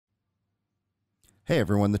Hey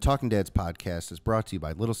everyone, the Talking Dads podcast is brought to you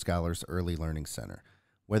by Little Scholars Early Learning Center.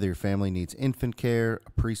 Whether your family needs infant care,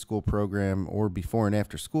 a preschool program, or before and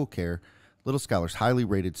after school care, Little Scholars' highly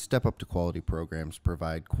rated Step Up to Quality programs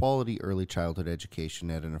provide quality early childhood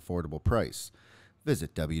education at an affordable price.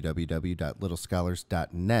 Visit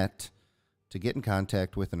www.littlescholars.net to get in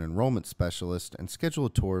contact with an enrollment specialist and schedule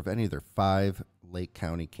a tour of any of their 5 Lake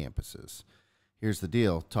County campuses. Here's the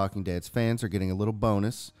deal. Talking Dads fans are getting a little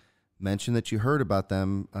bonus. Mention that you heard about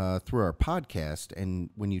them through our podcast, and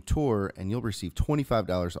when you tour, and you'll receive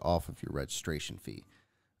 $25 off of your registration fee.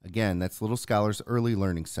 Again, that's Little Scholars Early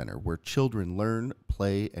Learning Center, where children learn,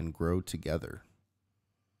 play, and grow together.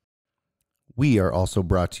 We are also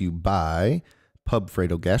brought to you by Pub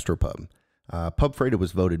Fredo Gastropub. Pub Fredo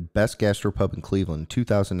was voted Best Gastropub in Cleveland in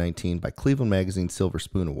 2019 by Cleveland Magazine Silver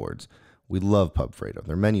Spoon Awards. We love Pub Fredo.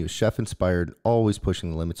 Their menu is chef-inspired, always pushing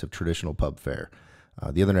the limits of traditional pub fare.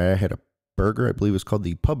 The other night I had a burger, I believe it was called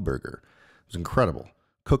the Pub Burger. It was incredible.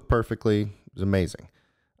 Cooked perfectly. It was amazing.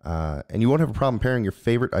 And you won't have a problem pairing your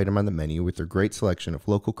favorite item on the menu with their great selection of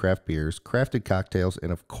local craft beers, crafted cocktails,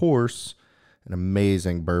 and of course, an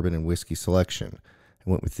amazing bourbon and whiskey selection. I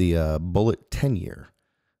went with the Bullet 10-year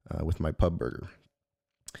with my Pub Burger.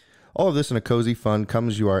 All of this in a cozy, fun,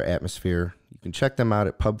 come-as-you-are atmosphere. You can check them out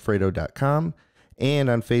at pubfredo.com and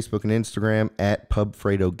on Facebook and Instagram at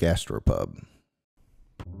Pubfredo Gastropub.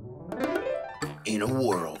 In a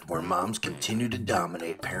world where moms continue to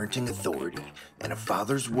dominate parenting authority and a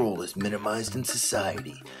father's role is minimized in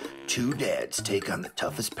society, 2 dads take on the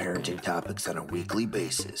toughest parenting topics on a weekly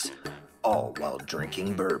basis, all while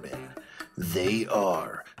drinking bourbon. They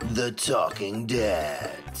are the Talking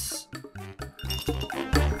Dads.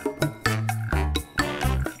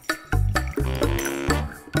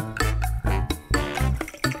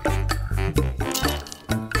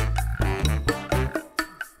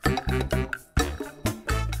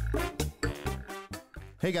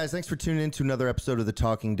 Hey guys, thanks for tuning in to another episode of the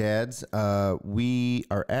Talking Dads. We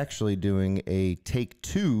are actually doing a take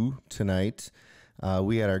 2 tonight.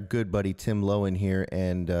 We had our good buddy Tim Lowe in here,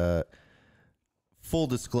 and full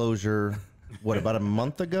disclosure, about a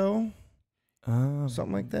month ago?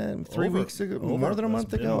 Something like that? 3 weeks ago? More than a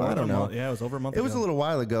month ago? I don't know. Yeah, it was over a month ago. It was a little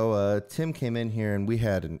while ago. Tim came in here, and we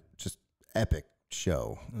had a just epic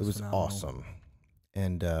show. It was awesome.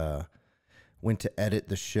 And went to edit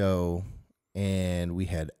the show, and we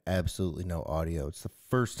had absolutely no audio. It's the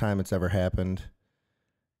first time it's ever happened,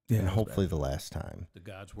 and hopefully the last time. The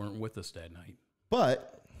gods weren't with us that night.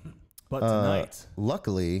 But tonight,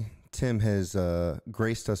 luckily, Tim has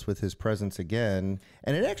graced us with his presence again,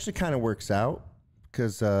 and it actually kind of works out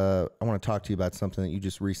because I want to talk to you about something that you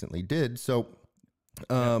just recently did. So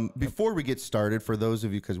before we get started, for those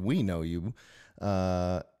of you, because we know you,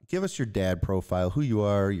 give us your dad profile, who you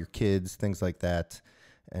are, your kids, things like that.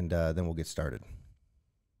 And then we'll get started.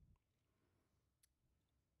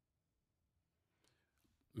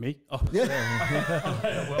 Me? Oh,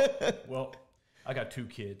 yeah. well, I got 2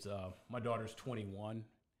 kids. My daughter's 21,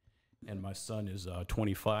 and my son is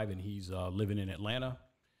 25, and he's living in Atlanta.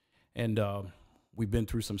 And we've been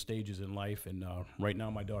through some stages in life, and right now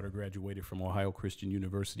my daughter graduated from Ohio Christian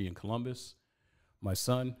University in Columbus. My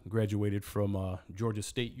son graduated from Georgia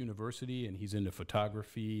State University, and he's into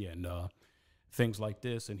photography and things like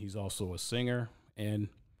this, and he's also a singer, and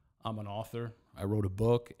I'm an author. I wrote a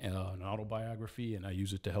book, an autobiography, and I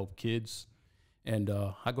use it to help kids. And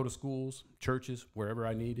I go to schools, churches, wherever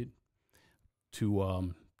I needed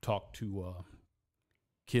to talk to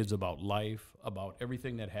kids about life, about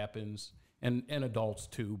everything that happens, and adults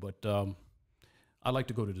too. But I like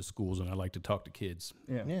to go to the schools, and I like to talk to kids.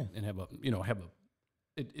 Yeah. And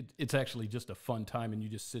it's actually just a fun time, and you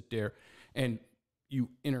just sit there and you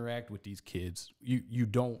interact with these kids. You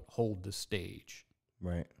don't hold the stage,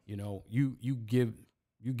 right? You know, you give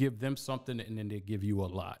them something, and then they give you a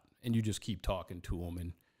lot, and you just keep talking to them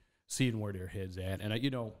and seeing where their head's at. And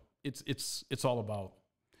it's all about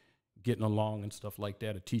getting along and stuff like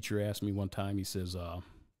that. A teacher asked me one time. He says,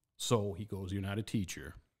 "So," he goes, "you're not a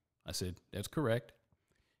teacher." I said, "That's correct."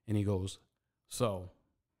 And he goes,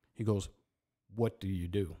 "What do you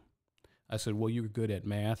do?" I said, "Well, you're good at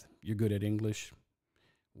math. You're good at English.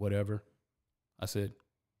 Whatever." I said,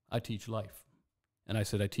 "I teach life." And I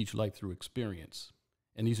said, "I teach life through experience."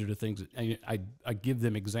 And these are the things that I give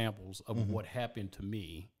them examples of what happened to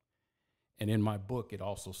me. And in my book, it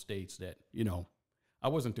also states that, I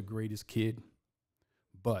wasn't the greatest kid,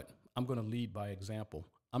 but I'm going to lead by example.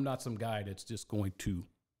 I'm not some guy that's just going to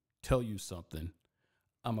tell you something.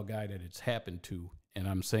 I'm a guy that it's happened to, and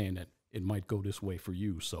I'm saying that it might go this way for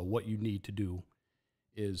you. So what you need to do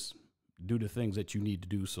is do the things that you need to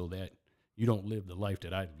do so that you don't live the life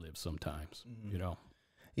that I've lived sometimes, you know?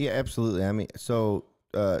 Yeah, absolutely. I mean, so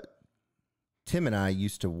Tim and I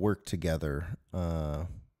used to work together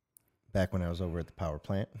back when I was over at the power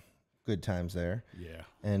plant. Good times there. Yeah.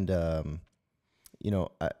 And, you know,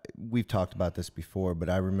 we've talked about this before, but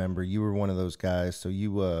I remember you were one of those guys. So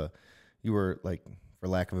you were like, for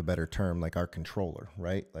lack of a better term, like our controller,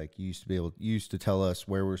 right? Like you used to tell us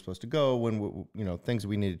where we were supposed to go, when you know, things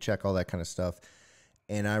we need to check, all that kind of stuff.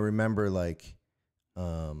 And I remember like,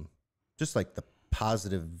 just like the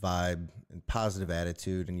positive vibe and positive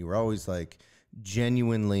attitude. And you were always like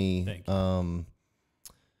genuinely,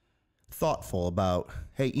 thoughtful about,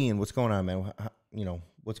 hey, Ian, what's going on, man? You know,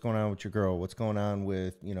 what's going on with your girl? What's going on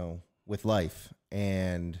with, you know, with life?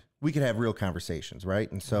 And we could have real conversations,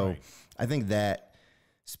 right? And so I think that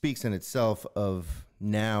speaks in itself of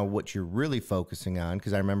now what you're really focusing on,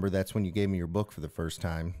 because I remember that's when you gave me your book for the first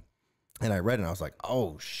time, and I read it and I was like,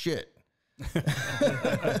 oh shit.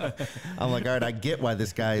 I'm like, all right, I get why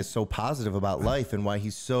this guy is so positive about life and why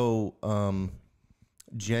he's so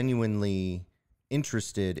genuinely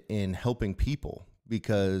interested in helping people,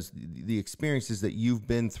 because the experiences that you've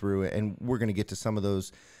been through, and we're going to get to some of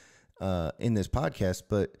those in this podcast,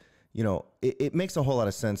 but you know, it makes a whole lot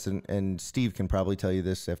of sense. And Steve can probably tell you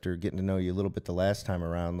this after getting to know you a little bit the last time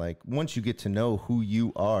around. Like once you get to know who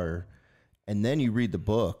you are and then you read the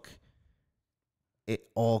book, it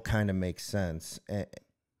all kind of makes sense. And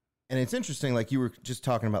it's interesting, like you were just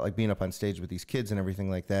talking about like being up on stage with these kids and everything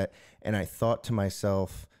like that. And I thought to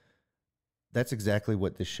myself, that's exactly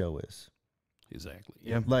what this show is. Exactly.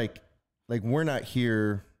 Yeah. Like we're not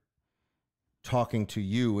here talking to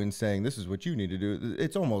you and saying, this is what you need to do.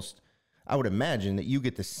 It's almost, I would imagine that you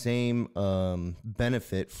get the same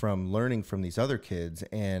benefit from learning from these other kids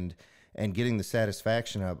and getting the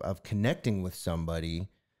satisfaction of connecting with somebody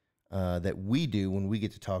that we do when we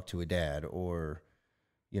get to talk to a dad, or,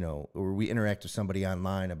 you know, or we interact with somebody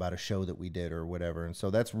online about a show that we did or whatever. And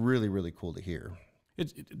so that's really, really cool to hear.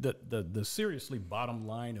 It's the seriously bottom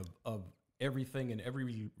line of everything in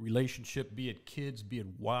every relationship, be it kids, be it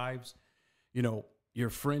wives, you know, your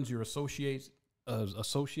friends, your associates,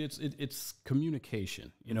 it's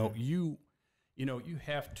communication. You know, you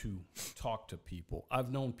have to talk to people.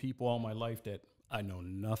 I've known people all my life that I know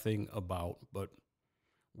nothing about, but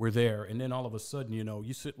we're there. And then all of a sudden, you know,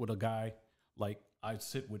 you sit with a guy, like I'd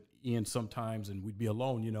sit with Ian sometimes and we'd be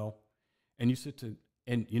alone, you know, and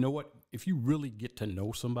and you know what, if you really get to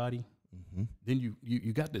know somebody, then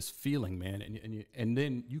you got this feeling, man, and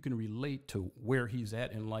then you can relate to where he's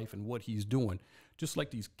at in life and what he's doing. Just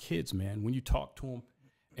like these kids, man, when you talk to them,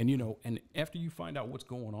 and you know, and after you find out what's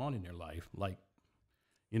going on in their life, like,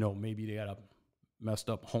 you know, maybe they got a messed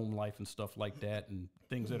up home life and stuff like that, and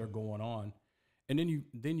things that are going on, and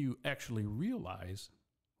then you actually realize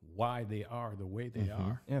why they are the way they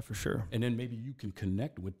are. Yeah, for sure. And then maybe you can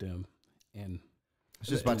connect with them. And I was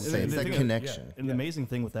just about to say, it's that connection. And the amazing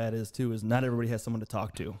thing with that is not everybody has someone to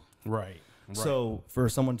talk to. Right. So for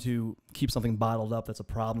someone to keep something bottled up, that's a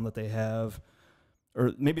problem that they have,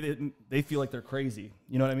 or maybe they feel like they're crazy.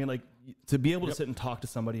 You know what I mean? Like to be able to sit and talk to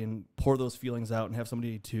somebody and pour those feelings out and have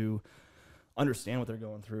somebody to understand what they're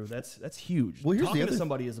going through. That's huge. Well, here's talking the other to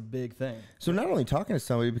somebody is a big thing. So not only talking to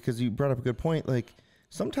somebody, because you brought up a good point, like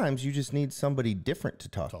sometimes you just need somebody different to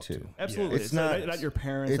talk to. Absolutely. It's not your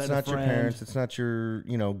parents. It's not your parents. It's not your,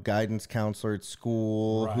 you know, guidance counselor at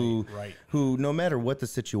school who, no matter what the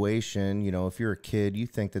situation, you know, if you're a kid, you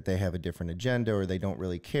think that they have a different agenda or they don't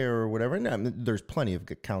really care or whatever. And I mean, there's plenty of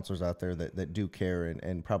good counselors out there that do care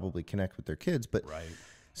and probably connect with their kids. But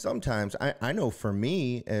sometimes I know for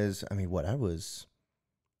me I was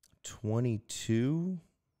 22.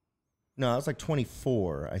 No, I was like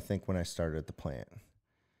 24, I think, when I started at the plant.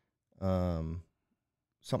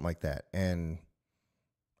 Something like that. And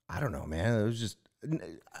I don't know, man, it was just,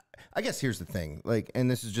 I guess here's the thing, like, and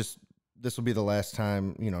this will be the last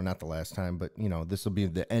time, you know, not the last time, but you know, this will be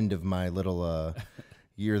the end of my little,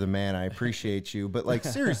 you're the man, I appreciate you. But like,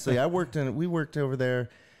 seriously, we worked over there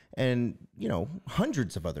and, you know,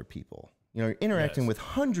 hundreds of other people, you know, interacting with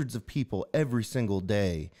hundreds of people every single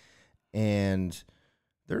day. And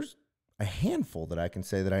there's a handful that I can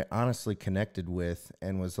say that I honestly connected with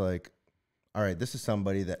and was like, all right, this is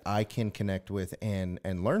somebody that I can connect with and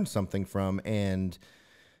learn something from. And,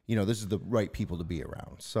 you know, this is the right people to be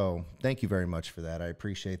around. So thank you very much for that. I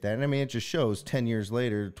appreciate that. And I mean, it just shows 10 years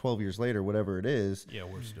later, 12 years later, whatever it is. Yeah,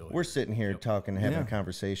 we're sitting here talking, having a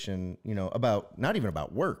conversation, you know, about, not even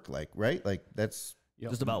about work, like, right? Like that's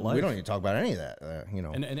just about life. We don't need to talk about any of that, you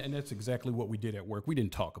know. And that's exactly what we did at work. We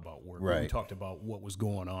didn't talk about work. Right. We talked about what was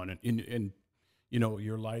going on in you know,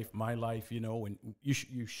 your life, my life, you know, and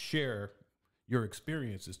you share your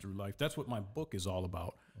experiences through life. That's what my book is all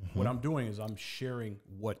about. What I'm doing is I'm sharing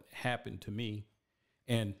what happened to me,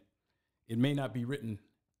 and it may not be written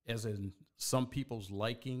as in some people's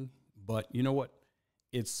liking, but you know what?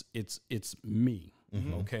 It's me,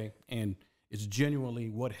 okay? And it's genuinely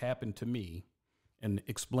what happened to me, and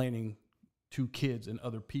explaining to kids and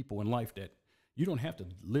other people in life that you don't have to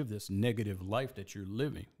live this negative life that you're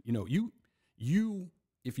living. You know, you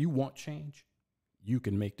if you want change, you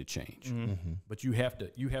can make the change. But you have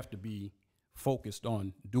to be focused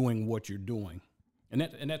on doing what you're doing.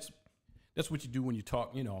 And that's what you do when you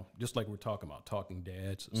talk, you know, just like we're talking about talking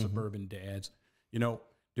dads, suburban dads. You know,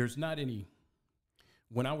 there's not any,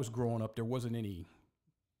 when I was growing up, there wasn't any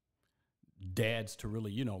dads to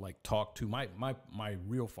really, you know, like talk to. My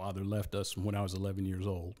real father left us when I was 11 years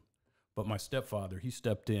old, but my stepfather, he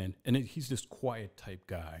stepped in, and he's this quiet type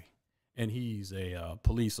guy, and he's a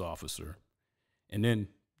police officer, and then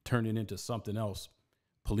turned it into something else.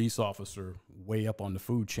 Police officer, way up on the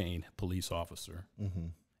food chain, police officer.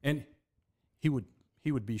 And he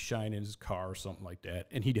would be shying in his car or something like that,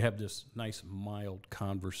 and he'd have this nice mild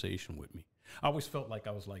conversation with me. I always felt like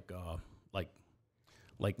I was like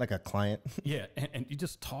a client. Yeah, and you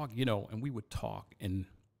just talk, you know, and we would talk, and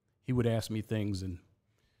he would ask me things, and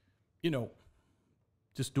you know,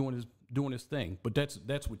 just doing his thing. But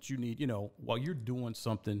that's what you need, you know, while you're doing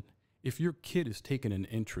something. If your kid is taking an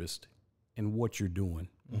interest in what you're doing,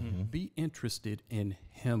 be interested in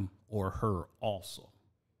him or her also.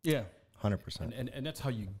 Yeah. 100%. And that's how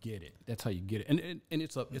you get it. That's how you get it. And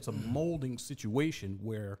it's a molding situation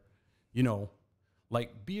where, you know,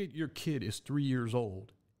 like, be it your kid is 3 years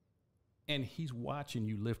old and he's watching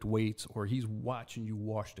you lift weights, or he's watching you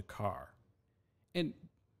wash the car, and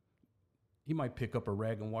he might pick up a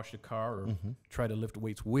rag and wash the car, or try to lift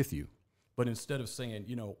weights with you. But instead of saying,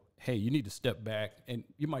 you know, hey, you need to step back, and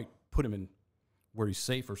you might put him in where he's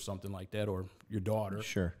safe or something like that, or your daughter.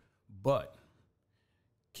 Sure. But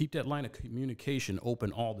keep that line of communication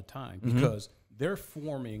open all the time, because they're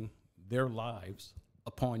forming their lives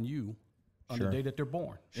upon you on the day that they're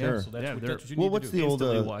born. Sure. Yeah, so that's what you need Well, to what's do. the old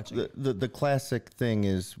watching. the classic thing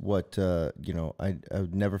is what you know,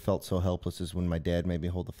 I've never felt so helpless as when my dad made me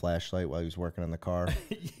hold the flashlight while he was working on the car.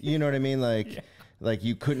 You know what I mean? Like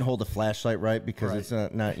you couldn't hold the flashlight right because it's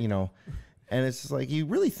not you know, and it's just like, you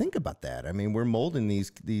really think about that. I mean, we're molding these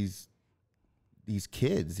kids,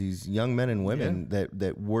 these young men and women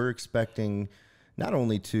that we're expecting not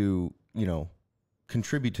only to, you know,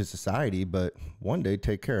 contribute to society, but one day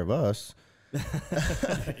take care of us.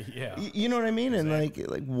 Yeah. You know what I mean? Exactly.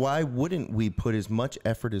 And like why wouldn't we put as much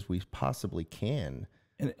effort as we possibly can?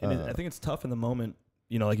 And I think it's tough in the moment,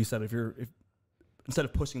 you know, like you said, if instead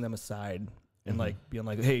of pushing them aside and like being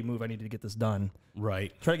like, hey, move, I need to get this done.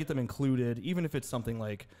 Right. Try to get them included, even if it's something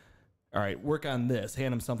like, all right, work on this,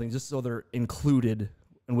 hand them something just so they're included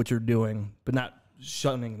in what you're doing, but not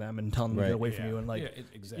shunning them and telling them to get away from you. And like,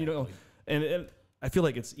 exactly. You know, and I feel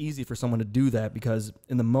like it's easy for someone to do that because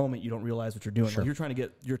in the moment you don't realize what you're doing. Sure. Like, you're trying to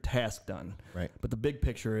get your task done. Right. But the big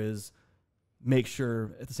picture is make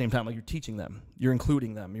sure at the same time, like, you're teaching them, you're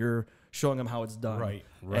including them, you're showing them how it's done. Right.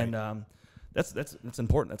 And that's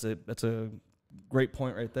important. That's a great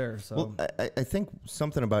point right there. So Well, I think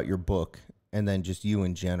something about your book, and then just you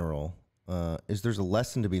in general, is there's a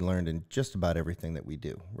lesson to be learned in just about everything that we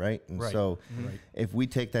do, right? And so if we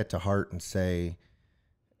take that to heart and say,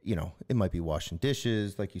 you know, it might be washing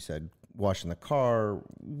dishes, like you said, washing the car,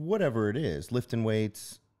 whatever it is, lifting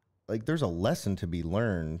weights, like, there's a lesson to be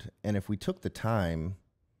learned. And if we took the time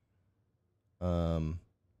to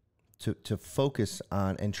focus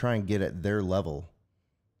on and try and get at their level,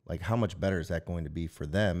 like, how much better is that going to be for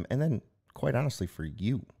them? And then, quite honestly, for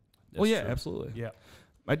you. Well, yeah, absolutely. Yeah.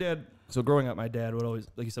 My dad, so growing up, my dad would always,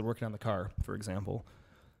 like you said, working on the car, for example.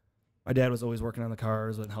 My dad was always working on the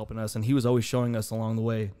cars and helping us, and he was always showing us along the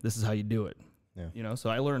way, this is how you do it. Yeah. You know, so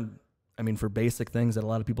I learned, I mean, for basic things that a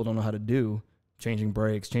lot of people don't know how to do, changing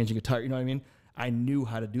brakes, changing a tire, you know what I mean? I knew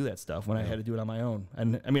how to do that stuff when I had to do it on my own.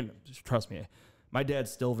 And I mean, just trust me, my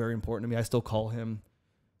dad's still very important to me. I still call him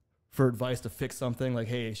for advice to fix something, like,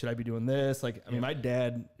 hey, should I be doing this? Like, I mean, my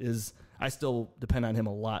dad is, I still depend on him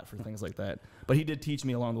a lot for things like that. But he did teach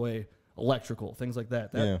me along the way, electrical, things like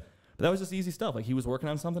that. But that was just easy stuff. Like, he was working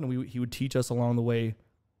on something, and he would teach us along the way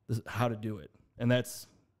how to do it. And that's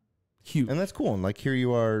huge. And that's cool. And like, here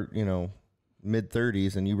you are, you know,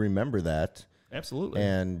 mid-30s, and you remember that. Absolutely.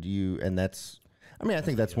 And that's, I mean, I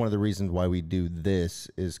think that's one of the reasons why we do this,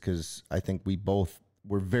 is because I think we both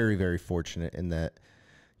were very, very fortunate in that,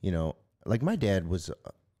 you know, like, my dad was,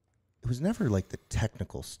 it was never like the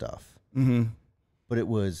technical stuff, but it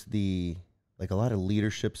was the like a lot of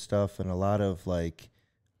leadership stuff and a lot of like,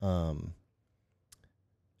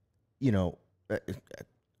 you know, a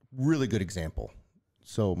really good example.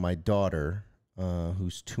 So my daughter,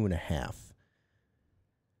 who's 2.5,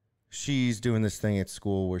 she's doing this thing at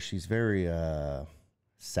school where she's very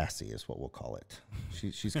sassy, is what we'll call it.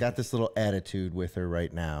 She's got this little attitude with her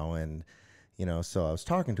right now, and you know, so I was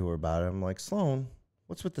talking to her about it. I'm like, Sloan,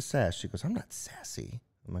 what's with the sass? She goes, I'm not sassy.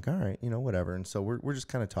 I'm like, all right, you know, whatever. And so we're just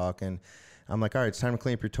kind of talking. I'm like, all right, it's time to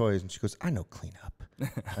clean up your toys. And she goes, I know clean up.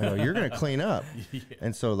 I know you're gonna clean up. Yeah.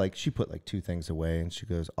 And so like she put like 2 things away, and she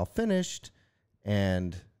goes, all finished.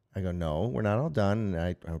 And I go, no, we're not all done. And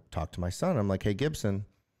I talk to my son. I'm like, hey, Gibson.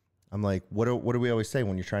 I'm like, what do we always say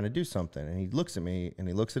when you're trying to do something? And he looks at me and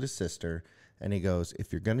he looks at his sister and he goes,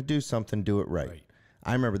 if you're going to do something, do it right.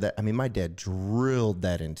 I remember that. I mean, my dad drilled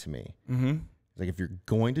that into me. Mm-hmm. Like, if you're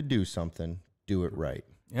going to do something, do it right.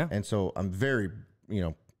 Yeah. And so I'm very, you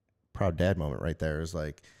know, proud dad moment right there is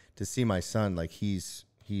like to see my son, like he's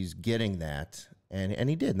getting that. And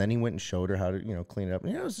he did. And then he went and showed her how to, you know, clean it up.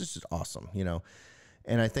 And, you know, it was just awesome, you know.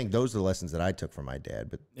 And I think those are the lessons that I took from my dad.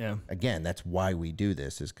 But yeah, again, that's why we do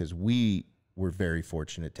this, is because we were very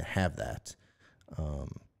fortunate to have that.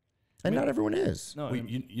 And not everyone is. No,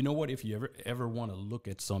 you know what? If you ever want to look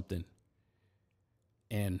at something,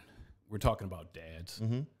 and we're talking about dads,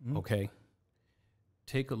 okay?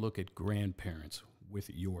 Take a look at grandparents with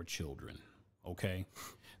your children, okay?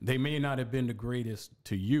 They may not have been the greatest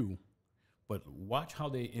to you, but watch how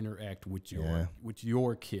they interact with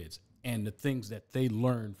your kids. And the things that they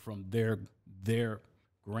learn from their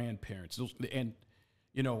grandparents. And,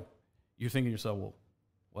 you know, you're thinking to yourself, well,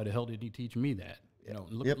 why the hell did he teach me that? You know,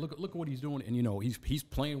 look at what he's doing. And, you know, he's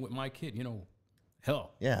playing with my kid, you know,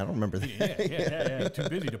 hell. Yeah, I don't remember that. Yeah. He's too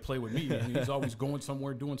busy to play with me. And he's always going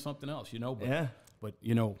somewhere doing something else, you know. But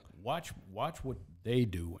you know, watch what they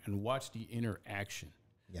do and watch the interaction.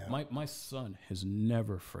 Yeah. My son has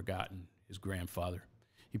never forgotten his grandfather.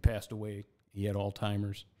 He passed away. He had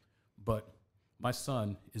Alzheimer's. But my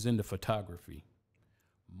son is into photography.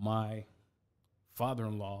 My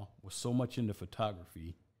father-in-law was so much into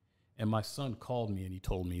photography, and my son called me and he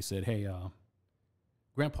told me, he said, hey,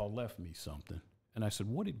 Grandpa left me something. And I said,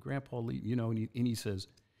 what did Grandpa leave? You know, and he says,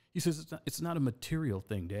 it's not a material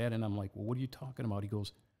thing, Dad. And I'm like, well, what are you talking about? He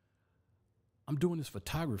goes, I'm doing this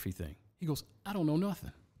photography thing. He goes, I don't know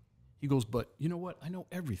nothing. He goes, but you know what? I know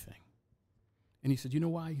everything. And he said, you know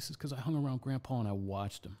why? He says, because I hung around Grandpa and I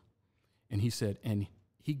watched him. And he said, and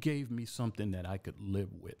he gave me something that I could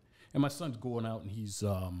live with. And my son's going out and he's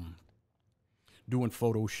doing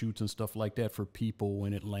photo shoots and stuff like that for people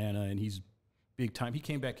in Atlanta, and he's big time. He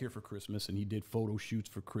came back here for Christmas, and he did photo shoots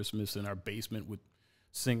for Christmas in our basement with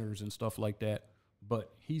singers and stuff like that.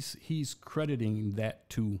 But he's crediting that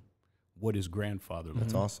to what his grandfather learned.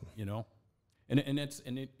 That's awesome. You know?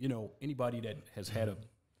 And you know, anybody that has had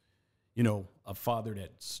a father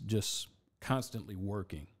that's just constantly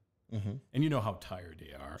working. Mm-hmm. And you know how tired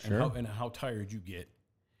they are, sure. and how tired you get,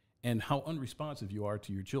 and how unresponsive you are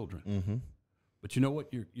to your children. Mm-hmm. But you know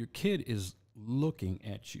what? Your kid is looking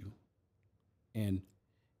at you, and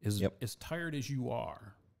as tired as you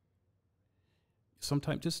are,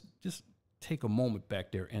 sometimes just take a moment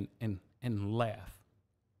back there and laugh,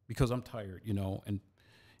 because I'm tired, you know, and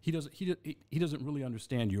he doesn't really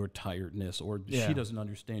understand your tiredness, or she doesn't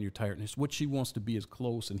understand your tiredness. What she wants to be is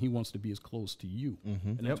close, and he wants to be as close to you,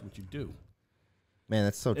 and that's what you do. Man,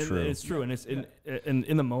 that's so true. It's true, and it's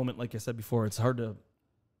in the moment, like I said before, it's hard to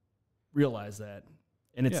realize that,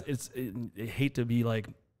 and I hate to be like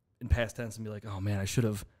in past tense and be like, oh man, I should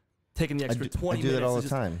have taken the extra 20 minutes. I do that all the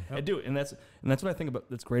time. I do, and that's what I think about.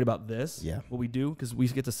 That's great about this. Yeah, what we do, because we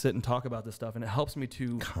get to sit and talk about this stuff, and it helps me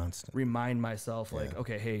to remind myself, like,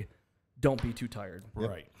 okay, hey, don't be too tired.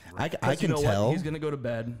 Right. I can tell he's gonna go to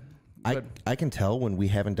bed. I can tell when we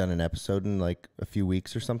haven't done an episode in like a few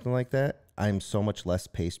weeks or something like that. I'm so much less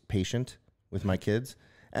patient with my kids,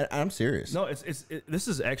 and I'm serious. No, this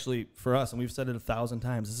is actually for us, and we've said it 1,000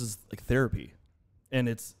 times. This is like therapy, and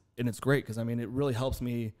it's great, because I mean it really helps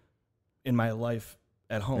me in my life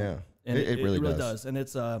at home. Yeah, and it really does. And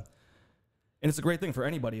it's a great thing for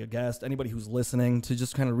anybody, a guest, anybody who's listening, to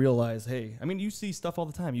just kind of realize, hey, I mean, you see stuff all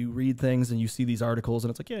the time. You read things and you see these articles, and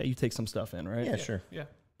it's like, yeah, you take some stuff in, right? Yeah, sure. Yeah.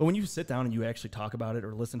 But when you sit down and you actually talk about it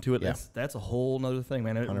or listen to it, that's a whole nother thing,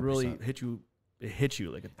 man. It 100%. Really hits you. It hits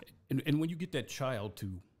you like and when you get that child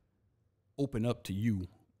to open up to you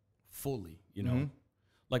fully, you know,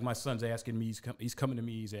 like my son's asking me, he's coming to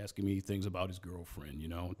me, he's asking me things about his girlfriend, you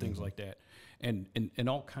know, and things like that, and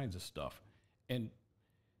all kinds of stuff. And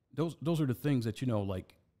those are the things that, you know,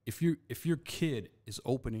 like if your kid is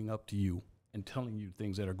opening up to you and telling you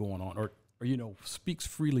things that are going on, speaks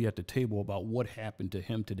freely at the table about what happened to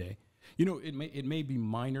him today. It may be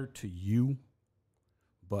minor to you,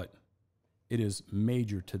 but it is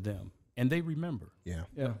major to them, and they remember. Yeah.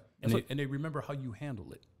 And they remember how you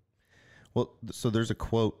handle it. Well, so there's a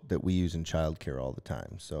quote that we use in childcare all the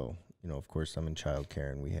time. So, of course, I'm in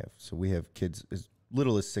childcare, and we have kids as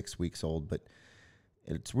little as 6 weeks old, but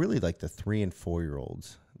it's really like the 3 and 4 year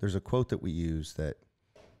olds. There's a quote that we use that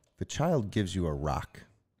if a child gives you a rock,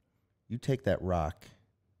 you take that rock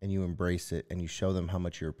and you embrace it and you show them how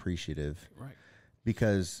much you're appreciative. Right.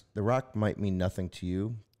 Because the rock might mean nothing to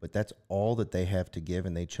you, but that's all that they have to give,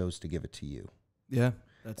 and they chose to give it to you. Yeah.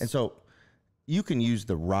 And so you can use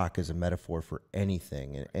the rock as a metaphor for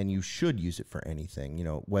anything, and you should use it for anything,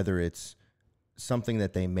 whether it's something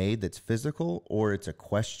that they made that's physical, or it's a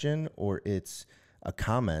question, or it's a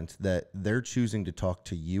comment that they're choosing to talk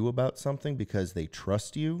to you about something because they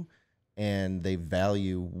trust you and they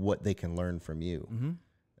value what they can learn from you. Mm-hmm.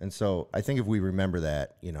 And so I think if we remember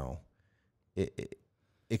that,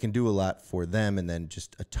 it can do a lot for them, and then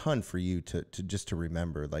just a ton for you to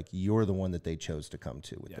remember, like, you're the one that they chose to come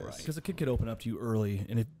to with this. Because a kid could open up to you early,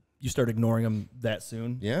 and if you start ignoring them that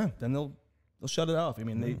soon, then they'll shut it off. I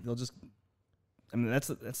mean, they'll just. I mean,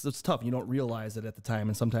 that's tough. You don't realize it at the time,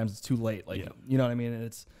 and sometimes it's too late. Like, you know what I mean? And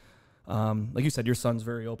it's like you said, your son's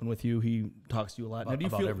very open with you. He talks to you a lot. Now, do you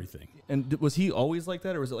about feel, everything. And was he always like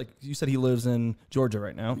that, or was it like you said he lives in Georgia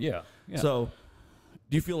right now? Yeah. So,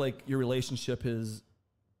 do you feel like your relationship is?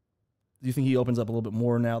 Do you think he opens up a little bit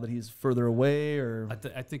more now that he's further away, or?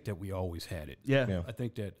 I think that we always had it. Yeah. I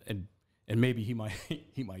think that, and maybe he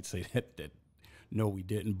might say that no, we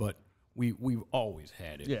didn't, but we've always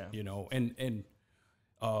had it. Yeah. And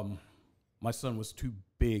my son was too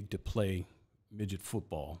big to play midget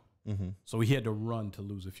football, so he had to run to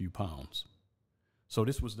lose a few pounds. So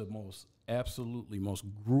this was the absolutely most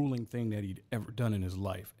grueling thing that he'd ever done in his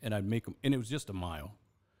life, and I'd make him, and it was just a mile,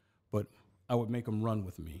 but I would make him run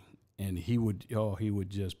with me. And he would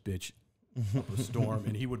just bitch up a storm,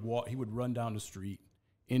 and he would run down the street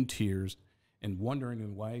in tears and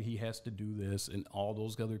wondering why he has to do this, and all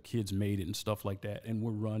those other kids made it and stuff like that. And we're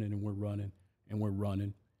running and we're running and we're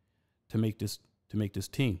running to make this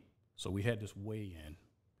team. So we had this weigh in,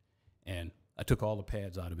 and I took all the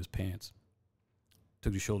pads out of his pants,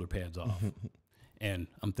 took the shoulder pads off, and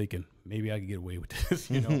I'm thinking maybe I could get away with this,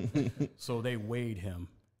 So they weighed him,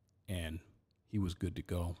 and he was good to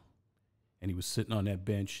go. And he was sitting on that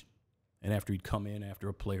bench, and after he'd come in after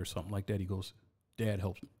a play or something like that, he goes, "Dad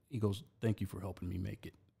helps me." He goes, "Thank you for helping me make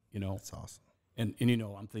it." That's awesome. And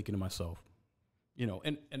I'm thinking to myself,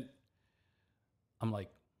 and I'm like,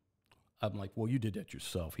 well, you did that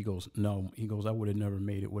yourself. He goes, "No." He goes, "I would have never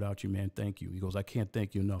made it without you, man. Thank you." He goes, "I can't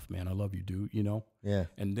thank you enough, man. I love you, dude." Yeah.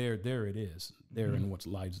 And there it is. Therein what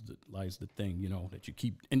lies the thing, that you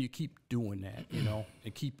keep doing that,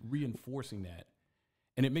 and keep reinforcing that.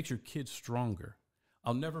 And it makes your kids stronger.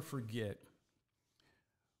 I'll never forget,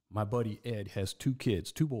 my buddy Ed has 2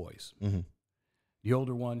 kids, 2 boys. Mm-hmm. The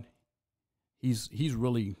older one, he's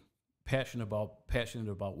really passionate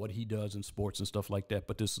about what he does in sports and stuff like that.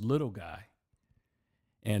 But this little guy,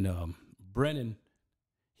 and Brennan,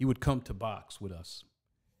 he would come to box with us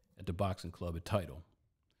at the boxing club at Tidal.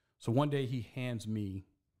 So one day he hands me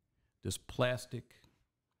this plastic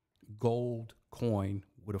gold coin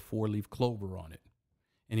with a 4-leaf clover on it.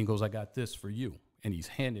 And he goes, "I got this for you." And he's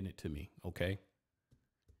handing it to me, okay?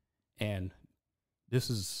 And this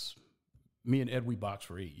is, me and Ed, we boxed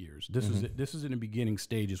for 8 years. This is in the beginning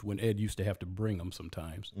stages when Ed used to have to bring them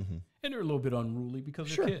sometimes. And they're a little bit unruly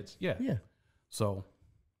because they're kids. Yeah. So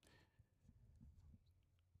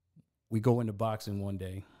we go into boxing one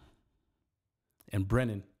day, and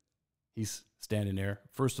Brennan, he's standing there.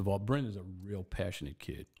 First of all, Brennan's a real passionate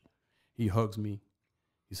kid. He hugs me.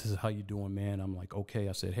 He says, "How you doing, man?" I'm like, "Okay."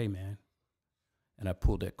 I said, "Hey, man." And I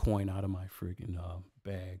pulled that coin out of my freaking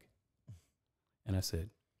bag. And I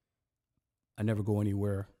said, "I never go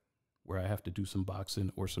anywhere where I have to do some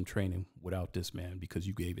boxing or some training without this, man, because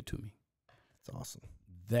you gave it to me." That's awesome.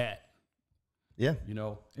 That,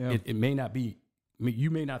 it may not be,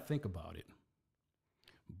 you may not think about it,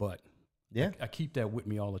 but I keep that with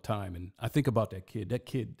me all the time. And I think about that kid. That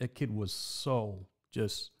kid was so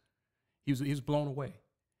just, he was blown away.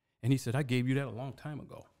 And he said, "I gave you that a long time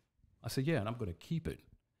ago." I said, "Yeah, and I'm going to keep it."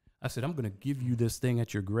 I said, "I'm going to give you this thing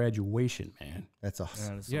at your graduation, man." That's awesome.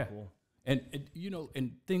 Yeah, that's so cool. And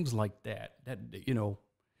and things like that, you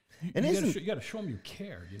got to show them you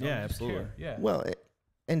care. Yeah, absolutely. Care. Yeah. Well,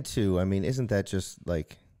 and too, I mean, isn't that just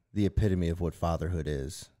like the epitome of what fatherhood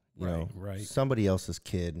is? You know, right. Somebody else's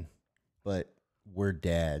kid, but we're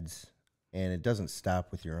dads. and it doesn't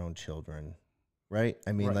stop with your own children, right?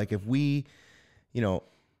 I mean, Right. like if we, you know,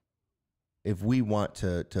 if we want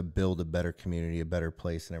to build a better community, a better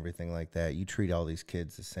place and everything like that, you treat all these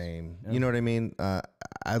kids the same. Yeah. You know what I mean?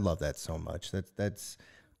 I love that so much. That's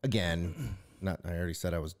again, not, I already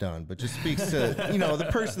said I was done, but just speaks to, you know, the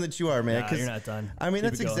person that you are, man. Nah, you're not done. I mean, Keep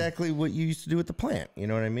that's it going. exactly what you used to do at the plant. You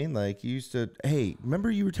know what I mean? Like you used to, hey, remember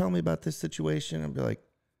you were telling me about this situation? I'd be like,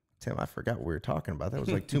 Tim, I forgot what we were talking about. That was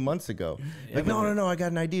like 2 months ago. Like, no, I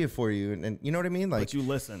got an idea for you. And you know what I mean? Like But you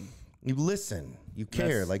listen. you listen, you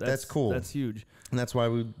care. That's cool. That's huge. And that's why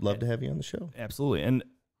we'd love to have you on the show. Absolutely. And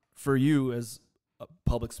for you as a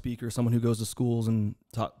public speaker, someone who goes to schools and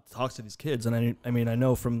talks to these kids, and I mean, I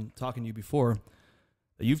know from talking to you before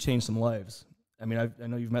that you've changed some lives. I mean, I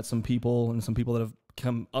know you've met some people and some people that have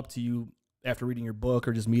come up to you after reading your book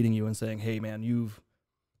or just meeting you and saying, hey, man, you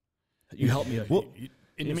helped me. Well,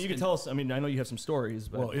 I mean, you can tell us, I mean, I know you have some stories,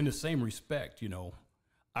 but. Well, in the same respect, you know,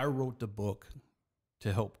 I wrote the book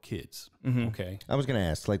to help kids. Mhm. Okay. I was going to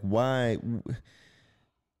ask, like, why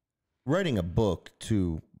writing a book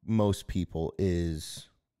to most people is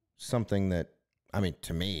something that, I mean,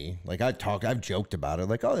 to me, like I've joked about it,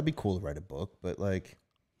 like, oh, that'd be cool to write a book, but like,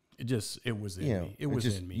 It was in you know, me. It was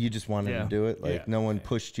in me. You just wanted Yeah. to do it. Like Yeah. no one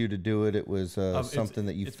pushed you to do it. It was something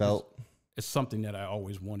that you felt. It's something that I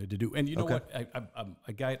always wanted to do. And you know Okay. what?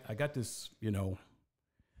 I got this, you know,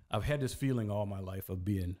 I've had this feeling all my life of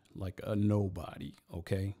being like a nobody,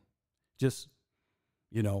 okay? Just,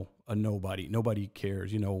 you know, a nobody. Nobody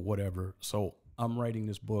cares, you know, whatever. So I'm writing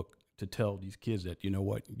this book to tell these kids that, you know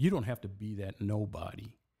what, you don't have to be that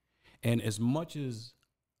nobody. And as much as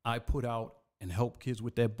I put out and help kids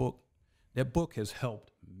with that book has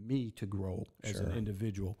helped me to grow as an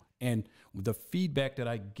individual. And the feedback that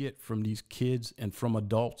I get from these kids and from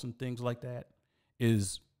adults and things like that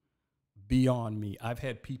is beyond me. I've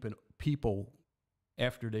had people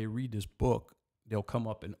after they read this book, they'll come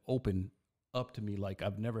up and open up to me like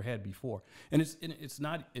I've never had before. And it's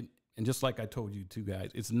not, and just like I told you two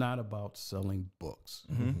guys, it's not about selling books.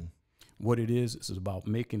 Mm-hmm. What it is about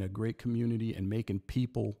making a great community and making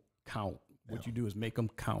people count. What you do is make them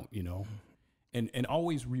count, you know, and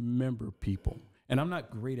always remember people. And I'm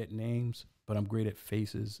not great at names, but I'm great at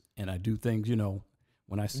faces. And I do things, you know,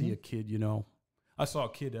 when I see a kid, you know, I saw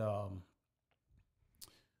a kid a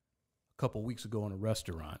couple weeks ago in a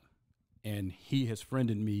restaurant, and he has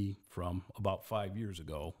friended me from about 5 years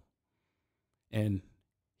ago. And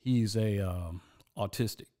he's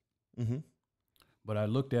autistic. Mm-hmm. But I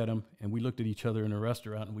looked at him, and we looked at each other in a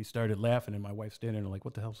restaurant, and we started laughing, and my wife's standing there like,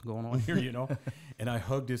 what the hell's going on here, you know? And I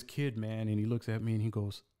hugged this kid, man, and he looks at me, and he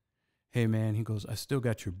goes, hey, man, he goes, I still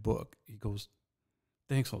got your book. He goes,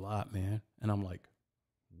 thanks a lot, man. And I'm like,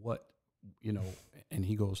 what? You know, and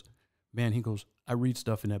he goes, man, he goes, I read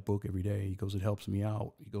stuff in that book every day. He goes, it helps me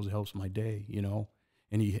out. He goes, it helps my day, you know?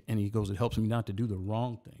 And he goes, it helps me not to do the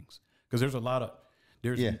wrong things. Because there's a lot of,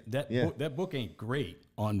 that book ain't great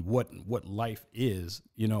on what life is,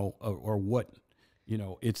 you know, or what, you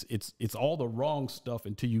know, it's all the wrong stuff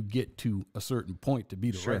until you get to a certain point to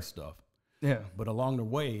be the right stuff. Yeah. But along the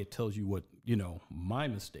way, it tells you what, you know, my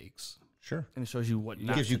mistakes. Sure. And it shows you what It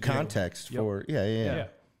not gives you to do. context for, yeah.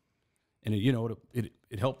 And you know,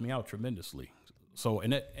 it helped me out tremendously. So,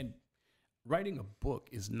 and writing a book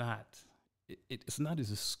is not, it's not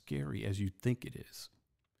as scary as you think it is.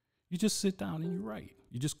 You just sit down and you write.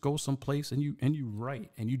 You just go someplace and you write,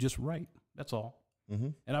 and you just write. That's all. Mm-hmm.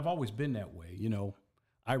 And I've always been that way. You know,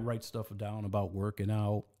 I write stuff down about working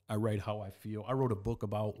out. I write how I feel. I wrote a book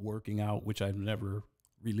about working out, which I've never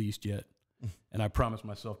released yet. And I promised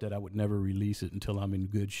myself that I would never release it until I'm in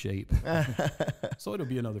good shape. So it'll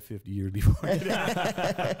be another 50 years before I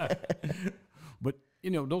get it. But, you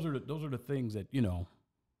know, those are the things that, you know,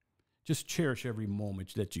 just cherish every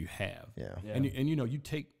moment that you have. Yeah. And you know, you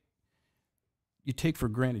take for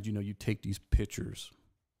granted, you know, you take these pictures.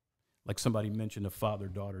 Like somebody mentioned a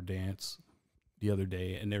father-daughter dance the other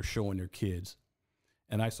day, and they're showing their kids.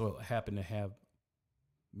 And I so happen to have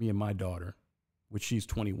me and my daughter, which she's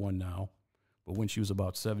 21 now, but when she was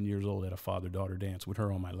about 7 years old, at a father-daughter dance with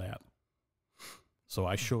her on my lap. So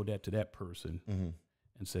I showed that to that person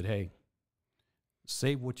and said, hey,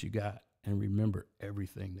 save what you got and remember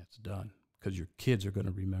everything that's done, because your kids are going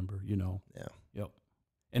to remember, you know. Yeah. Yep.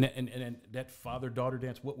 And that father-daughter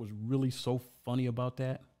dance, what was really so funny about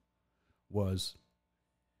that was,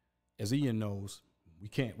 as Ian knows,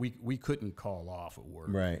 we couldn't call off at work.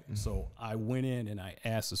 Right. So I went in and I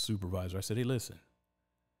asked the supervisor, I said, hey, listen,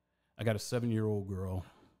 I got a 7-year-old girl.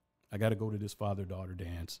 I got to go to this father-daughter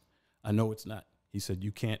dance. I know it's not. He said,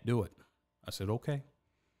 you can't do it. I said, okay.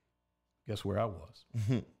 Guess where I was?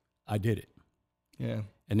 I did it. Yeah.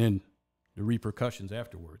 And then the repercussions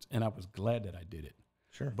afterwards. And I was glad that I did it.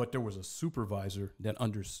 Sure. But there was a supervisor that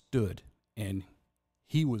understood, and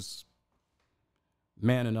he was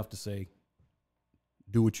man enough to say,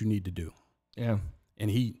 do what you need to do. Yeah. And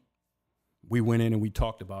we went in and we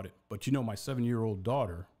talked about it. But you know, my 7-year-old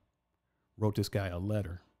daughter wrote this guy a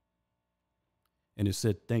letter. And it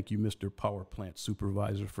said, thank you, Mr. Power Plant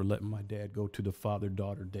Supervisor, for letting my dad go to the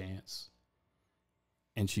father-daughter dance.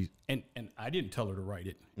 And and I didn't tell her to write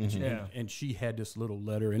it. And she had this little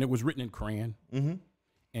letter, and it was written in crayon. Mm-hmm.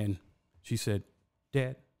 And she said,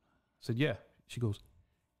 Dad, I said, yeah. She goes,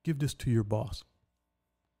 give this to your boss.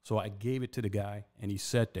 So I gave it to the guy, and he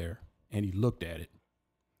sat there, and he looked at it.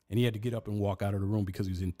 And he had to get up and walk out of the room because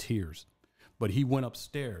he was in tears. But he went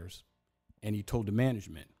upstairs, and he told the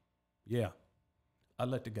management, yeah, I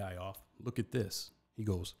let the guy off. Look at this. He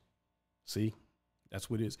goes, see, that's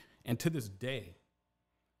what it is. And to this day,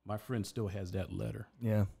 my friend still has that letter.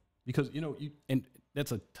 Yeah. Because, you know, and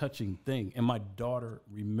that's a touching thing. And my daughter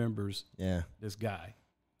remembers this guy.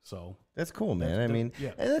 So that's cool, man. I mean,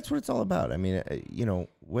 yeah. And that's what it's all about. I mean, you know,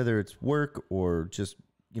 whether it's work or just,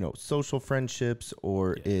 you know, social friendships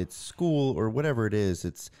or it's school or whatever it is,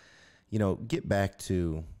 it's, you know, get back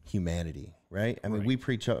to humanity, right? I mean, we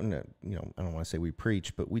preach out, you know, I don't want to say we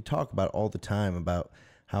preach, but we talk about all the time about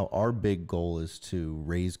how our big goal is to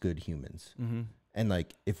raise good humans. Mm-hmm. And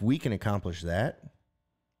like, if we can accomplish that,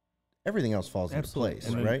 everything else falls into place,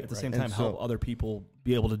 and right? At the same time, help other people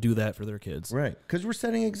be able to do that for their kids. Right. Because we're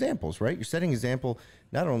setting examples, right? You're setting example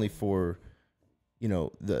not only for, you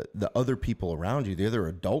know, the other people around you, the other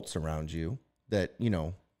adults around you that, you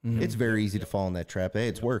know, it's very easy to fall in that trap. Hey,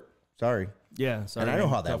 it's work. Sorry. Yeah. Sorry, and I know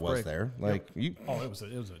how that was break. there. Like you. Oh, it was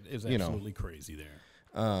absolutely crazy there.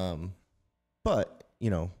 But, you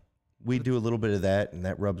know, we do a little bit of that, and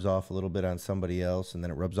that rubs off a little bit on somebody else, and then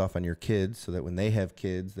it rubs off on your kids, so that when they have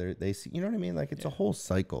kids, they see, you know what I mean? Like it's a whole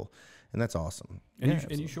cycle, and that's awesome.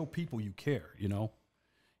 And you show people you care. You know,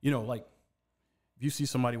 like if you see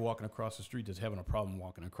somebody walking across the street that's having a problem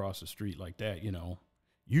walking across the street like that, you know,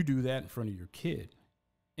 you do that in front of your kid,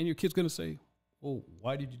 and your kid's gonna say, "Oh,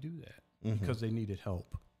 why did you do that?" Because they needed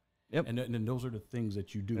help. Yep. And then those are the things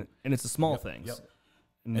that you do. And it's the small things. Yep.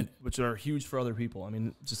 And which are huge for other people. I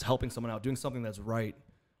mean, just helping someone out, doing something that's right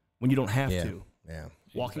when you don't have to. Yeah.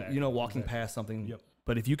 Walking past something. Yep.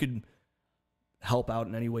 But if you could help out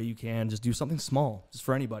in any way you can, just do something small, just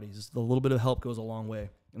for anybody. Just a little bit of help goes a long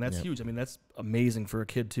way. And that's huge. I mean, that's amazing for a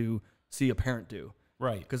kid to see a parent do.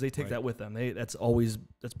 Right. Because they take that with them. That's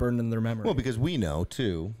burned in their memory. Well, because we know,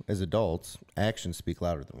 too, as adults, actions speak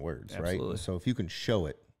louder than words, Absolutely. right? So if you can show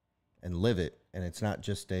it and live it, and it's not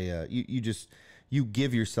just you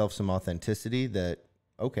give yourself some authenticity that,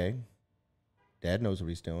 okay, Dad knows what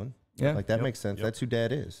he's doing. Yeah. Like, that makes sense. That's who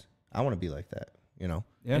Dad is. I want to be like that, you know?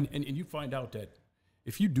 Yeah. And you find out that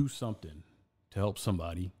if you do something to help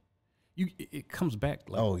somebody, it comes back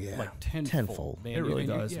like tenfold. Man. It really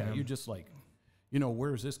does. Yeah, you're just like, you know,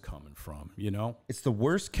 where is this coming from, you know? It's the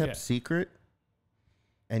worst kept secret,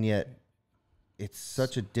 and yet it's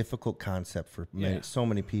such a difficult concept for so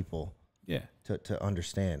many people to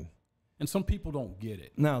understand. And some people don't get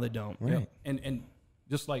it. No, they don't. Right. And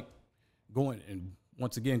just like going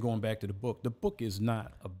back to the book is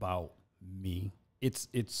not about me.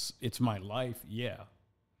 It's my life,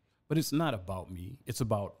 but it's not about me. It's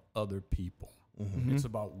about other people. Mm-hmm. It's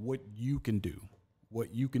about what you can do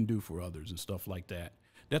for others and stuff like that.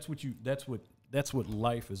 That's what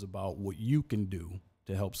life is about, what you can do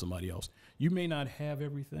to help somebody else. You may not have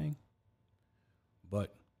everything,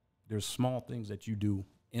 but there's small things that you do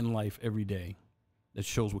in life every day that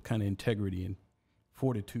shows what kind of integrity and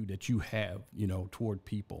fortitude that you have, you know, toward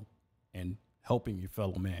people and helping your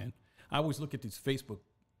fellow man. I always look at this Facebook.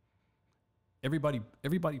 Everybody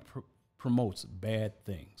promotes bad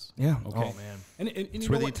things. Yeah. Okay. Oh man. And It's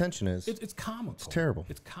where the attention is. It's comical. It's terrible.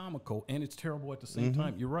 It's comical and it's terrible at the same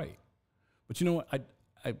time. You're right. But you know what?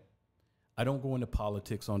 I don't go into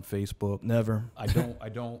politics on Facebook. Never. I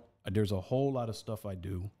don't. There's a whole lot of stuff I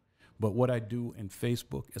do. But what I do in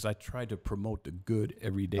Facebook is I try to promote the good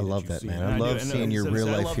every day. I love that, man. I love seeing your real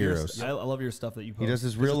life heroes. I love your stuff that you post. He does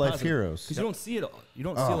his real life heroes. Because you don't see it. You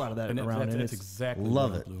don't see a lot of that around. That's exactly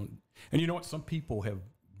love what I'm doing. And you know what? Some people have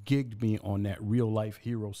gigged me on that real life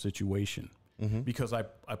hero situation because I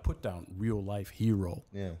put down real life hero.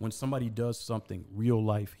 Yeah. When somebody does something, real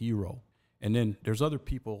life hero. And then there's other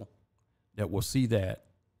people that will see that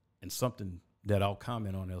and something that I'll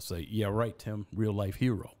comment on. They'll say, yeah, right, Tim, real life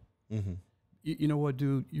hero. Mm-hmm. You know what,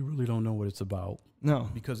 dude? You really don't know what it's about. No,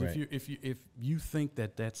 because if you think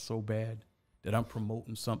that that's so bad that I'm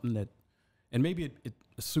promoting something that And maybe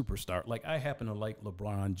a superstar. Like, I happen to like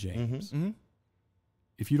LeBron James. Mm-hmm.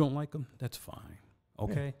 If you don't like him, that's fine.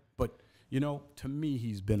 Okay? Yeah. But, you know, to me,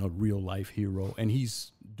 he's been a real life hero, and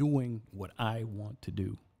he's doing what I want to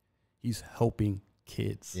do. He's helping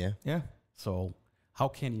kids. Yeah. Yeah. So how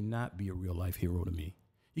can he not be a real life hero to me?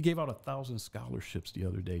 He gave out 1,000 scholarships the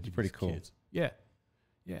other day to pretty these cool. kids. Yeah.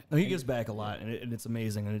 Yeah. No, he gives back a lot, and it's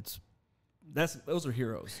amazing, and those are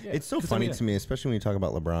heroes. Yeah. It's so funny to me, especially when you talk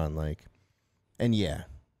about LeBron, like, and yeah,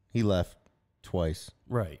 he left twice.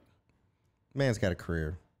 Right. Man's got a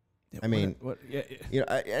career. Yeah, I mean, you know,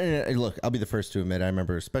 I look, I'll be the first to admit, I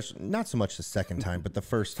remember, especially not so much the second time, but the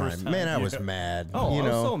first time, man, I was mad. Oh, you know,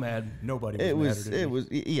 I was so mad. Nobody was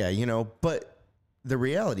yeah, you know, but the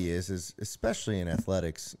reality is especially in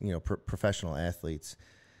athletics, you know, professional athletes,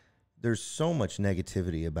 there's so much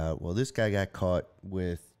negativity about, well, this guy got caught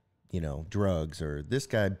with, you know, drugs, or this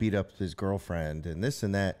guy beat up his girlfriend and this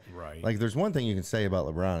and that. Right. Like, there's one thing you can say about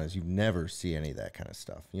LeBron is you never see any of that kind of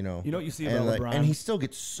stuff, you know? You know what you see about LeBron? And he still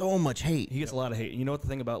gets so much hate. He gets a lot of hate. You know what the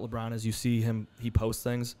thing about LeBron is? You see him, he posts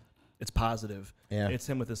things. It's positive. Yeah. It's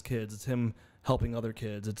him with his kids. It's him helping other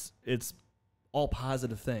kids. It's all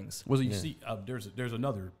positive things. Well, you see, there's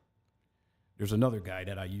another guy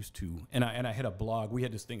that I used to, and I had a blog. We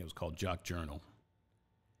had this thing. It was called Jock Journal,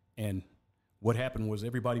 and what happened was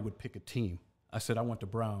everybody would pick a team. I said I want the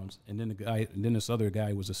Browns, and then this other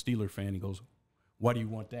guy was a Steeler fan. He goes, "Why do you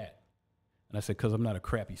want that?" And I said, "Because I'm not a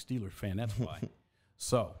crappy Steeler fan. That's why."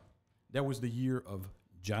 So that was the year of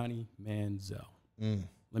Johnny Manziel.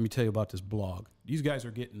 Let me tell you about this blog. These guys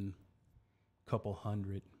are getting a couple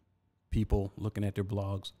hundred people looking at their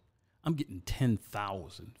blogs. I'm getting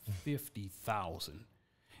 10,000, 50,000.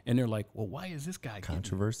 And they're like, well, why is this guy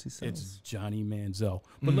controversy? It's Johnny Manziel.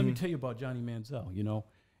 But let me tell you about Johnny Manziel. You know,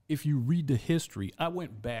 if you read the history, I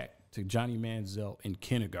went back to Johnny Manziel in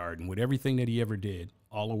kindergarten with everything that he ever did,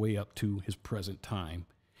 all the way up to his present time,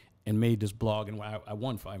 and made this blog, and I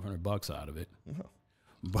won $500 out of it.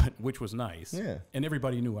 But which was nice. Yeah. And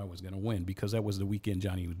everybody knew I was going to win because that was the weekend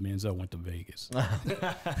Johnny Manziel went to Vegas.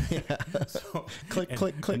 So, click.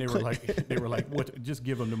 And they were like, what? Just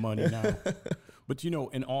give him the money now. But, you know,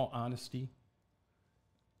 in all honesty,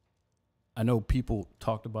 I know people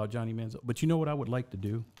talked about Johnny Manziel, but you know what I would like to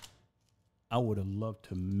do? I would have loved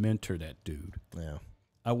to mentor that dude. Yeah.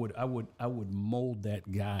 I would mold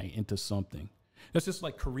that guy into something. That's just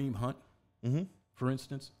like Kareem Hunt, for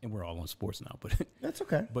instance, and we're all on sports now, but that's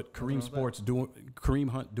okay. But Kareem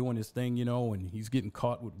Hunt doing his thing, you know, and he's getting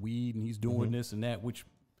caught with weed, and he's doing this and that, which,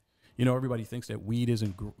 you know, everybody thinks that weed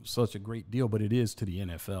isn't such a great deal, but it is to the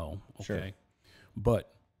NFL. Okay. Sure.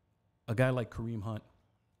 But a guy like Kareem Hunt,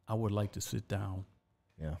 I would like to sit down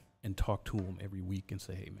and talk to him every week and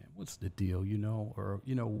say, hey, man, what's the deal, you know? Or,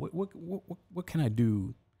 you know, what can I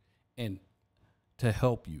do and to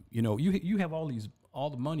help you? You know, you have all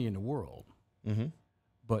the money in the world,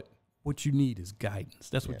 but what you need is guidance.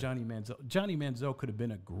 That's what Johnny Manziel could have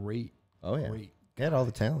been a great he had all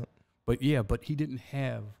the talent. But he didn't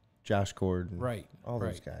have Josh Gordon, right? All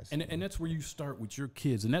those guys, and that's where you start with your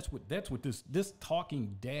kids, and that's what this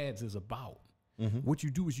Talking Dads is about. What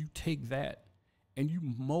you do is you take that and you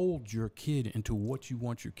mold your kid into what you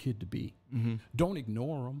want your kid to be. Don't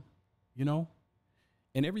ignore him, you know,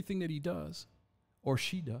 and everything that he does or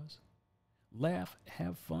she does. Laugh,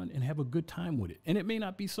 have fun, and have a good time with it. And it may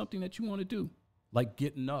not be something that you want to do, like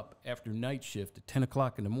getting up after night shift at 10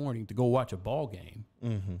 o'clock in the morning to go watch a ball game.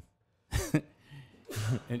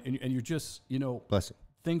 and you're just, you know,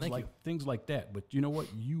 things like that. But you know what?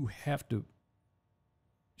 You have to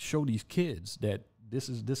show these kids that this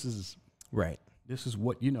is right. This is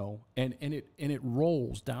what, you know, and it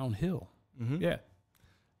rolls downhill. Yeah.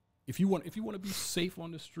 If you want to be safe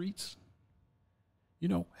on the streets, you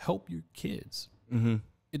know, help your kids.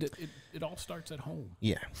 It all starts at home.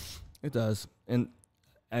 Yeah, it does. And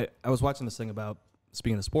I was watching this thing about,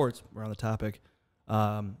 speaking of sports, we're on the topic,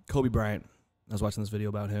 Kobe Bryant. I was watching this video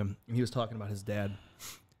about him, and he was talking about his dad.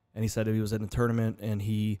 And he said he was in a tournament, and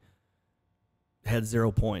he had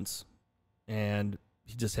 0 points. And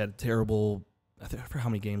he just had terrible, I forget how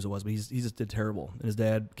many games it was, but he just did terrible. And his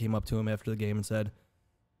dad came up to him after the game and said,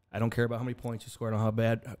 I don't care about how many points you scored,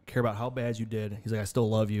 I care about how bad you did. He's like, I still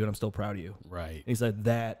love you, and I'm still proud of you. Right. And he said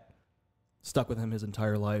that stuck with him his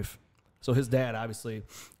entire life. So his dad, obviously,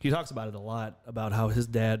 he talks about it a lot, about how his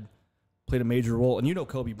dad played a major role. And you know,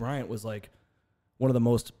 Kobe Bryant was like one of the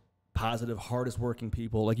most positive, hardest working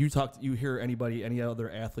people. Like you hear any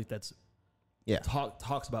other athlete that's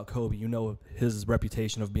talks about Kobe, you know his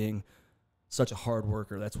reputation of being such a hard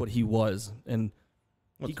worker. That's what he was. And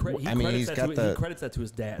He I mean, he's got he credits that to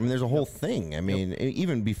his dad. I mean, there's a whole thing. I mean,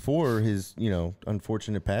 even before his,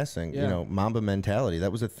 unfortunate passing, Mamba mentality,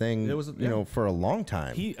 that was a thing, for a long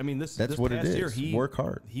time. That's what it is. Year, work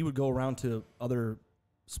hard. He would go around to other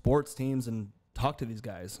sports teams and talk to these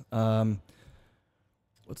guys.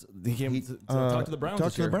 He came to talk to the Browns.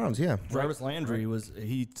 Talk to the Browns, yeah. Jarvis Landry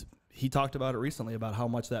he talked about it recently about how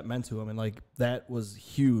much that meant to him, and like that was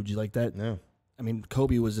huge. Like that. Yeah. I mean,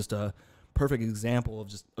 Kobe was just a perfect example of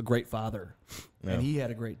just a great father, and he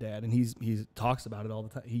had a great dad, and he talks about it all the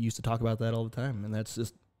time. He used to talk about that all the time, and that's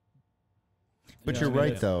just. But you're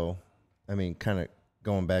right, though. I mean, kind of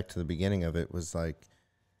going back to the beginning of it was like,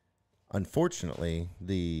 unfortunately,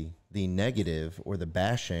 the negative or the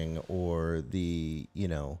bashing or the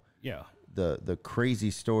the crazy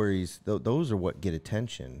stories, those are what get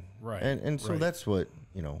attention, right? And so that's what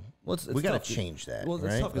we got to change that. Well, it's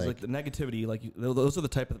right? tough because like the negativity, like those are the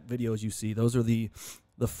type of videos you see. Those are the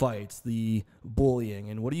fights, the bullying,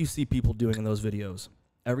 and what do you see people doing in those videos?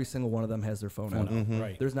 Every single one of them has their phone out. Mm-hmm.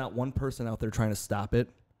 Right. There's not one person out there trying to stop it.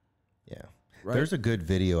 Yeah. Right? There's a good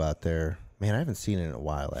video out there. Man, I haven't seen it in a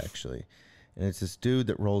while, actually. And it's this dude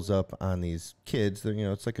that rolls up on these kids.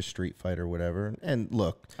 It's like a street fight or whatever. And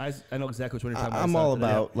look. I know exactly what you're talking about. I'm all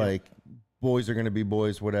about, boys are going to be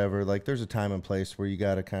boys, whatever. Like, there's a time and place where you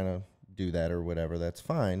got to kind of do that or whatever. That's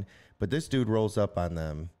fine. But this dude rolls up on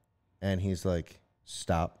them, and he's like,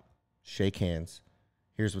 stop, shake hands.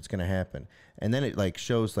 Here's what's going to happen. And then it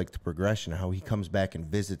shows the progression of how he comes back and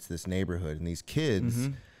visits this neighborhood, and these kids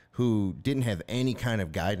who didn't have any kind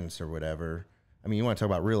of guidance or whatever. I mean, you want to talk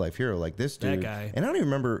about real life hero, like this dude. That guy. And I don't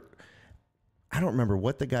remember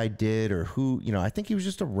what the guy did or who, I think he was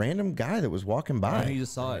just a random guy that was walking by. And he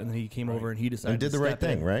just saw it, and then he came over and he decided and did to the right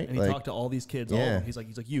thing, in. right? And he talked to all these kids. All of them. He's like,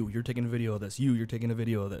 you're taking a video of this. You're taking a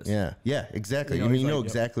video of this. Yeah, yeah, exactly. You know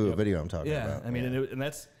exactly what video I'm talking about. I mean, and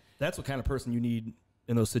that's what kind of person you need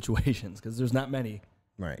in those situations, because there's not many.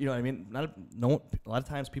 Right. You know what I mean? A lot of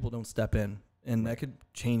times people don't step in, and that could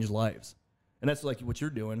change lives. And that's like what you're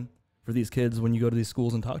doing for these kids when you go to these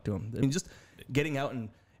schools and talk to them. I mean, just getting out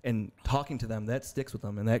and talking to them, that sticks with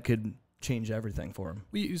them, and that could change everything for them.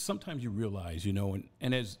 Well, sometimes you realize,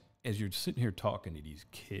 and as you're sitting here talking to these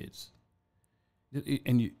kids,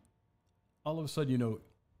 and you all of a sudden,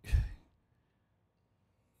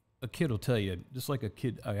 a kid will tell you, just like a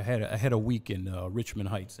kid. I had a week in Richmond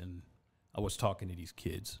Heights, and I was talking to these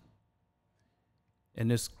kids, and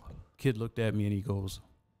this kid looked at me and he goes,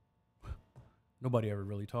 "Nobody ever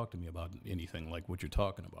really talked to me about anything like what you're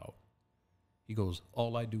talking about." He goes,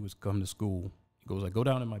 "All I do is come to school." He goes, "I go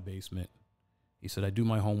down in my basement." He said, "I do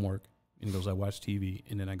my homework." And he goes, "I watch TV,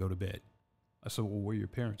 and then I go to bed." I said, "Well, where are your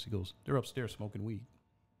parents?" He goes, "They're upstairs smoking weed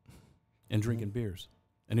and drinking beers."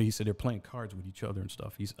 And then he said, "They're playing cards with each other and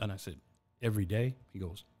stuff." And I said, "Every day?" He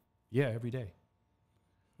goes, "Yeah, every day."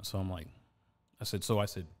 So I'm like, I said, "So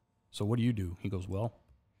what do you do?" He goes, "Well,"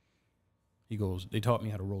 he goes, "they taught me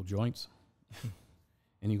how to roll joints."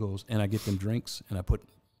 And he goes, "And I get them drinks, and I put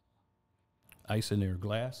ice in their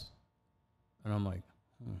glass." And I'm like,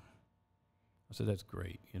 I said, "That's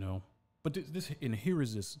great, But and here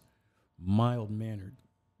is this mild-mannered,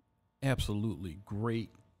 absolutely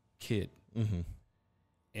great kid. Mm-hmm.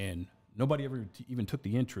 And nobody ever even took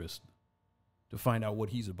the interest to find out what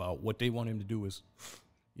he's about. What they want him to do is,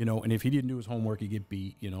 and if he didn't do his homework, he'd get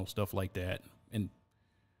beat, stuff like that. And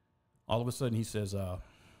all of a sudden he says, "I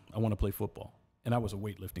want to play football." And I was a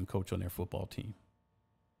weightlifting coach on their football team.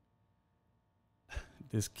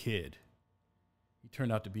 This kid, he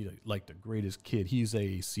turned out to be like the greatest kid. He's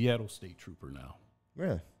a Seattle State Trooper now.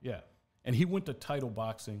 Really? Yeah. And he went to Title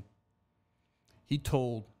Boxing. He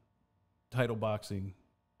told Title Boxing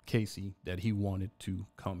Casey that he wanted to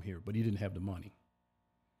come here, but he didn't have the money.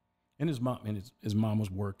 And his mom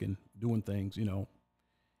was working, doing things,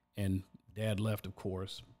 and Dad left, of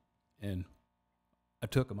course. And I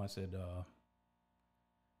took him. I said,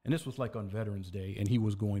 and this was like on Veterans Day, and he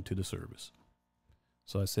was going to the service.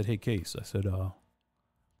 So I said, "Hey, Case," I said,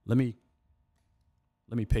 let me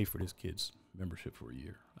pay for this kid's membership for a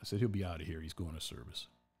year. I said, "He'll be out of here. He's going to service."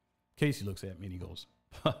 Casey looks at me and he goes,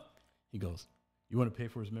 "You want to pay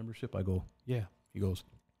for his membership?" I go, "Yeah." He goes,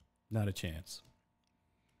 "Not a chance."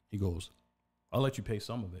 He goes, "I'll let you pay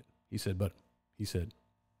some of it." He said,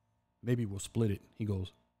 "Maybe we'll split it." He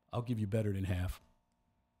goes, "I'll give you better than half."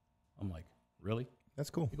 I'm like, "Really?" That's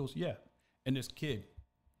cool. He goes, "Yeah." And this kid,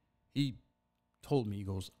 he told me, he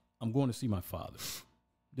goes, "I'm going to see my father.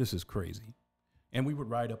 This is crazy." And we would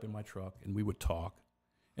ride up in my truck and we would talk.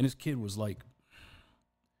 And this kid was like,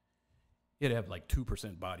 he'd have like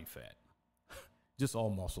 2% body fat, just all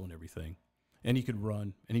muscle and everything. And he could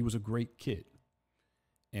run, and he was a great kid.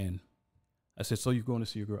 And I said, so you're going to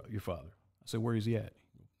see your father? I said, where is he at?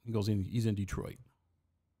 He goes, he's in Detroit.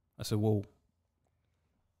 I said, well,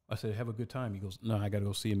 have a good time. He goes, no, I got to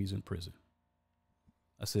go see him. He's in prison.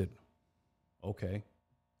 I said, okay.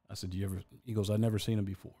 I said, he goes, I've never seen him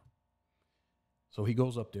before. So he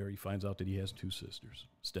goes up there. He finds out that he has 2 sisters,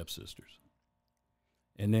 stepsisters.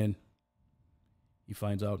 And then he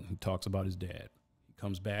finds out and he talks about his dad. He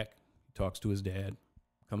comes back, he talks to his dad,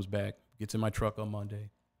 comes back, gets in my truck on Monday.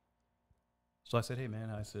 So I said, hey, man,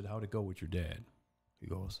 how'd it go with your dad? He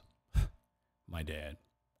goes, my dad.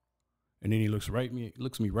 And then he looks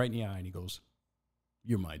me right in the eye and he goes,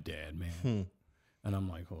 you're my dad, man. And I'm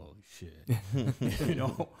like, holy shit. You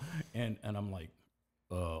know? And I'm like,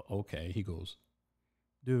 okay. He goes,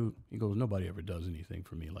 dude, nobody ever does anything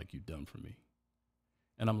for me like you've done for me.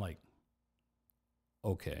 And I'm like,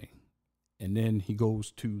 okay. And then he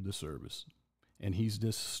goes to the service and he's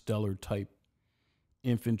this stellar type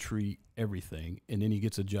infantry, everything. And then he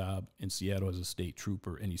gets a job in Seattle as a state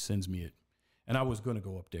trooper and he sends me it. And I was going to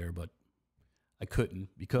go up there, but I couldn't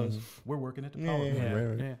because we're working at the power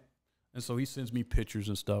plant. Right. Yeah. And so he sends me pictures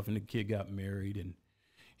and stuff, and the kid got married, and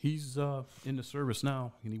he's in the service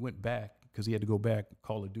now, and he went back because he had to go back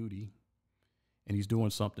Call of Duty, and he's doing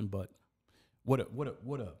something. But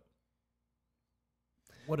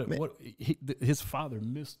his father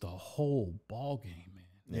missed the whole ball game,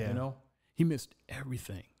 man. Yeah. You know, he missed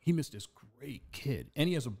everything. He missed this great kid, and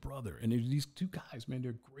he has a brother, and there's these 2 guys, man.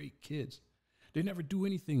 They're great kids. They never do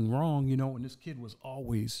anything wrong, you know. And this kid was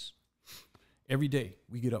always. Every day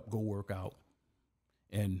we get up, go work out,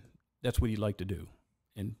 and that's what he liked to do.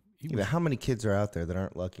 And how many kids are out there that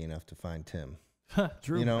aren't lucky enough to find Tim?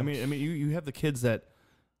 True. You know? I mean, you have the kids that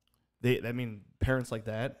parents like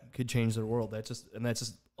that could change their world. That's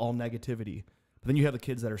just all negativity. But then you have the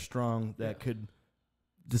kids that are strong that could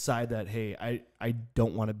decide that, hey, I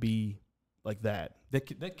don't want to be like that.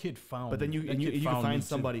 That kid found. But then you can find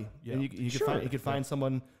somebody. Yeah. And you could find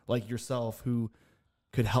someone like yourself who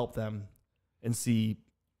could help them. And see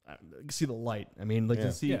the light. I mean,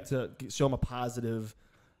 to show them a positive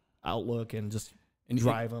outlook and just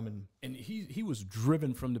drive them. And he was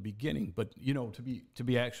driven from the beginning. But you know, to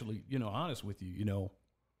be actually, you know, honest with you, you know,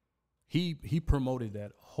 he promoted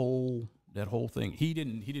that whole thing. He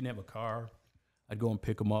didn't have a car. I'd go and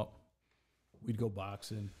pick him up. We'd go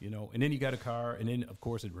boxing, you know, and then he got a car, and then of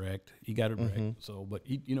course it wrecked. He got it wrecked. So, but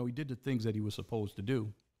he did the things that he was supposed to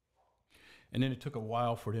do. And then it took a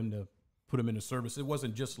while for him to put him in the service. It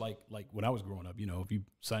wasn't just like when I was growing up, you know, if you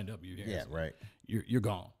signed up, you're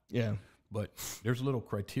gone. Yeah. But there's a little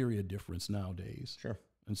criteria difference nowadays. Sure.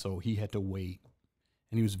 And so he had to wait,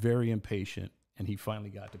 and he was very impatient, and he finally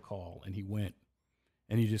got the call, and he went,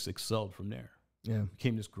 and he just excelled from there. Yeah.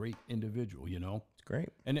 Became this great individual, you know. It's great.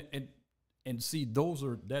 And see,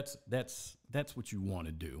 that's what you want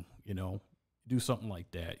to do, you know. Do something like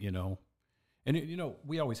that, you know. And you know,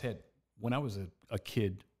 we always had, when I was a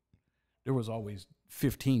kid, there was always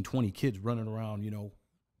 15, 20 kids running around, you know,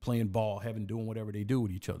 playing ball, doing whatever they do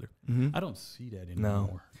with each other. I don't see that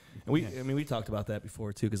anymore. No. And we talked about that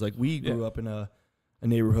before too, because like we grew up in a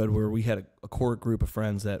neighborhood where we had a core group of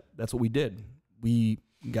friends that's what we did. We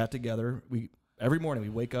got together. Every morning we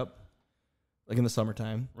wake up, like in the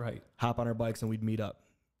summertime, right? Hop on our bikes and we'd meet up,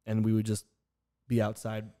 and we would just be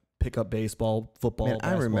outside, pick up baseball, football. Man,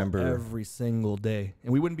 basketball, I remember every single day,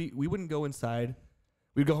 and we wouldn't go inside.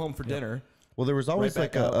 We'd go home for dinner. Well, there was always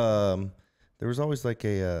right a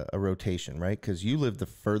rotation, right? Because you lived the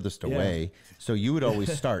furthest away, so you would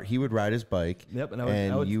always start. He would ride his bike, Yep,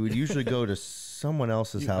 and you would usually go to someone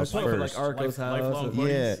else's house I would first. like Arco's house.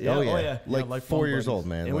 Yeah. Like lifelong 4 years buddies. old,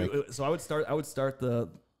 man. And so I would start the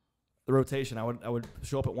rotation. I would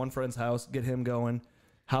show up at one friend's house, get him going.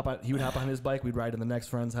 He would hop on his bike. We'd ride to the next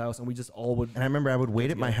friend's house, and we just all would. And I remember I would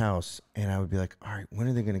wait at my house, and I would be like, "All right, when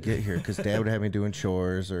are they going to get here?" Because Dad would have me doing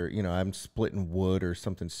chores, or I'm splitting wood or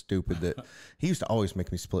something stupid. That he used to always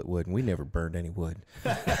make me split wood, and we never burned any wood.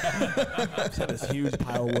 Just had this huge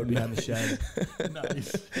pile of wood behind the shed.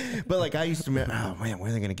 Nice. But like I used to, oh man,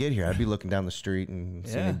 when are they going to get here? I'd be looking down the street and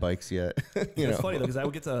seeing any bikes yet. It's funny though, because I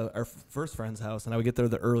would get to our first friend's house, and I would get there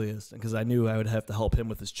the earliest, because I knew I would have to help him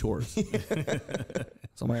with his chores.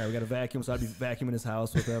 So I'm like, all right, we got to vacuum. So I'd be vacuuming his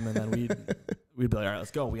house with him, and then we'd be like, all right,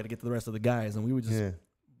 let's go. We got to get to the rest of the guys, and we would just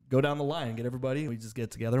go down the line and get everybody. We'd just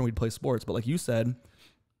get together and we'd play sports. But like you said,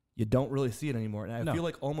 you don't really see it anymore, and I feel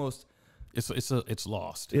like almost it's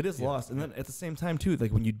lost. It is lost. And then at the same time too,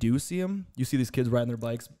 like when you do see them, you see these kids riding their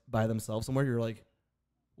bikes by themselves somewhere. You're like,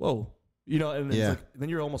 whoa, and it's like, then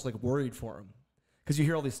you're almost like worried for them, because you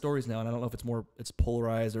hear all these stories now, and I don't know if it's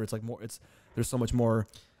polarized or it's like more. There's so much more.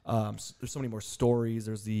 There's so many more stories.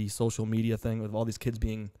 There's the social media thing with all these kids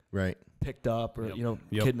being picked up or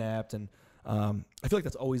kidnapped, and I feel like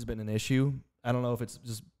that's always been an issue. I don't know if it's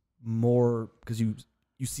just more because you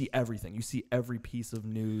see everything. You see every piece of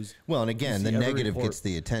news. Well, and again, the negative gets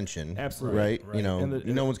the attention. Absolutely. Right? You know,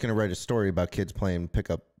 no one's going to write a story about kids playing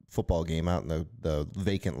pickup football game out in the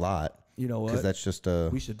vacant lot. You know what? Because that's just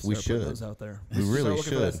we should put those out there. We really start looking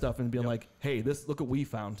should. for that stuff and being like, hey, look what we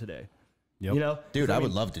found today. Yep. You know, dude, I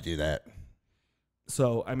would love to do that.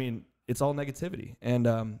 So I mean, it's all negativity, and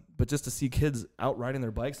but just to see kids out riding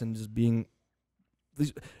their bikes and just being,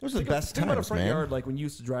 those are the best think about a times, front man. yard, like when you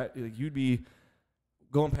used to drive, like you'd be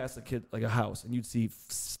going past a kid, like a house, and you'd see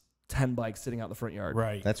 10 bikes sitting out in the front yard.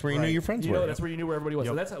 Right. That's where you knew your friends were. That's where you knew where everybody was.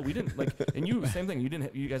 So that's how we didn't like. And you, same thing. You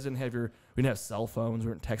guys didn't have we didn't have cell phones.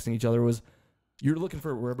 We weren't texting each other. You're looking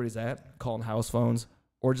for where everybody's at, calling house phones,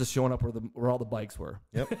 or just showing up where all the bikes were.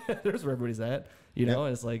 Yep. There's where everybody's at. You know,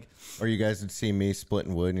 and it's like. Or you guys would see me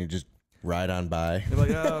splitting wood and you just ride on by. You're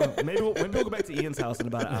like, oh, maybe we'll go back to Ian's house in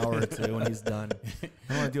about an hour or two when he's done. I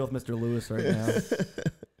don't want to deal with Mr. Lewis right now.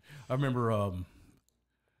 I remember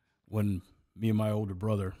when me and my older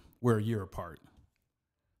brother, we're a year apart.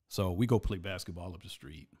 So we go play basketball up the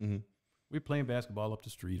street. Mm-hmm. We're playing basketball up the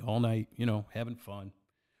street all night, you know, having fun.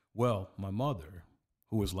 Well, my mother,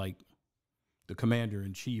 who was like the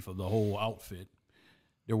commander-in-chief of the whole outfit,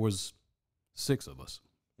 there was 6 of us.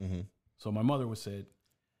 Mm-hmm. So my mother said,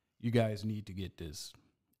 you guys need to get this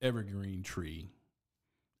evergreen tree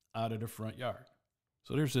out of the front yard.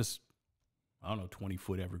 So there's this,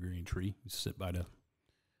 20-foot evergreen tree. You sit by the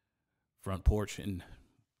front porch, and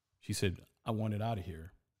she said, I want it out of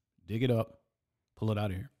here. Dig it up, pull it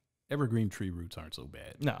out of here. Evergreen tree roots aren't so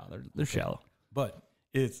bad. No, they're shallow. But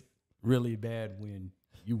it's really bad when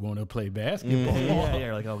you want to play basketball. Yeah,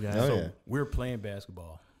 you're like, oh, God. So we're playing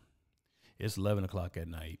basketball. It's 11 o'clock at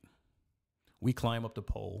night. We climb up the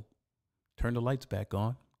pole, turn the lights back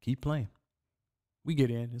on, keep playing. We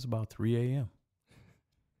get in. It's about 3 a.m.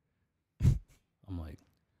 I'm like,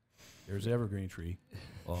 there's the evergreen tree.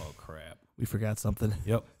 Oh, crap. We forgot something.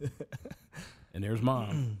 Yep. And there's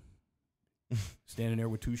Mom standing there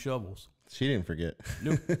with 2 shovels. She didn't forget.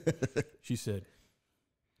 Nope. She said,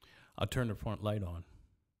 I'll turn the front light on.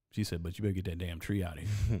 She said, but you better get that damn tree out of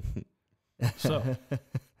here. So,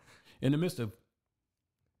 in the midst of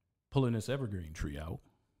pulling this evergreen tree out,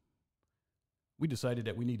 we decided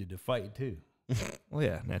that we needed to fight too. Well,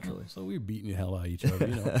 yeah, naturally. So we were beating the hell out of each other,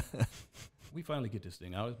 you know. We finally get this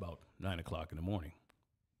thing out. It's about 9 o'clock in the morning.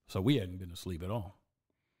 So we hadn't been asleep at all.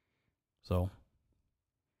 So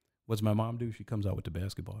what's my mom do? She comes out with the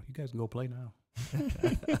basketball. You guys can go play now.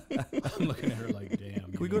 I'm looking at her like,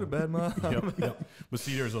 damn. Can we go to bed, Mom? Yep. But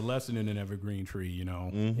see, there's a lesson in an evergreen tree, you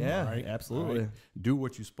know. Mm-hmm. Yeah, right? absolutely. Right? Do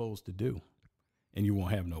what you're supposed to do, and you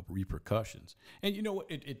won't have no repercussions. And you know what?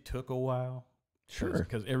 It took a while. Sure.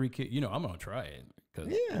 Because every kid, you know, I'm going to try it.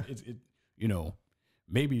 Because, you know,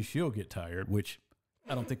 maybe she'll get tired, which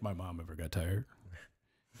I don't think my mom ever got tired.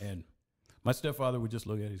 And my stepfather would just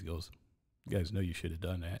look at it. He goes, you guys know you should have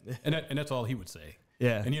done that. And that's all he would say.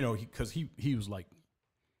 Yeah. And, you know, because he was like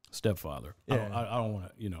stepfather. Yeah. I don't want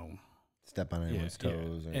to, you know. Step on anyone's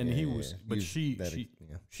toes. And he was, but Use she that,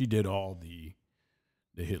 she did all the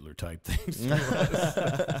Hitler type things.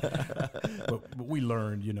 but we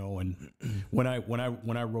learned, you know, and when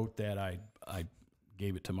I wrote that, I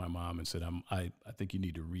gave it to my mom and said, I think you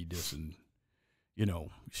need to read this. And, you know,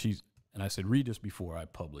 and I said, read this before I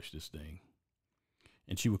publish this thing.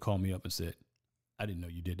 And she would call me up and said, I didn't know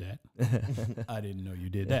you did that. I didn't know you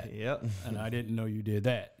did that. Yep. And I didn't know you did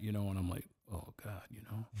that, you know, and I'm like, oh God, you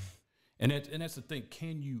know, and that's the thing.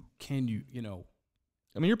 Can you, you know,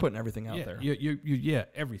 I mean, you're putting everything out there. Yeah,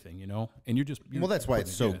 everything, you know, and you're well, that's why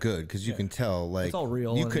it's so good, because you can tell, like, it's all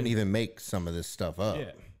real. You couldn't even make some of this stuff up.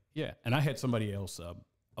 Yeah. And I had somebody else,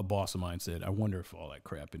 a boss of mine, said, I wonder if all that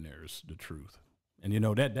crap in there is the truth. And, you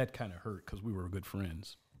know, that kind of hurt because we were good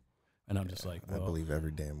friends. And I'm just like, well, I believe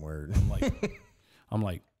every damn word. I'm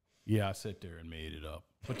like, yeah, I sat there and made it up.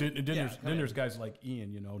 But then there's guys like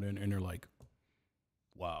Ian, you know, and they're like,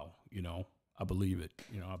 wow, you know, I believe it.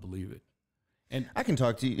 You know, I believe it. And I can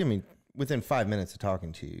talk to you. I mean, within 5 minutes of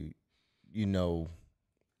talking to you, you know,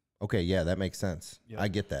 okay, yeah, that makes sense. Yep. I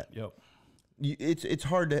get that. Yep. It's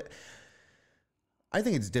hard to. I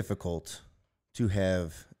think it's difficult to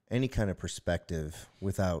have any kind of perspective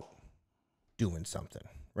without doing something,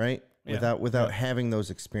 right? Yeah. Without having those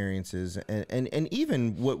experiences, and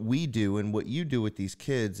even what we do and what you do with these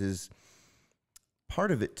kids is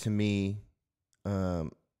part of it. To me,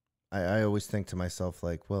 I always think to myself,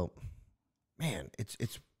 like, well, man,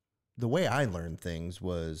 it's the way I learned things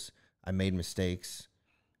was I made mistakes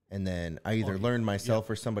and then I either learned myself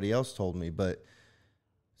or somebody else told me. But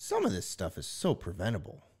some of this stuff is so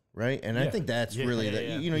preventable, right? And I think that's really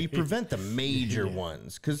you prevent the major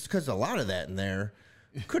ones because a lot of that in there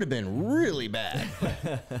could have been really bad.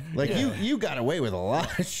 Like you got away with a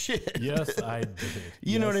lot of shit. Yes, I did.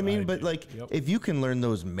 You know what I mean? But like if you can learn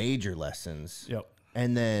those major lessons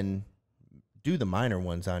and then do the minor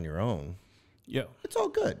ones on your own, it's all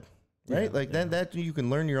good. Right? Like that you can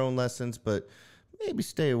learn your own lessons, but maybe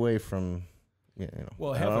stay away from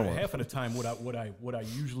Well, half of the time what I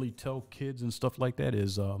usually tell kids and stuff like that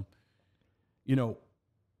is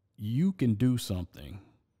you can do something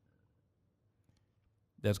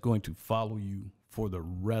that's going to follow you for the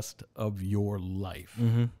rest of your life.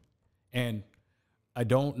 And I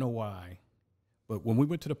don't know why, but when we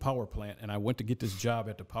went to the power plant and I went to get this job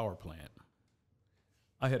at the power plant,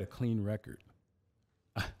 I had a clean record.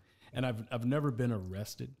 And I've never been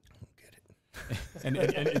arrested. I don't get it. and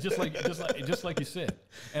it's just like you said.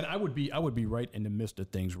 And I would be right in the midst of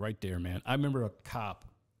things right there, man. I remember a cop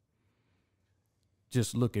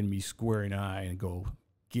just look at me square in the eye and go,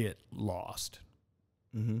 "Get lost."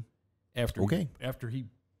 After he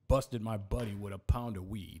busted my buddy with a pound of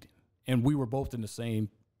weed, and we were both in the same.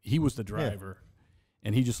 He was the driver,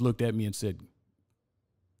 and he just looked at me and said,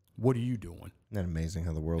 "What are you doing?" Isn't that amazing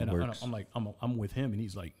how the world works? I'm like, I'm with him, and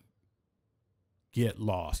he's like, "Get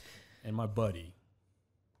lost." And my buddy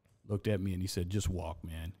looked at me and he said, "Just walk,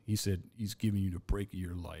 man." He said, "He's giving you the break of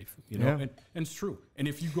your life," and it's true. And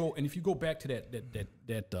if you go back to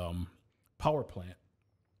that power plant,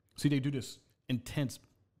 see, they do this intense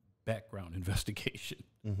background investigation.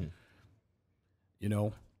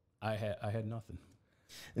 I had nothing.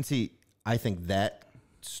 And see, I think that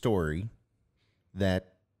story,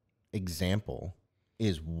 that example,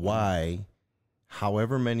 is why,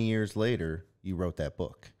 however many years later, you wrote that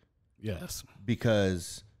book. Yes.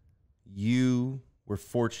 Because you were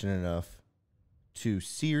fortunate enough to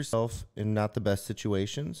see yourself in not the best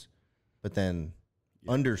situations, but then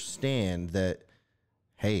understand that,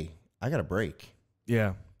 hey, I got a break.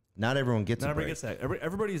 Yeah. Not everyone gets Not a break. everybody gets that.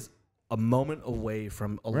 Everybody's a moment away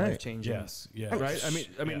from a life changing. Yes. Yeah. Right. I mean,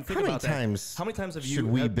 think How many about times? How many times have should you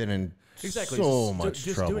we been in exactly so much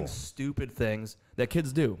just trouble? doing stupid things that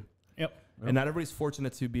kids do? Yep. And not everybody's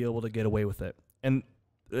fortunate to be able to get away with it. And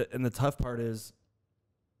the tough part is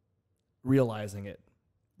realizing it.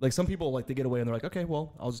 Like some people, like they get away and they're like, okay,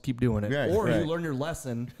 well, I'll just keep doing it. Right, or right. you learn your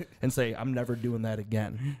lesson and say, I'm never doing that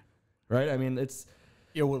again. Right? I mean, it's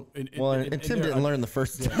Yeah. Well, and Tim didn't learn the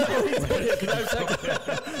first time.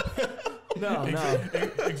 no.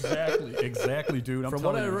 Exactly, dude. From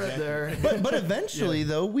what I read there. But eventually,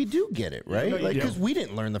 though, we do get it, right? No, you Like, do. because we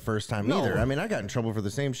didn't learn the first time No. either. I mean, I got in trouble for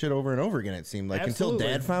the same shit over and over again, it seemed like. Absolutely.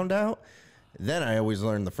 Until Dad found out, then I always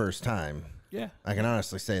learned the first time. Yeah. I can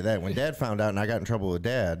honestly say that. When Dad found out and I got in trouble with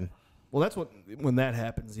Dad, Well, that's when that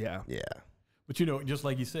happens, yeah. yeah. But just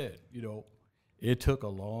like you said, it took a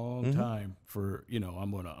long time for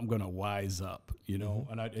I'm gonna wise up,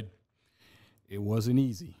 and it wasn't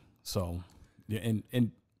easy. So, yeah,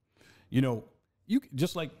 and you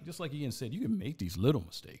just like Ian said, you can make these little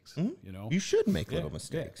mistakes. You should make little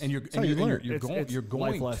mistakes. and you're That's how you learn. you're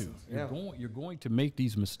going life to lessons. Yeah. you're going to make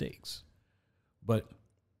these mistakes, but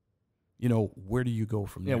where do you go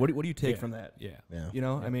from there? Yeah, what do you take from that? Yeah.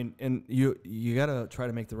 Yeah. I mean, and you got to try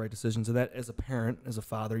to make the right decisions. And that, as a parent, as a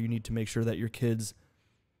father, you need to make sure that your kids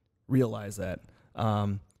realize that.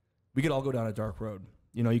 We could all go down a dark road.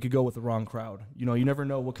 You could go with the wrong crowd. You never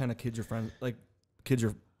know what kind of kids your friends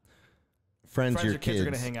your Friends your kids are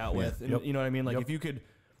going to kids. hang out with. And, You know what I mean? Like if you could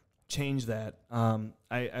change that.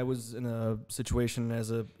 I was in a situation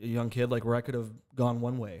as a young kid, like where I could have gone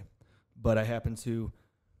one way, but I happened to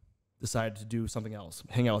decide to do something else,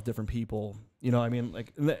 hang out with different people. You know what I mean?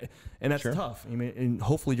 Like, and that's Sure. tough. I mean, and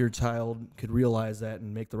hopefully your child could realize that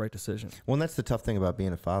and make the right decision. Well, and that's the tough thing about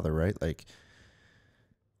being a father, right? Like,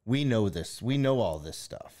 we know this. We know all this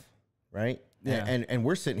stuff, right? Yeah. And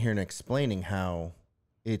we're sitting here and explaining how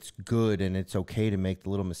it's good and it's okay to make the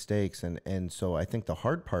little mistakes. And so I think the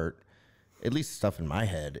hard part, at least stuff in my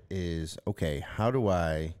head, is, okay, how do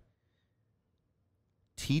I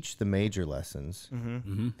teach the major lessons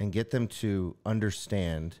and get them to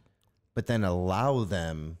understand, but then allow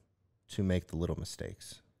them to make the little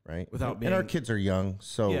mistakes, right? Without and our being- kids are young,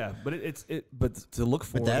 so Yeah, but but to look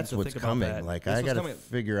for. but that's what's coming. Like, I got to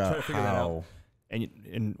figure out how.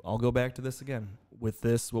 And I'll go back to this again. With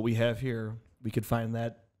this, what we have here, we could find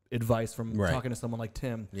that advice from Right. talking to someone like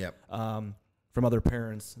Tim. Yep. From other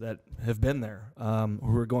parents that have been there,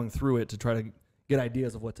 who are going through it to try to get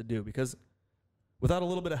ideas of what to do. Because without a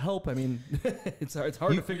little bit of help, I mean, it's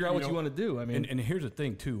hard to figure out what you want to do. I mean, and here's the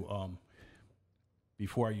thing too.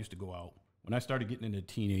 Before I used to go out, when I started getting into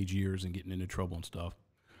teenage years and getting into trouble and stuff,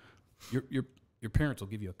 your parents will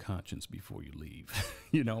give you a conscience before you leave.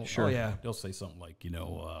 You know, Sure. Oh, yeah. They'll say something like,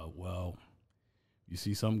 well, you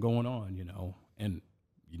see something going on, and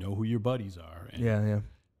you know who your buddies are, and yeah. you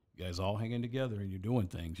guys all hanging together and you're doing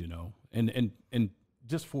things, and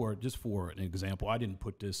just for an example, I didn't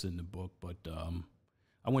put this in the book, but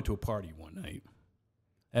I went to a party one night.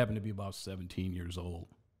 I happened to be about 17 years old.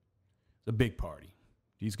 It's a big party.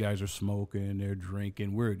 These guys are smoking, they're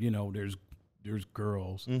drinking. There's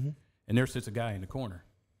girls, and there sits a guy in the corner,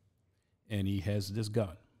 and he has this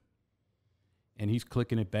gun, and he's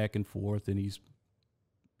clicking it back and forth, and he's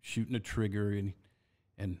shooting a trigger,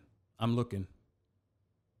 and I'm looking,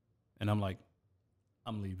 and I'm like,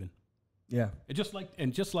 I'm leaving. Yeah.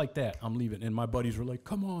 And just like that, I'm leaving. And my buddies were like,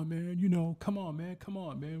 come on, man, come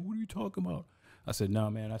on, man. What are you talking about? I said, no,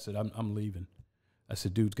 man. I said, I'm leaving. I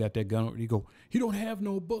said, dude's got that gun. He go, he don't have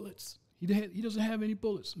no bullets. He doesn't have any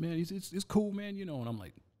bullets, man. It's cool, man, And I'm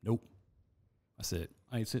like, nope. I said,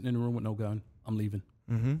 I ain't sitting in the room with no gun. I'm leaving.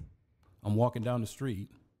 Mm-hmm. I'm walking down the street.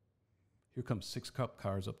 Here comes 6 cop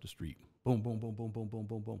cars up the street. Boom, boom, boom, boom, boom, boom,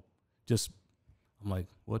 boom, boom. I'm like,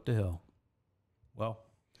 what the hell? Well,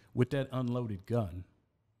 with that unloaded gun,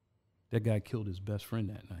 that guy killed his best friend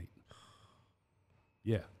that night.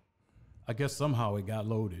 Yeah. I guess somehow it got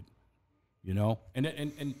loaded,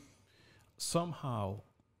 And somehow,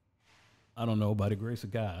 I don't know, by the grace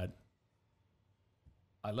of God,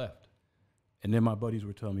 I left. And then my buddies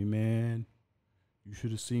were telling me, man, you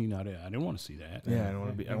should have seen out there. I didn't want to see that. Yeah, I don't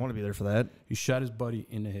want to be there for that. He shot his buddy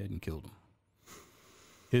in the head and killed him.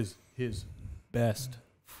 His best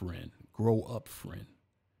friend, grow up friend.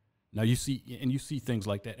 Now you see things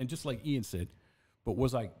like that, and just like Ian said, but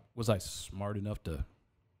was I smart enough to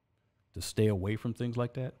stay away from things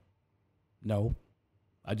like that? No,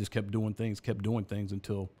 I just kept doing things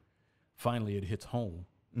until finally it hits home,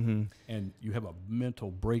 and you have a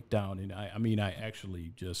mental breakdown. And I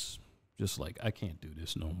actually just like, I can't do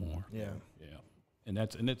this no more. Yeah. And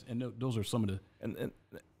those are some of the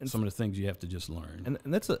some of the things you have to just learn.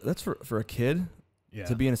 And that's for a kid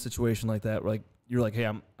to be in a situation like that. Where, like, you're like, hey,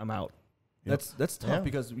 I'm out. Yep. That's tough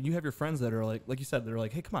because you have your friends that are like you said, they're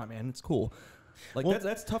like, hey, come on, man, it's cool. Like,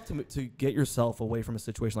 that's tough to get yourself away from a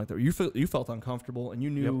situation like that. Where you felt uncomfortable and you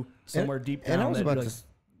knew somewhere deep down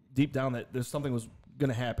that there's something was going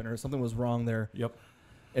to happen or something was wrong there. Yep.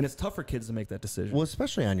 And it's tough for kids to make that decision. Well,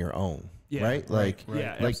 especially on your own, right? Like,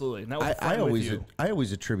 yeah, like, absolutely. Now, I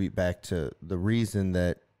always attribute back to the reason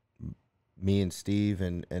that me and Steve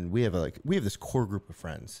and we have this core group of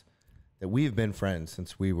friends that we have been friends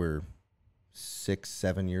since we were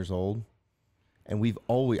 6-7 years old, and we've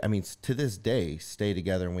always, to this day, stay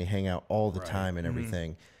together and we hang out all the time and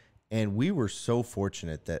everything. And we were so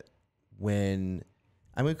fortunate that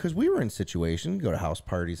because we were in situations, go to house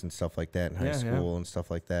parties and stuff like that in high school and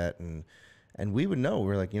stuff like that, and we would know,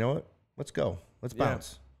 we're like, you know what, let's go, let's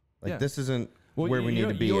bounce. This isn't where we need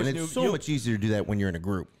to be, and it's so much easier to do that when you're in a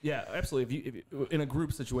group. Yeah, absolutely. If you in a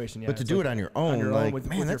group situation, but to do it on your own,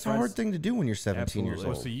 that's a hard thing to do when you're 17 years old.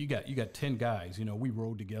 Well, see, you got 10 guys. We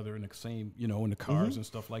rode together in the same, in the cars and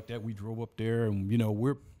stuff like that. We drove up there, and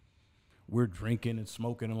we're drinking and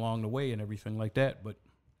smoking along the way and everything like that. But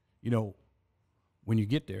when you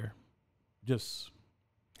get there,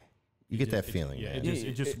 you get that feeling. Yeah,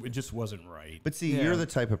 it just wasn't right. But see, you're the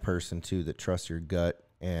type of person too that trusts your gut,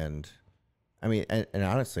 and and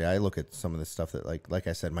honestly, I look at some of the stuff that, like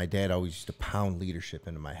I said, my dad always used to pound leadership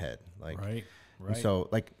into my head. Right. And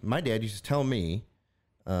so, my dad used to tell me,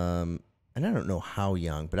 and I don't know how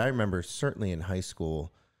young, but I remember certainly in high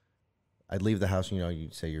school, I'd leave the house,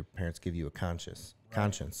 you'd say your parents give you a conscience.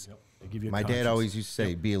 Yep. They give you a my conscience. dad always used to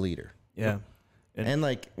say, be a leader. Yeah. And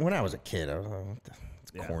when I was a kid, I was like,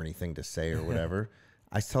 it's a corny thing to say or whatever.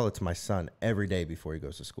 I tell it to my son every day before he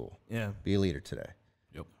goes to school. Yeah. Be a leader today.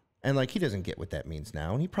 Yep. And he doesn't get what that means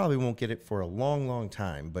now, and he probably won't get it for a long, long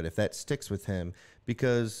time. But if that sticks with him,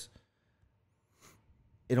 because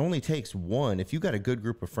it only takes one, if you got a good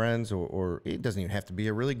group of friends, or it doesn't even have to be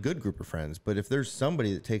a really good group of friends, but if there's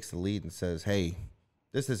somebody that takes the lead and says, hey,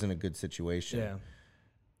 this isn't a good situation,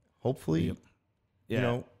 hopefully,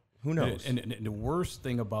 who knows? And the worst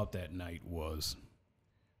thing about that night was,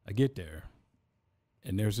 I get there,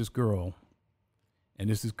 and there's this girl. And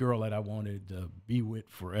this is girl that I wanted to be with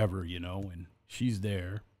forever, and she's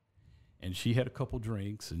there. And she had a couple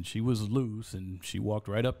drinks, and she was loose, and she walked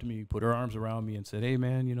right up to me, put her arms around me, and said, hey,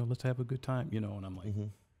 man, let's have a good time, and I'm like,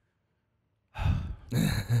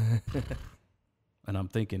 and I'm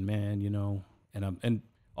thinking, man, And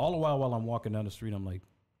all the while I'm walking down the street, I'm like,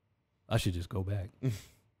 I should just go back.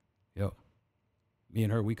 Yo, me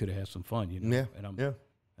and her, we could have had some fun, you know. Yeah.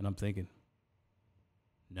 And I'm thinking,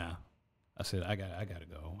 nah. I said, I gotta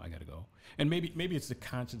go. And maybe it's the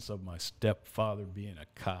conscience of my stepfather being a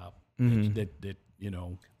cop that you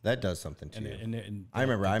know, that does something to you. And I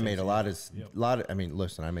remember I made a lot of. I mean,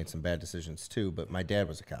 listen, I made some bad decisions too, but my dad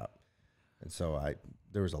was a cop, and so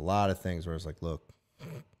there was a lot of things where I was like, look,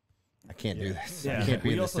 I can't do this. Yeah. I can't be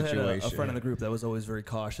we in this also situation. had a friend in the group that was always very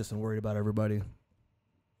cautious and worried about everybody.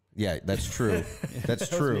 Yeah, that's true. That's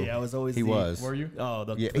true. Me. I was always. Were you? Oh,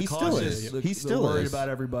 the he still cautious, is. the- He the still worried is. about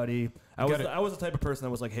everybody. I was the type of person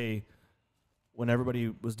that was like, hey, when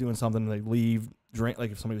everybody was doing something, like leave, drink.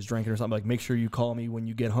 Like if somebody was drinking or something, like make sure you call me when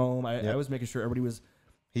you get home. I was making sure everybody was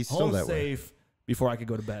He's still home that way. safe before I could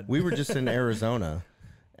go to bed. We were just in Arizona,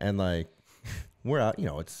 and like we're out. You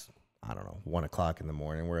know, it's I don't know 1 o'clock in the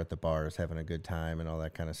morning. We're at the bars having a good time and all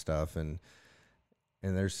that kind of stuff, and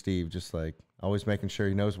there's Steve just like always making sure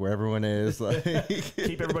he knows where everyone is. Like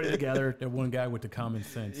Keep everybody together. That one guy with the common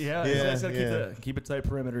sense. Yeah, Yeah, so keep it tight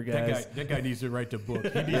perimeter, guys. That guy needs to write the book.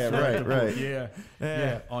 He needs Yeah, to write the right. book.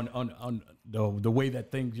 Yeah. On the way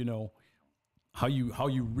that things, you know, how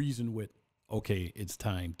you reason with, okay, it's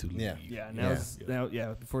time to leave.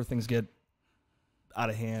 Yeah. Before things get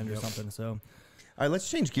out of hand or something. So All right,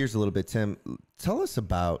 let's change gears a little bit, Tim. Tell us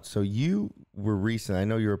about, so you were recent, I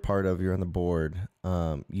know you're on the board.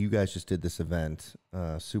 You guys just did this event,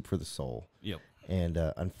 Soup for the Soul. Yep. And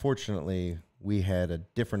unfortunately, we had a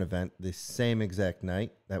different event the same exact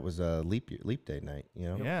night. That was a leap day night, you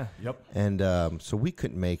know? yeah. Yep. And so we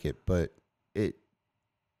couldn't make it, but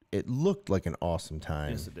it looked like an awesome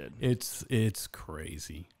time. Yes, it did. It's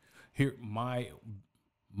crazy. Here, my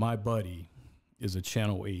buddy is a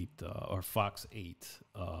Channel 8 or Fox 8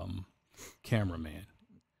 cameraman,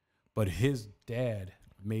 but his dad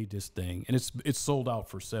made this thing, and it's sold out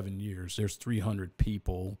for 7 years. There's 300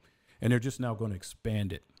 people, and they're just now going to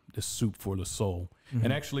expand it. The Soup for the Soul,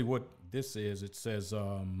 and actually, what this is, it says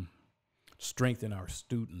strengthen our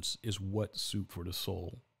students is what Soup for the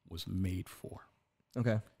Soul was made for.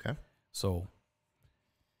 Okay. So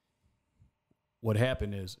what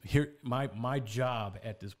happened is here my job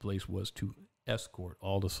at this place was to escort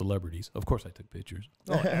all the celebrities. Of course I took pictures.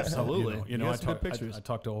 Oh, absolutely. You know, got some good pictures. I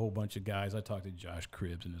talked to a whole bunch of guys. I talked to Josh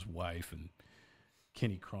Cribbs and his wife and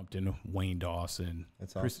Kenny Crumpton, Wayne Dawson.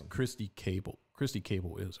 That's awesome. Christy Cable. Christy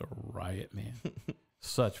Cable is a riot, man.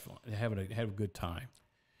 Such fun. Have a good time.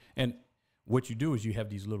 And what you do is you have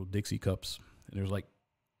these little Dixie cups and there's like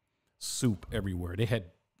soup everywhere. They had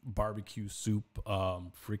barbecue soup,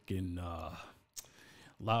 freaking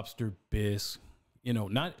lobster bisque, you know,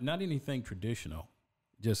 not anything traditional,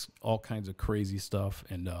 just all kinds of crazy stuff.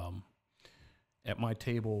 And at my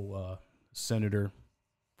table, Senator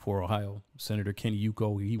for Ohio, Senator Kenny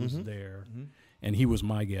Yuko, he was there, and he was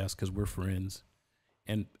my guest because we're friends,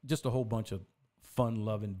 and just a whole bunch of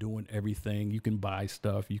fun-loving, doing everything. You can buy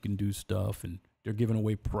stuff, you can do stuff, and they're giving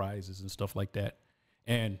away prizes and stuff like that.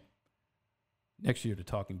 And next year, the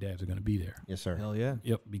Talking Dads are going to be there. Yes, sir. Hell yeah.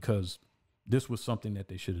 Yep, because this was something that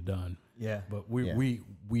they should have done. Yeah. But we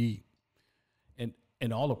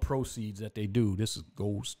and all the proceeds that they do, this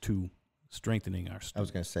goes to strengthening our students. I was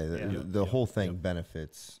going to say that the whole thing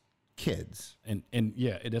benefits kids. And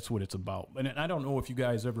yeah, that's what it's about. And I don't know if you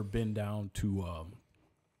guys ever been down to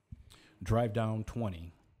drive down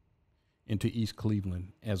 20 into East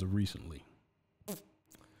Cleveland as of recently.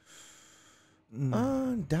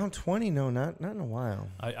 Down 20, no, not in a while.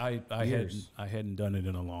 I hadn't done it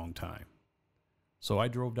in a long time. So I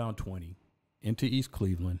drove down 20 into East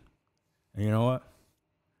Cleveland. And you know what?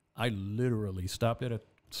 I literally stopped at a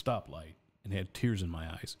stoplight and had tears in my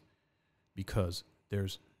eyes because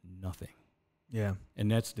there's nothing. Yeah.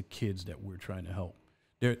 And that's the kids that we're trying to help.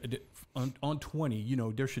 On 20, you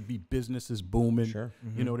know, there should be businesses booming. Sure.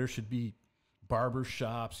 You know, there should be barber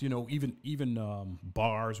shops, you know, even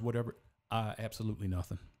bars, whatever. Absolutely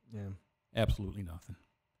nothing. Yeah. Absolutely nothing.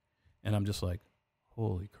 And I'm just like,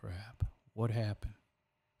 holy crap, what happened?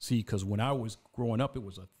 See, because when I was growing up, it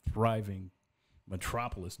was a thriving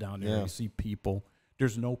metropolis down there. Yeah. You see people.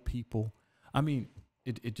 There's no people. I mean,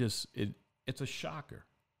 it's a shocker.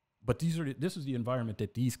 But this is the environment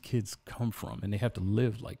that these kids come from, and they have to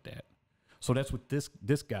live like that. So that's what this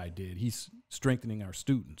guy did. He's strengthening our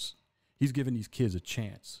students. He's giving these kids a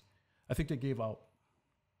chance. I think they gave out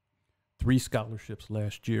 3 scholarships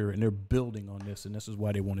last year, and they're building on this, and this is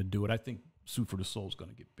why they want to do it. I think Soup for the Soul is going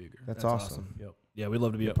to get bigger. That's awesome. Yep. Yeah, we'd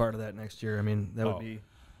love to be a part of that next year. I mean, that would be.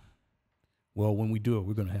 Well, when we do it,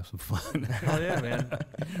 we're going to have some fun. Oh yeah, man.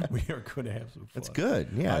 We are going to have some fun. That's good.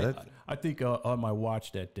 Yeah. I think on my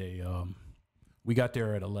watch that day, we got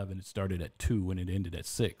there at 11. It started at 2 and it ended at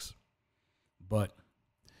 6. But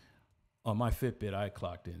on my Fitbit, I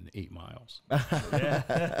clocked in 8 miles.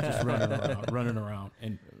 Just running around.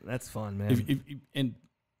 And that's fun, man.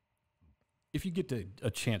 If you get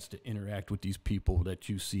a chance to interact with these people that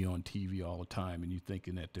you see on TV all the time and you're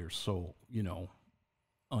thinking that they're so,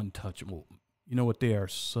 untouchable, you know what? They are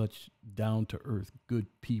such down-to-earth, good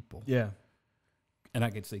people. Yeah. And I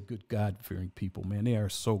could say good God-fearing people, man. They are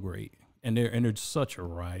so great. And they're such a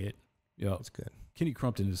riot. Yeah, That's good. Kenny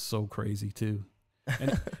Crumpton is so crazy, too.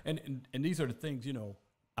 And these are the things,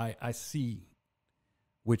 I see,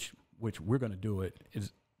 which we're going to do it,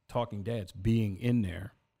 is Talking Dads being in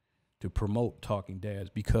there to promote Talking Dads,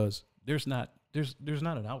 because there's not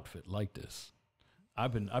an outfit like this.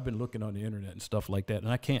 I've been looking on the internet and stuff like that, and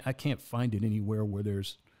I can't find it anywhere where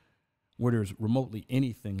there's remotely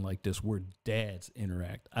anything like this where dads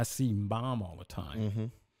interact. I see mom all the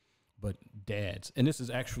time, but dads, and this is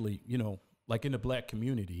actually, like in the black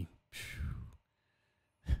community,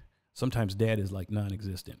 sometimes dad is like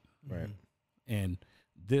non-existent, right? And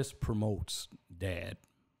this promotes dad,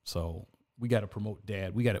 so we got to promote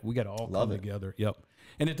dad. We got to all come together. Yep.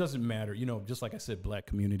 And it doesn't matter, just like I said, black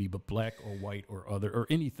community, but black or white or other or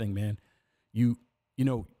anything, man. You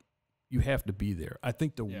have to be there. I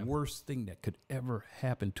think the worst thing that could ever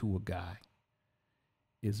happen to a guy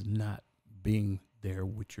is not being there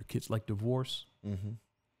with your kids, like divorce.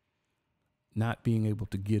 Not being able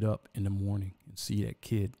to get up in the morning and see that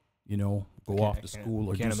kid, go off to school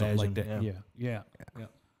or do something like that. Yeah.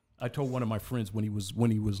 I told one of my friends when he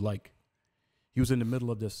was like, he was in the middle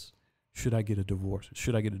of this, should I get a divorce?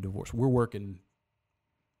 Should I get a divorce? We're working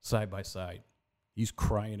side by side. He's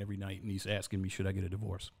crying every night and he's asking me, should I get a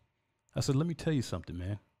divorce? I said, let me tell you something,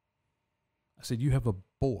 man. I said, you have a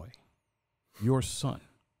boy, your son.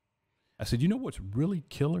 I said, you know what's really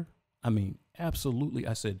killer? I mean, absolutely.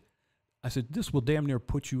 I said, this will damn near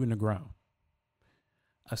put you in the ground.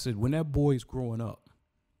 I said, when that boy's growing up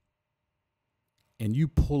and you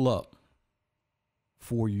pull up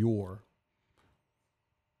for your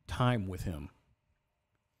time with him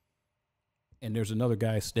and there's another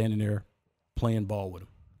guy standing there playing ball with him.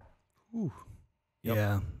 Ooh. Yep.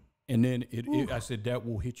 Yeah. And then I said, that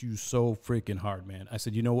will hit you so freaking hard, man. I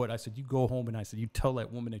said, you know what? I said, you go home and I said, you tell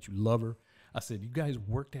that woman that you love her. I said, you guys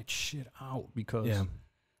work that shit out, because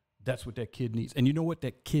that's what that kid needs. And you know what?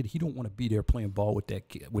 That kid, he don't want to be there playing ball with that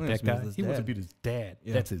kid, with that guy. He wants to be his dad.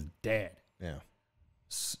 Yeah. That's his dad. Yeah.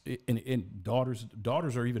 And daughters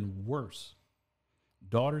are even worse.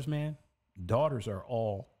 Daughters, man, daughters are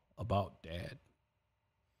all about dad.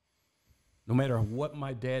 No matter what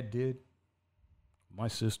my dad did, my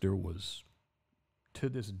sister was, to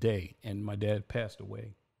this day, and my dad passed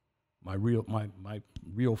away. My real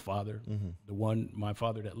father, my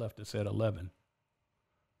father that left us at 11.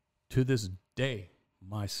 To this day,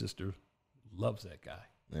 my sister loves that guy.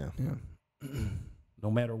 Yeah. No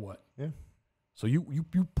matter what. Yeah. So you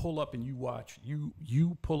pull up and you watch,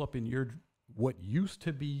 you pull up in your, what used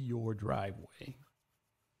to be your driveway,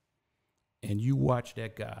 and you watch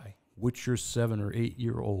that guy with your 7 or 8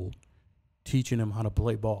 year old teaching him how to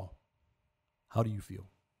play ball. How do you feel?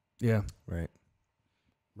 Yeah. Right.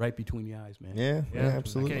 Right between the eyes, man. Yeah,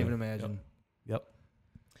 absolutely. I can't even imagine. Yep.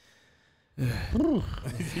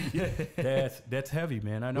 That's heavy,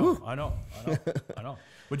 man. I know.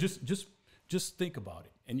 But just think about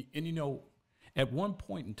it. And at one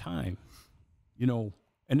point in time, and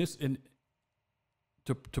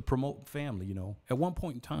to promote family, at one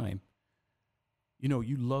point in time,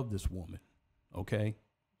 you love this woman, okay?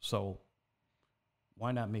 So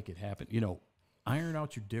why not make it happen? Iron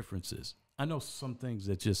out your differences. I know some things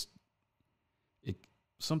that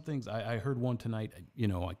some things I heard one tonight,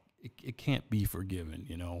 it can't be forgiven,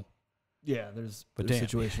 Yeah, there's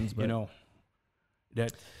situations, but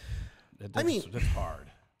that's hard.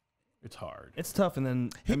 It's hard. It's tough. And then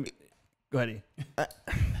go ahead.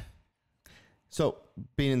 So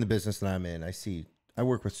being in the business that I'm in, I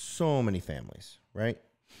work with so many families, right?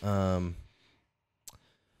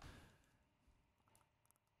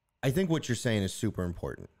 I think what you're saying is super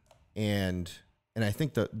important. And I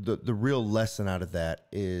think the real lesson out of that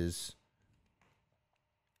is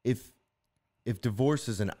if divorce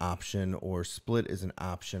is an option or split is an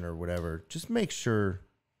option or whatever, just make sure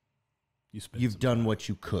you've done what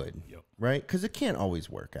you could, right? Because it can't always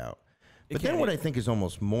work out. But then what I think is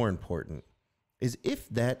almost more important is if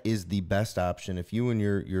that is the best option, if you and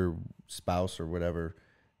your spouse or whatever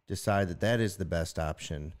decide that is the best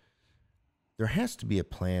option, there has to be a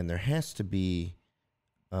plan. There has to be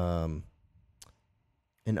an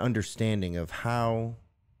understanding of how,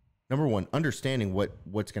 number one, understanding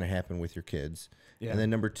what's going to happen with your kids. Yeah. And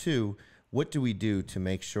then number two, what do we do to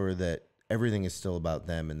make sure that everything is still about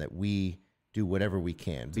them and that we do whatever we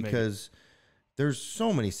can? Because there's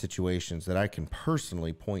so many situations that I can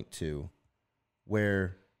personally point to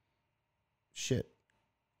where, shit,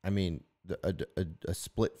 I mean, a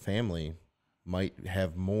split family might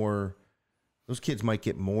have more, those kids might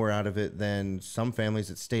get more out of it than some families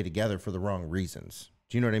that stay together for the wrong reasons.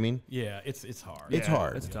 Do you know what I mean? Yeah, it's hard. It's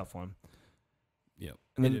hard. It's a tough one. Yeah,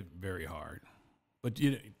 And then- it is very hard. But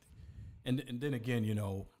you know, and then again, you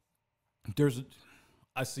know,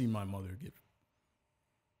 I seen my mother get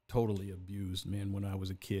totally abused, man, when I was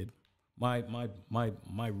a kid. My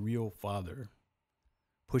real father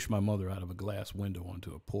pushed my mother out of a glass window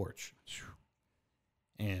onto a porch.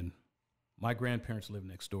 And my grandparents lived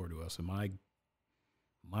next door to us, and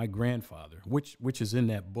my grandfather, which is in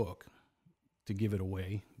that book, to give it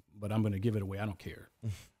away, but I'm going to give it away. I don't care.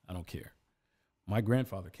 I don't care. My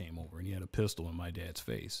grandfather came over, and he had a pistol in my dad's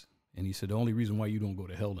face. And he said, the only reason why you don't go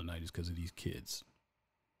to hell tonight is because of these kids.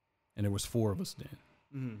 And there was 4 of us then.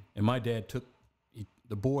 Mm-hmm. And my dad took,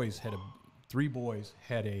 the boys had 3 boys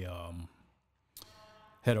had a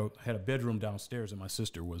bedroom downstairs, and my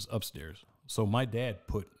sister was upstairs. So my dad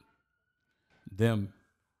put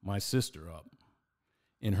my sister up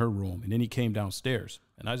in her room, and then he came downstairs,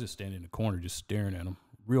 and I was just standing in the corner just staring at him,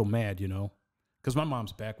 real mad, you know, because my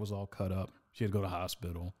mom's back was all cut up. She had to go to the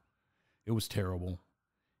hospital. It was terrible.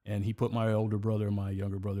 And he put my older brother and my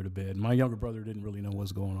younger brother to bed. My younger brother didn't really know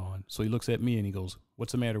what's going on. So he looks at me and he goes,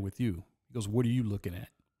 "What's the matter with you?" He goes, "What are you looking at?"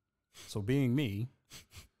 So being me,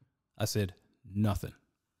 I said, "Nothing.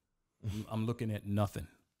 I'm looking at nothing."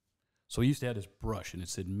 So he used to have this brush, and it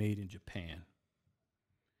said "Made in Japan."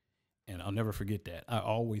 And I'll never forget that. I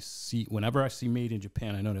always see, whenever I see "Made in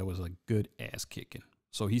Japan," I know that was a good ass kicking.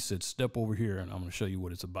 So he said, "Step over here, and I'm going to show you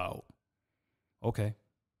what it's about." Okay.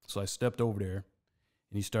 So I stepped over there,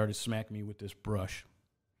 and he started smacking me with this brush.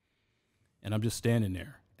 And I'm just standing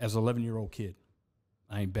there as an 11-year-old kid.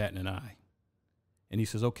 I ain't batting an eye. And he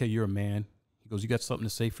says, "Okay, you're a man." He goes, "You got something to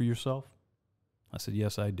say for yourself?" I said,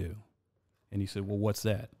 "Yes, I do." And he said, "Well, what's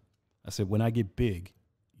that?" I said, "When I get big,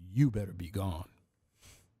 you better be gone."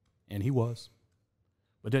 And he was.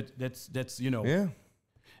 But that's you know. Yeah.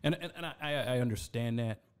 And I understand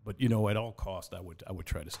that, but you know, at all costs, I would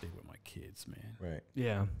try to stay with my kids, man. Right.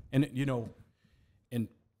 Yeah. And you know, and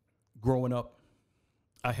growing up,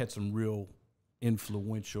 I had some real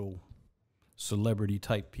influential celebrity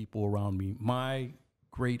type people around me. My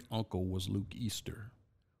great uncle was Luke Easter,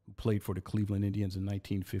 who played for the Cleveland Indians in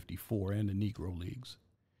 1954 and the Negro Leagues.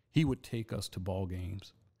 He would take us to ball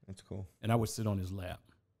games. That's cool. And I would sit on his lap.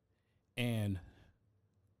 And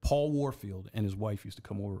Paul Warfield and his wife used to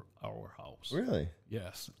come over our house. Really?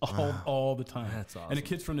 Yes, all the time. That's awesome. And the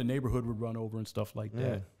kids from the neighborhood would run over and stuff like Yeah.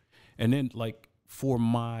 that. And then, like,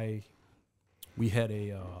 we had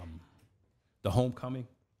the homecoming.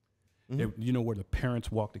 You know, where the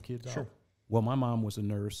parents walk the kids out? Sure. Well, my mom was a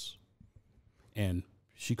nurse, and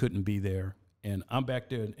she couldn't be there. And I'm back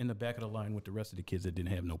there in the back of the line with the rest of the kids that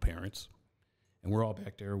didn't have no parents. And we're all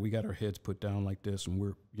back there. We got our heads put down like this, and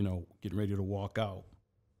we're, you know, getting ready to walk out.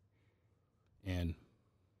 And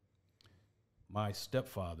my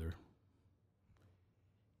stepfather,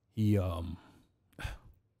 he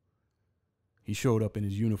showed up in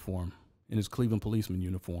his uniform, in his Cleveland policeman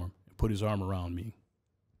uniform, and put his arm around me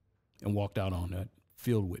and walked out on that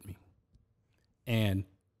field with me. And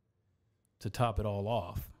to top it all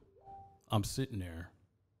off, I'm sitting there,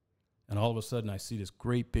 and all of a sudden I see this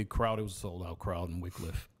great big crowd. It was a sold-out crowd in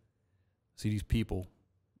Wycliffe. See these people,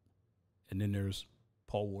 and then there's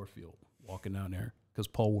Paul Warfield walking down there because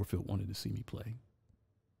Paul Warfield wanted to see me play.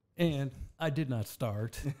 And I did not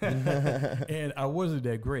start, and I wasn't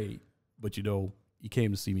that great, but, you know, he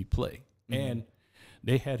came to see me play. Mm-hmm. And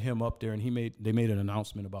they had him up there, and they made an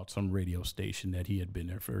announcement about some radio station that he had been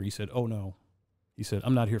there for. He said, "Oh, no." He said,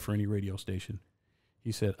 "I'm not here for any radio station."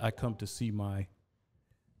 He said, "I come to see my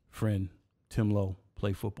friend Tim Lowe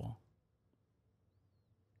play football."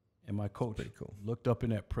 And my coach looked up in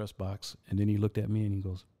that press box, and then he looked at me and he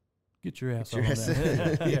goes, "Get your ass out of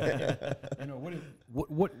that." Yeah. You know,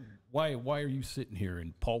 why are you sitting here,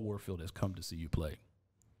 and Paul Warfield has come to see you play?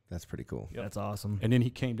 That's pretty cool. Yep. That's awesome. And then he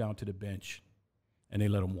came down to the bench, and they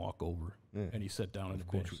let him walk over, and he sat down on the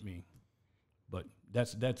bench with me. But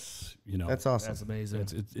that's you know, That's awesome. That's amazing.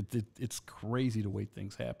 It's crazy the way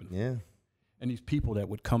things happen. Yeah. And these people that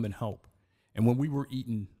would come and help. And when we were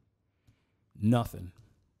eating nothing,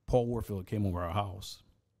 Paul Warfield came over our house,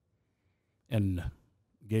 and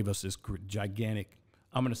gave us this gigantic,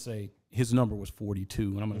 I'm going to say his number was 42,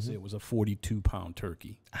 and I'm going to say it was a 42-pound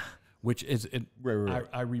turkey, which is, Right.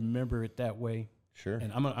 I remember it that way. Sure.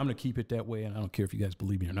 And I'm going to keep it that way, and I don't care if you guys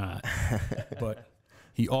believe me or not. But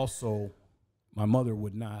he also, my mother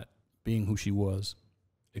would not, being who she was,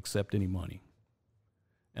 accept any money.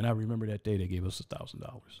 And I remember that day they gave us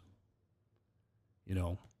 $1,000. You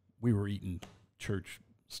know, we were eating church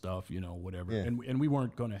stuff, you know, whatever. Yeah. And we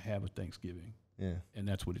weren't going to have a Thanksgiving. Yeah. And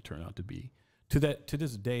that's what it turned out to be. To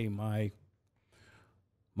this day, my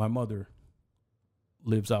mother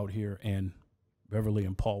lives out here, and Beverly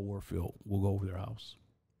and Paul Warfield will go over their house.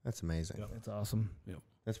 That's amazing. Yep. That's awesome. Yep.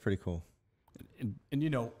 That's pretty cool. And you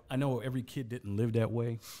know, I know every kid didn't live that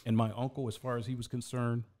way. And my uncle, as far as he was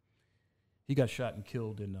concerned, he got shot and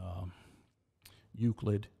killed in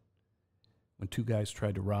Euclid when two guys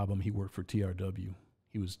tried to rob him. He worked for TRW.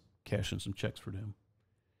 He was cashing some checks for them.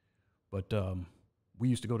 But we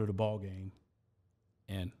used to go to the ball game,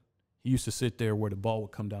 and he used to sit there where the ball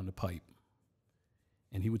would come down the pipe.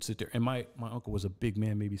 And he would sit there. And my uncle was a big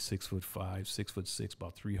man, maybe 6'5", 6'6",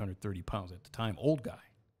 about 330 pounds at the time, old guy.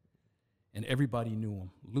 And everybody knew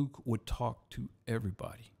him. Luke would talk to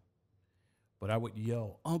everybody. But I would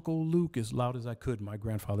yell, "Uncle Luke," as loud as I could. And my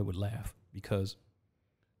grandfather would laugh because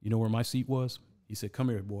you know where my seat was? He said, "Come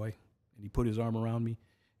here, boy." And he put his arm around me,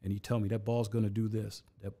 and he'd tell me, "That ball's going to do this.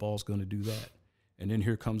 That ball's going to do that." And then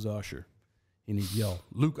here comes Usher. And he'd yell,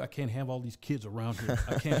 "Luke, I can't have all these kids around here.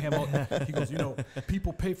 I can't have all." He goes, "You know,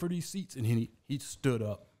 people pay for these seats." And he stood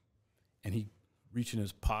up, and he reached in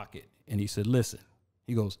his pocket, and he said, "Listen,"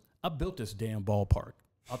 he goes, "I built this damn ballpark.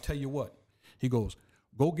 I'll tell you what." He goes,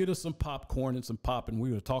 "Go get us some popcorn and some pop, and we're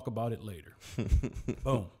going to talk about it later."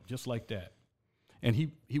 Boom, just like that. And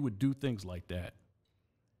he would do things like that,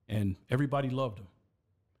 and everybody loved him.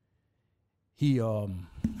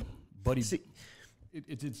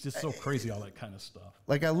 It's just so crazy, all that kind of stuff.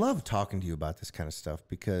 Like, I love talking to you about this kind of stuff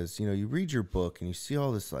because, you know, you read your book and you see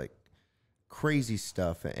all this like crazy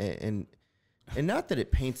stuff, and not that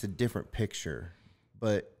it paints a different picture,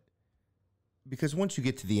 but because once you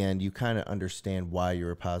get to the end, you kind of understand why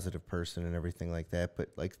you're a positive person and everything like that.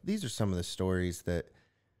 But like, these are some of the stories that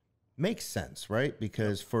make sense, right?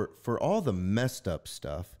 Because for all the messed up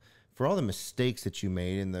stuff, for all the mistakes that you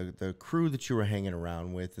made and the crew that you were hanging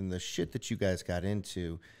around with and the shit that you guys got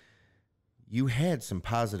into, you had some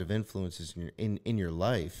positive influences in your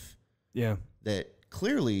life. Yeah. That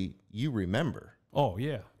clearly you remember. Oh,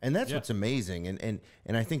 yeah. And that's what's amazing. And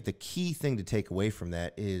I think the key thing to take away from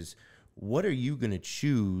that is, what are you going to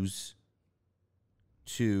choose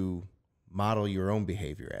to model your own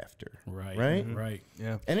behavior after? Right. Right? Mm-hmm. Right.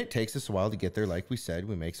 Yeah. And it takes us a while to get there. Like we said,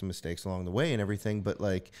 we make some mistakes along the way and everything. But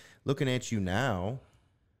like, looking at you now,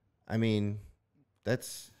 I mean,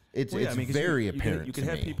 it's very apparent. You can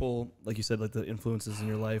have people, like you said, like the influences in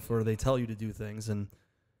your life where they tell you to do things. And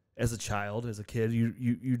as a child, as a kid,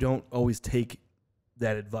 you don't always take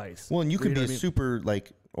that advice. Well, and you could be a mean? super,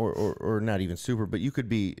 like, or not even super, but you could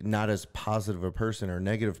be not as positive a person or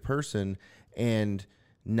negative person and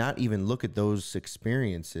not even look at those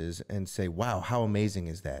experiences and say, "Wow, how amazing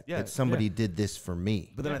is that? Yeah, that somebody did this for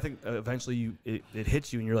me." But then I think eventually it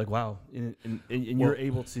hits you and you're like, wow. And you're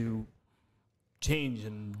able to change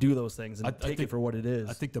and do those things and take it for what it is.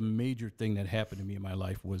 I think the major thing that happened to me in my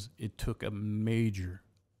life was it took a major,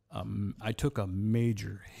 I took a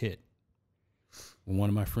major hit when one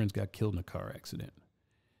of my friends got killed in a car accident.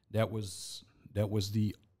 That was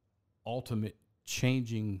the ultimate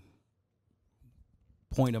changing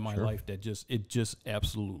point of my life that just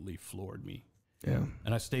absolutely floored me. Yeah.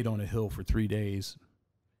 And I stayed on a hill for 3 days,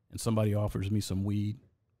 and somebody offers me some weed,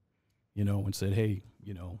 you know, and said, "Hey,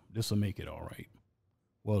 you know, this will make it all right."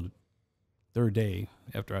 Well, the third day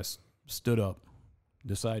after I stood up,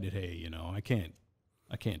 decided, hey, you know, I can't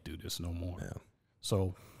do this no more. Yeah.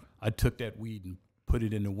 So I took that weed and put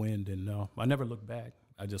it in the wind, and I never looked back.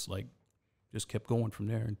 I just kept going from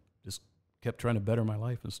there and just kept trying to better my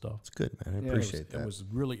life and stuff. It's good, man. I appreciate that. It was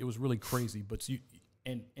really crazy, but you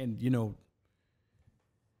know,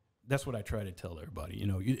 that's what I try to tell everybody. You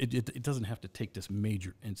know, it doesn't have to take this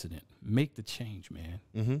major incident. Make the change, man.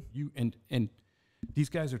 Mm-hmm. You and these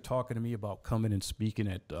guys are talking to me about coming and speaking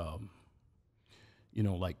at you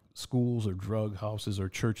know, like schools or drug houses or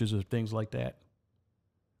churches or things like that.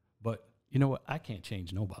 But you know what? I can't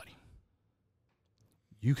change nobody.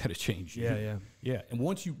 You got to change. Yeah. And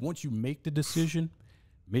once you make the decision,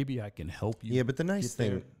 maybe I can help you. Yeah, but the nice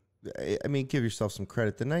thing, I mean, give yourself some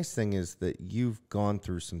credit. The nice thing is that you've gone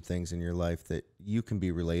through some things in your life that you can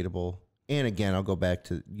be relatable. And again, I'll go back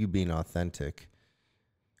to you being authentic,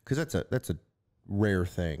 because that's a rare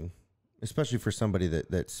thing. especially for somebody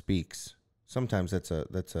that speaks. Sometimes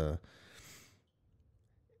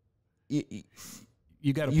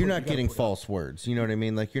you're not getting false words. You know what I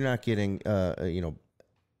mean? Like you're not getting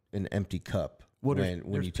an empty cup when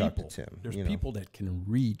you talk to Tim. There's people that can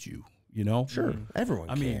read you. You know, sure, everyone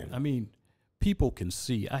can. I mean, people can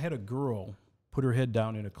see. I had a girl put her head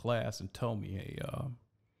down in a class and tell me, "Hey,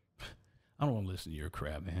 I don't want to listen to your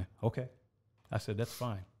crap, man." Okay, I said that's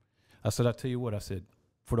fine. I said, "I'll tell you what." I said,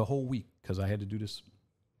 for the whole week, because I had to do this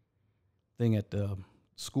thing at the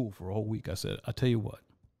school for a whole week. I said, "I'll tell you what."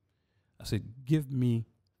 I said, "Give me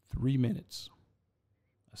 3 minutes."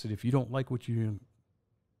 I said, "If you don't like what you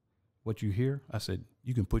hear," I said,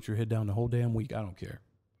 "you can put your head down the whole damn week. I don't care."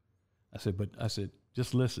 I said,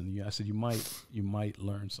 "Just listen." I said, you might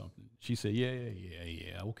learn something." She said,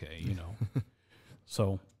 yeah, okay, you know.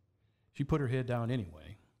 So she put her head down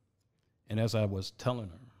anyway. And as I was telling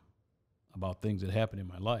her about things that happened in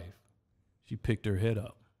my life, she picked her head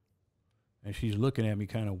up and she's looking at me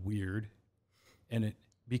kind of weird. And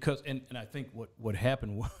I think what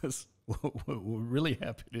happened was, what really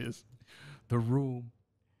happened is the room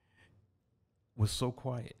was so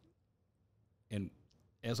quiet. And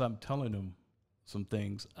as I'm telling them some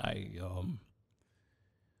things,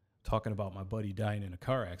 talking about my buddy dying in a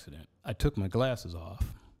car accident, I took my glasses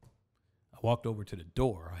off. I walked over to the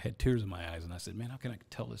door. I had tears in my eyes, and I said, "Man, how can I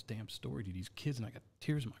tell this damn story to these kids?" And I got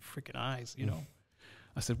tears in my freaking eyes, you know.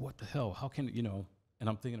 I said, "What the hell? How can, you know?" And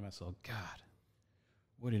I'm thinking to myself, God,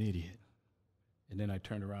 what an idiot. And then I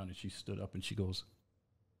turned around, and she stood up, and she goes,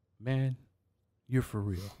 "Man, you're for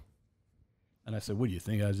real." And I said, "What do you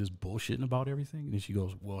think? I was just bullshitting about everything?" And then she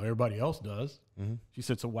goes, "Well, everybody else does." Mm-hmm. She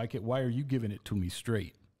said, "So why are you giving it to me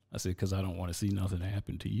straight?" I said, "Because I don't want to see nothing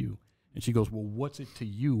happen to you." And she goes, "Well, what's it to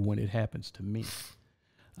you when it happens to me?"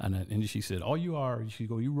 And she said, "All you are," she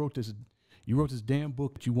goes, you wrote this damn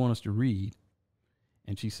book that you want us to read."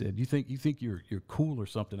 And she said, you think you're cool or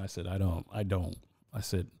something?" I said, I don't. I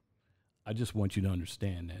said, "I just want you to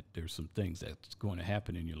understand that there's some things that's going to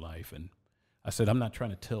happen in your life." And I said, "I'm not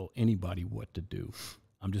trying to tell anybody what to do.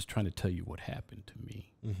 I'm just trying to tell you what happened to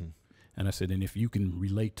me." Mm-hmm. And I said, "And if you can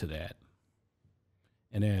relate to that."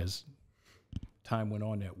 And as time went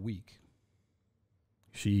on that week,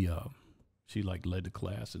 she like led the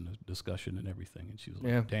class and the discussion and everything. And she was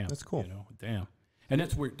like, "Damn, that's cool. You know, damn." And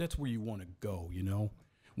that's where you want to go, you know.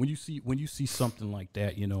 When you see something like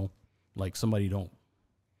that, you know, like somebody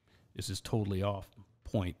is just totally off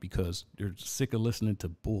point because they're sick of listening to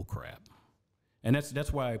bull crap. And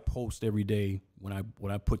that's why I post every day when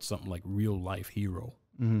I put something like real life hero.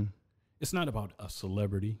 Mm-hmm. It's not about a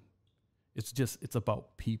celebrity. It's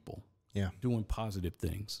about people doing positive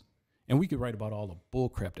things. And we could write about all the bull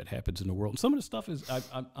crap that happens in the world. And some of the stuff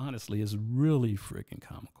I honestly is really freaking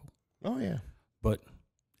comical. Oh yeah. But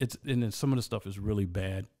and then some of the stuff is really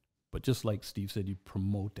bad. But just like Steve said, you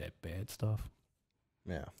promote that bad stuff.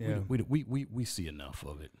 Yeah. We see enough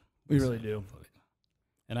of it. We really do.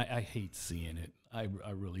 And I hate seeing it. I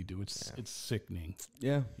really do. It's sickening.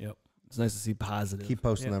 Yeah. Yep. It's nice to see positive. Keep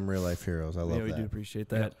posting them real life heroes. I love that. We do appreciate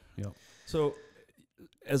that. Yep. So,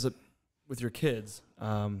 with your kids,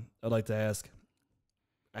 I'd like to ask.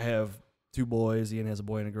 I have 2 boys. Ian has a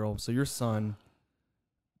boy and a girl. So your son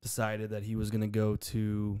decided that he was going to go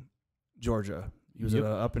to Georgia. He was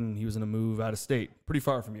he was in a move out of state, pretty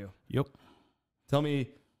far from you. Yep.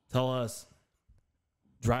 Tell us,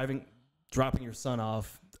 dropping your son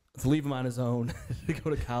off to leave him on his own to go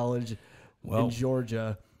to college in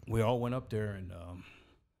Georgia. We all went up there, and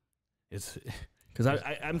it's because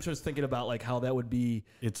I'm just thinking about like how that would be.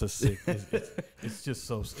 It's a sick. It's just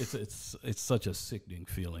so it's such a sickening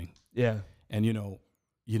feeling. Yeah. And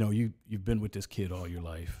you've been with this kid all your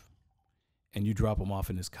life, and you drop him off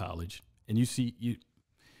in this college, and you see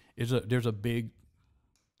there's a big,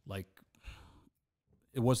 like,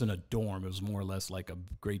 it wasn't a dorm. It was more or less like a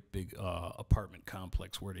great big apartment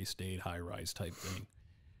complex where they stayed, high rise type thing.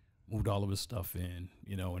 Moved all of his stuff in,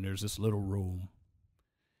 and there's this little room,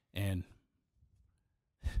 and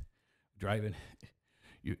driving,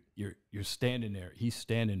 you're standing there. He's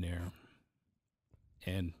standing there,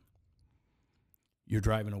 and you're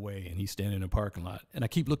driving away, and he's standing in a parking lot. And I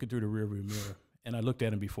keep looking through the rearview mirror, and I looked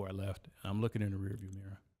at him before I left. And I'm looking in the rearview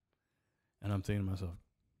mirror, and I'm thinking to myself,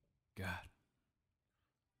 God,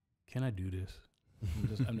 can I do this?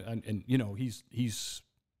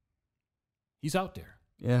 He's out there.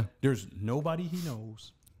 Yeah. There's nobody he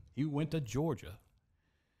knows. He went to Georgia.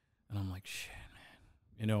 And I'm like, shit,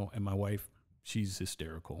 man. And my wife, she's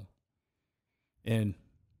hysterical. And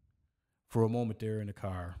for a moment there in the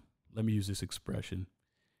car, let me use this expression,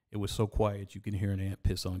 it was so quiet you can hear an ant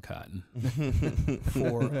piss on cotton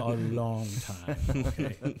for a long time.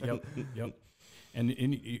 Okay. Yep.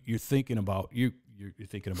 And you're thinking about you're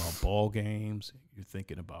thinking about ball games. You're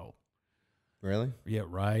thinking about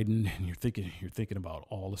riding, and you're thinking about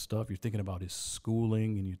all the stuff. You're thinking about his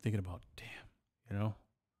schooling, and you're thinking about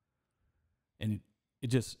and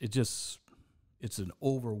it's an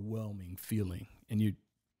overwhelming feeling, and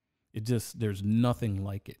there's nothing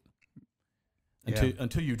like it.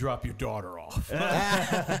 Until you drop your daughter off.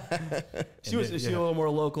 Is she a little more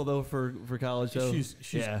local though for college though?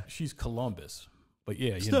 She's Columbus, but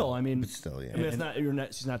still, I mean, she's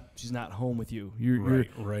not home with you.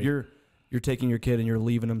 You're taking your kid and you're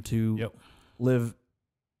leaving them to live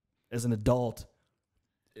as an adult.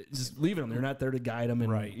 Just leaving them. You're not there to guide them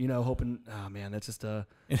and hoping. Oh man, that's just a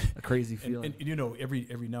crazy feeling. And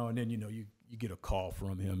every now and then you get a call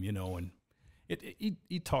from him, and.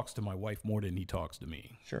 He talks to my wife more than he talks to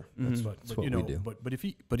me. Sure, that's what we do.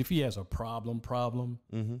 But if he has a problem,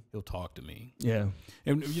 he'll talk to me. Yeah,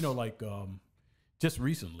 and just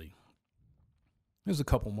recently, it was a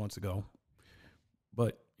couple months ago,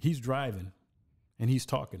 but he's driving and he's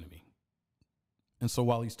talking to me, and so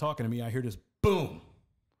while he's talking to me, I hear this boom.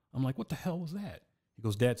 I'm like, what the hell was that? He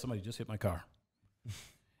goes, Dad, somebody just hit my car.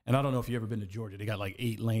 And I don't know if you've ever been to Georgia. They got like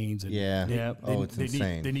 8 lanes. And it's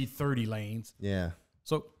insane. They need 30 lanes. Yeah.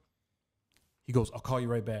 So he goes, I'll call you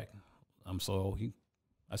right back. I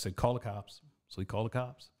said, call the cops. So he called the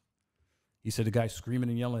cops. He said the guy's screaming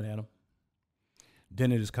and yelling at him.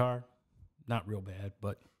 Dented his car. Not real bad,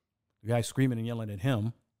 but the guy's screaming and yelling at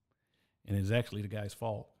him. And it's actually the guy's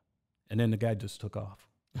fault. And then the guy just took off.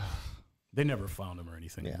 They never found him or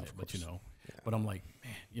anything. Yeah, but But I'm like,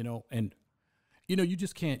 man, and you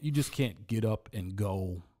just can't get up and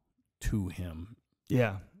go to him.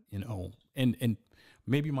 Yeah. And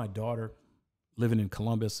maybe my daughter living in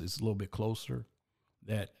Columbus is a little bit closer,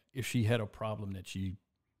 that if she had a problem that she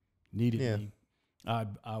needed me, I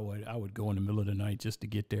would go in the middle of the night just to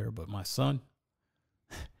get there. But my son,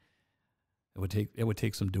 it would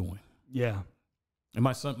take some doing. Yeah. And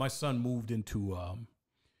my son moved into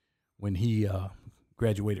when he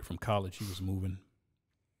graduated from college, he was moving.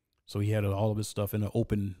 So he had all of his stuff in an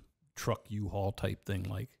open truck U-Haul type thing,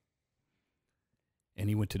 and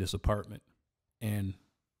he went to this apartment. And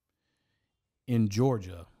in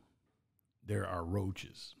Georgia, there are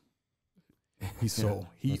roaches. He opened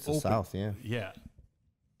the South,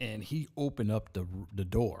 and he opened up the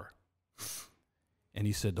door, and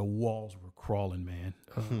he said the walls were crawling, man.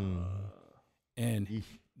 And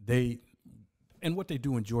what they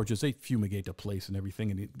do in Georgia is they fumigate the place and everything,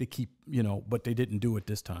 and they keep, but they didn't do it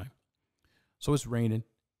this time. So it's raining,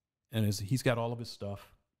 and he's got all of his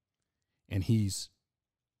stuff, and he's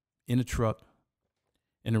in a truck,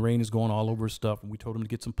 and the rain is going all over his stuff, and we told him to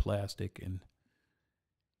get some plastic, and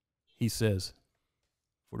he says,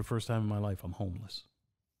 for the first time in my life, I'm homeless.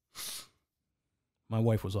 My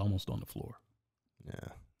wife was almost on the floor. Yeah.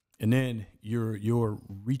 And then you're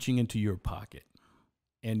reaching into your pocket,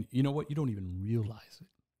 and you know what? You don't even realize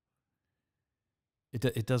it.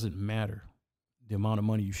 It doesn't matter the amount of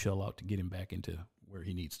money you shell out to get him back into where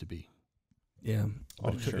he needs to be. Yeah.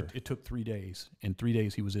 But it took 3 days. In 3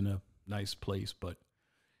 days, he was in a nice place. But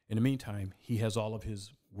in the meantime, he has all of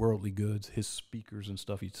his worldly goods, his speakers and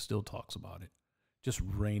stuff. He still talks about it. Just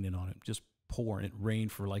raining on him, just pouring. It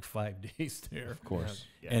rained for like 5 days there. Of course.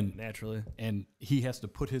 Yeah, and naturally. And he has to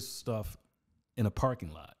put his stuff in a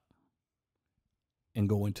parking lot and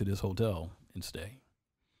go into this hotel and stay.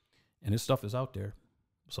 And his stuff is out there.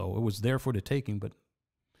 So it was there for the taking, but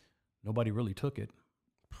nobody really took it.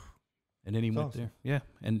 And then he went there. Yeah.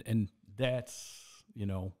 And that's,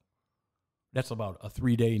 that's about a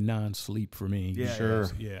 3-day non-sleep for me. Yeah. Sure.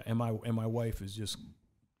 Yeah. And my wife is just,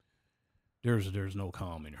 there's no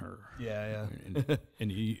calm in her. Yeah.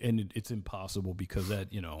 and it's impossible because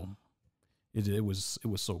that, it was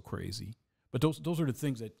so crazy. But those are the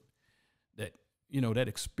things that that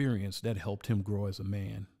experience that helped him grow as a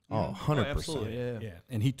man. Oh, 100%. Absolutely, Yeah.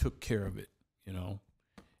 And he took care of it,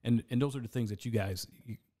 And those are the things that you guys,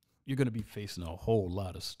 you're going to be facing a whole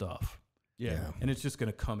lot of stuff. Yeah. And it's just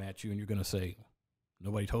going to come at you, and you're going to say,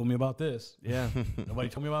 nobody told me about this. Yeah. Nobody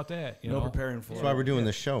told me about that. No preparing for it. That's why we're doing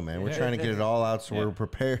this show, man. We're trying to get it all out so we're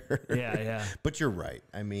prepared. Yeah. But you're right.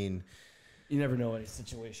 I mean, you never know any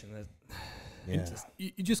situation that. Yeah.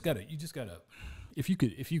 You just gotta, if you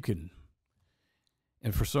can,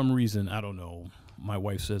 and for some reason, I don't know, my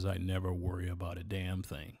wife says I never worry about a damn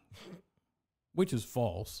thing, which is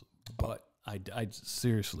false, but I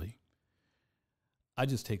seriously, I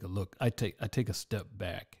just take a look. I take a step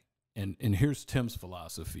back And here's Tim's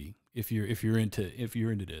philosophy. If you're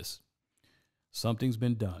into this, something's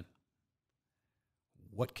been done.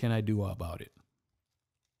 What can I do about it?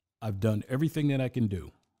 I've done everything that I can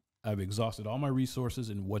do. I've exhausted all my resources,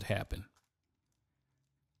 and what happened?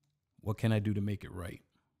 What can I do to make it right?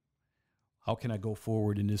 How can I go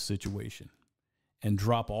forward in this situation and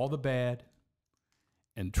drop all the bad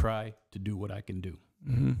and try to do what I can do?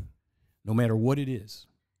 Mm-hmm. No matter what it is.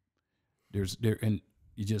 And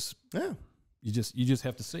you just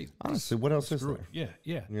have to say, honestly, what else is screw there? it.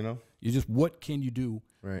 Yeah. You know? You just, what can you do?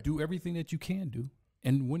 Right. Do everything that you can do.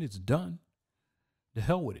 And when it's done, the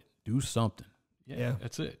hell with it. Do something. Yeah.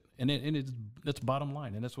 That's it. And that's bottom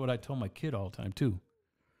line. And that's what I tell my kid all the time too.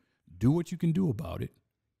 Do what you can do about it.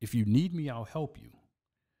 If you need me, I'll help you.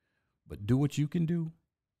 But do what you can do.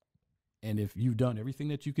 And if you've done everything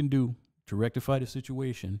that you can do to rectify the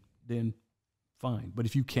situation, then fine. But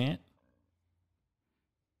if you can't,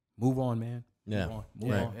 move on, man. Yeah.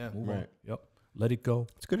 Move on. Yep. Let it go.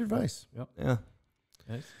 It's good advice. Yep. Yeah.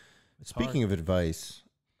 Speaking of advice,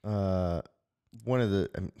 one of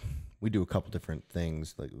we do a couple different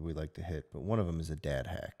things like we like to hit, but one of them is a dad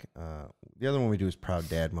hack. The other one we do is proud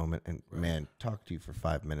dad moment. And man, talk to you for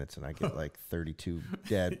 5 minutes and I get like 32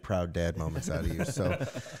 proud dad moments out of you. So,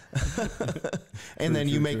 and then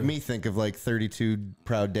you make me think of like 32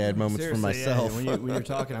 proud dad moments for myself. Yeah. When you're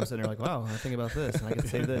talking, I'm sitting there like, wow, I think about this and I could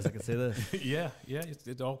say this, I could say this. Yeah.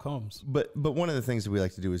 It all comes. But one of the things that we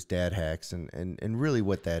like to do is dad hacks. And really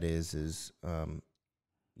what that is,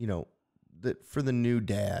 you know, that for the new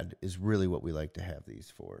dad is really what we like to have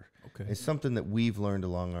these for. Okay. It's something that we've learned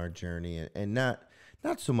along our journey and not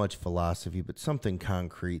so much philosophy, but something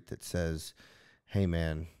concrete that says, hey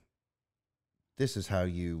man, this is how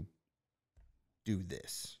you do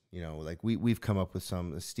this. You know, like we've come up with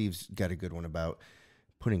some, Steve's got a good one about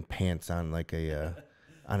putting pants on like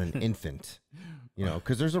on an infant, you know,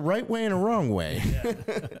 because there's a right way and a wrong way.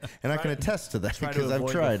 Yeah. And I can attest to that because I've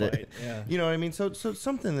tried it. Yeah. You know what I mean? So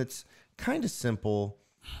something that's kind of simple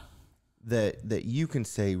that you can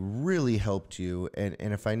say really helped you. And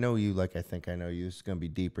if I know you like I think I know you, it's going to be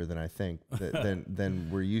deeper than I think than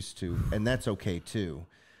we're used to. And that's okay too.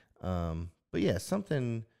 But yeah,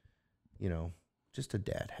 something, you know, just a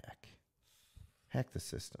dad hack. Hack the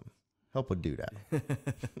system. Help a dude out.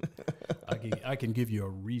 I can give you a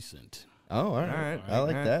recent. Oh, all right. I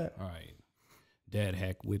like that. All right. Dad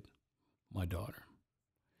hack with my daughter.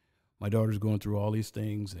 My daughter's going through all these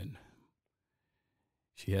things and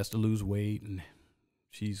she has to lose weight and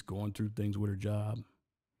she's going through things with her job.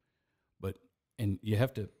 And you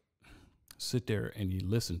have to sit there and you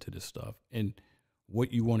listen to this stuff. And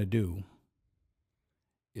what you want to do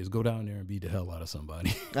is go down there and beat the hell out of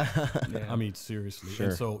somebody. Yeah. I mean, seriously. Sure.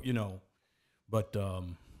 And so, you know, but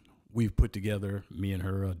we've put together, me and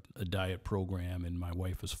her, a diet program, and my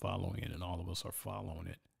wife is following it, and all of us are following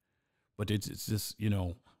it. But it's just, you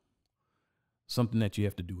know, something that you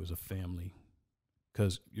have to do as a family,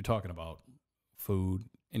 because you're talking about food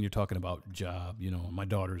and you're talking about job. You know, my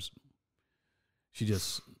daughter's, she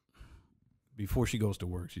just, before she goes to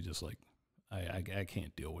work, she's just like, I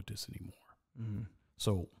can't deal with this anymore. Mm-hmm.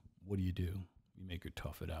 So what do? You make her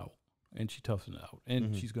tough it out. And she toughs it out.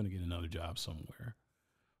 And she's going to get another job somewhere.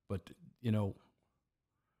 But, you know,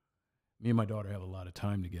 me and my daughter have a lot of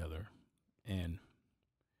time together. And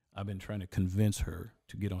I've been trying to convince her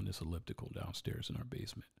to get on this elliptical downstairs in our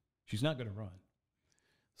basement. She's not going to run.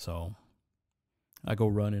 So I go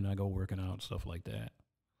running, I go working out, stuff like that.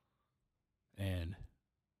 And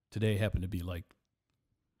today happened to be like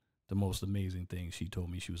the most amazing thing. She told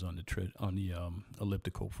me she was on the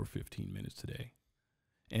elliptical for 15 minutes today.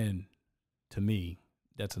 And to me,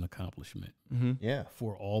 that's an accomplishment. Mm-hmm. Yeah.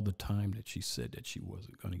 For all the time that she said that she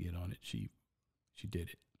wasn't going to get on it, she did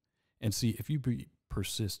it. And see, if you be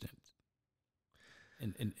persistent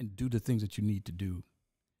and do the things that you need to do,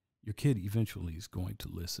 your kid eventually is going to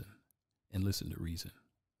listen to reason.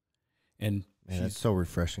 And man, that's so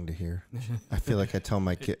refreshing to hear. I feel like I tell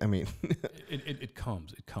my kid, I mean, it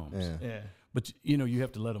comes. Yeah. But, you know, you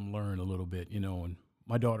have to let them learn a little bit, you know, and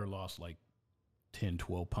my daughter lost like 10,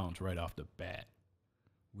 12 pounds right off the bat,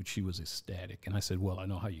 which she was ecstatic. And I said, well, I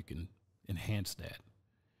know how you can enhance that.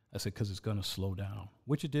 I said, because it's going to slow down,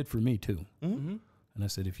 which it did for me too. Mm-hmm. And I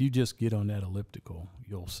said, if you just get on that elliptical,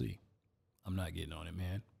 you'll see. I'm not getting on it,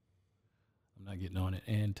 man. I'm not getting on it.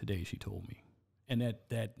 And today she told me. And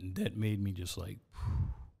that made me just like,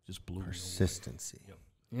 just blew persistency. Me away.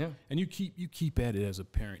 Yep. Yeah. And you keep at it as a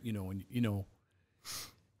parent, you know, and, you know,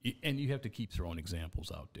 and you have to keep throwing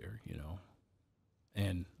examples out there, you know.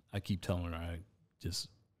 And I keep telling her,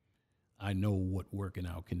 I know what working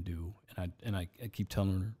out can do. And I keep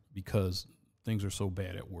telling her, because things are so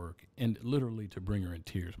bad at work, and literally to bring her in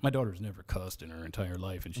tears. My daughter's never cussed in her entire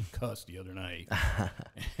life, and she cussed the other night.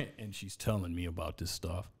 And she's telling me about this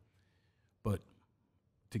stuff. But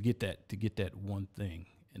to get that one thing,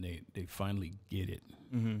 and they finally get it,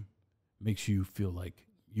 makes you feel like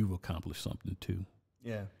you've accomplished something too.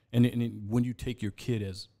 Yeah. And when you take your kid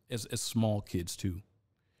as small kids too,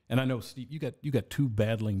 and I know, Steve, you got two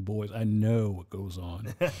battling boys. I know what goes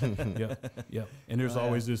on. Yeah. And there's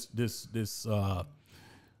always this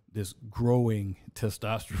growing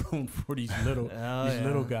testosterone for these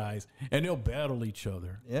little guys, and they'll battle each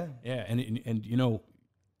other. Yeah. Yeah. And you know,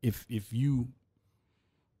 if you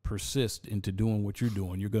persist into doing what you're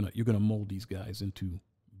doing, you're gonna mold these guys into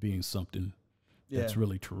being something that's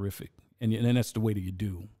really terrific. And that's the way that you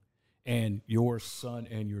do. And your son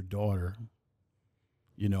and your daughter,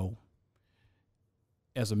 you know,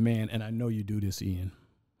 as a man, and I know you do this, Ian.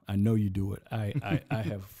 I know you do it. I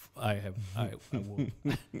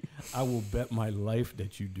will bet my life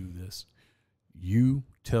that you do this. You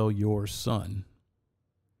tell your son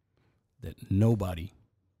that nobody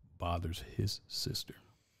bothers his sister.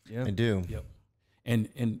 Yeah, I do. Yep.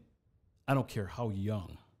 And I don't care how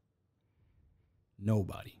young.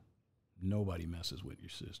 Nobody messes with your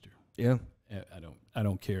sister. Yeah. I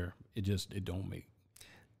don't care. It don't make.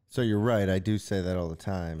 So you're right. I do say that all the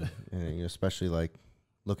time, and, you know, especially like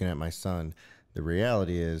looking at my son. The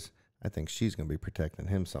reality is, I think she's going to be protecting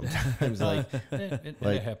him sometimes.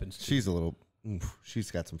 It happens too. She's a little.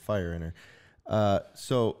 She's got some fire in her.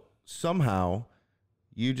 So somehow,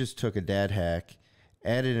 you just took a dad hack,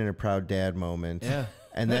 added in a proud dad moment. Yeah.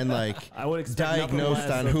 And then, like, I would diagnosed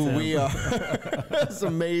on who we are. That's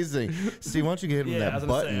amazing. Steve, why don't you get him that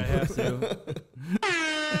button? I have to.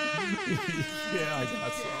 Yeah, I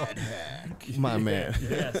got so. My man.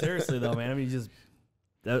 Yeah, seriously though, man. I mean,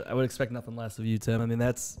 I would expect nothing less of you, Tim. I mean,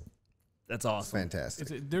 that's awesome.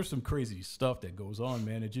 Fantastic. There's some crazy stuff that goes on,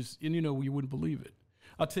 man. And you know, you wouldn't believe it.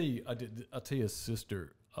 I'll tell you a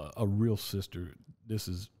sister, a real sister. This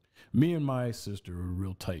is. Me and my sister were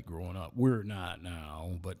real tight growing up. We're not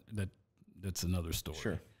now, but that's another story.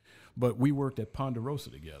 Sure. But we worked at Ponderosa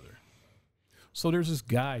together. So there's this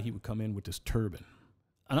guy, he would come in with this turban.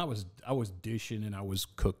 And I was dishing and I was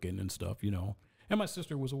cooking and stuff, you know. And my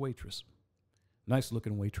sister was a waitress. Nice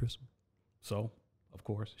looking waitress. So, of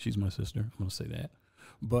course, she's my sister. I'm going to say that.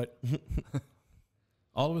 But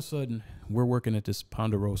all of a sudden, we're working at this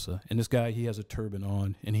Ponderosa, and this guy, he has a turban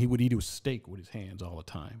on, and he would eat a steak with his hands all the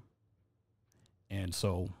time. And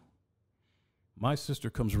so my sister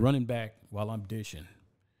comes running back while I'm dishing,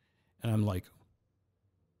 and I'm like,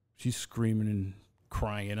 she's screaming and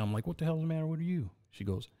crying. I'm like, what the hell is the matter with you? She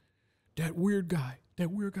goes, that weird guy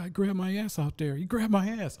grabbed my ass out there. He grabbed my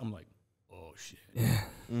ass. I'm like, oh, shit. Yeah.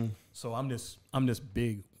 So I'm this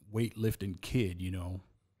big weightlifting kid, you know,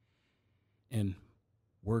 and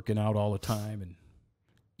working out all the time and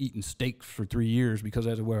eating steaks for 3 years because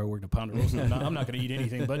that's where I worked at Ponderosa. I'm not going to eat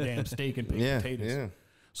anything but damn steak and potatoes. Yeah.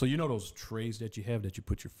 So you know those trays that you have that you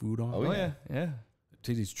put your food on? Oh, yeah. Yeah. I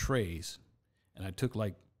take these trays, and I took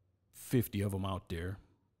like 50 of them out there,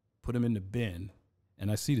 put them in the bin,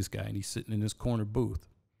 and I see this guy, and he's sitting in this corner booth.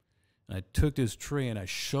 And I took this tray, and I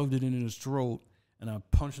shoved it in his throat, and I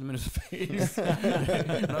punched him in his face.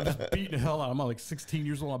 And I'm just beating the hell out of him. I'm like 16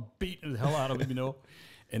 years old. I'm beating the hell out of him, you know.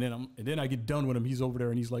 And then I get done with him. He's over there,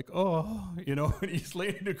 and he's like, oh, you know, and he's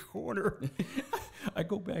laying in the corner. I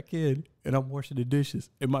go back in, and I'm washing the dishes.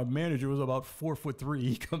 And my manager was about 4'3".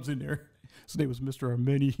 He comes in there. His name was Mr.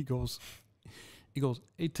 Armeni. He goes,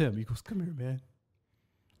 hey, Tim. He goes, come here, man.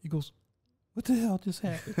 He goes, what the hell just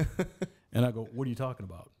happened? And I go, what are you talking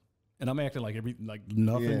about? And I'm acting like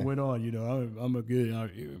nothing went on. You know, I'm a good,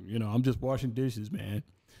 you know, I'm just washing dishes, man.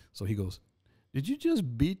 So he goes, did you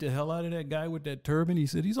just beat the hell out of that guy with that turban? He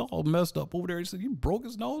said, he's all messed up over there. He said, you broke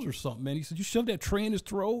his nose or something, man. He said, you shoved that tray in his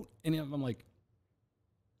throat? And I'm like,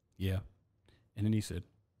 yeah. And then he said,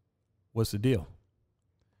 what's the deal?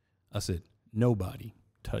 I said, nobody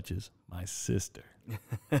touches my sister.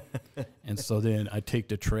 And so then I take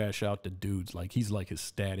the trash out. The dude's like, he's like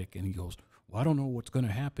ecstatic. And he goes, well, I don't know what's going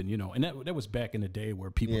to happen, you know. And that was back in the day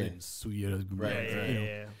where people didn't sue you. Right, you know.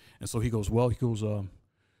 Yeah. And so he goes,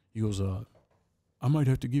 I might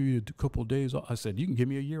have to give you a couple of days off. I said, you can give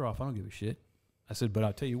me a year off. I don't give a shit. I said, but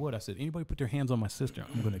I'll tell you what. I said, anybody put their hands on my sister,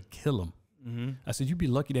 I'm going to kill them. Mm-hmm. I said, you'd be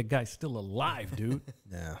lucky that guy's still alive, dude.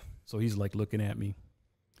 Yeah. So he's like looking at me.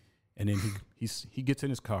 And then he gets in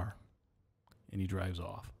his car and he drives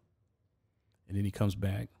off. And then he comes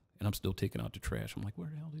back and I'm still taking out the trash. I'm like, where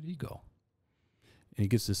the hell did he go? And he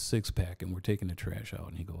gets this 6-pack and we're taking the trash out.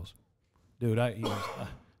 And he goes, dude,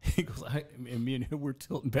 he goes, and me and him, we're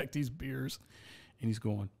tilting back these beers, and he's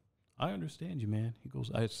going, I understand you, man. He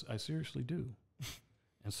goes, I seriously do.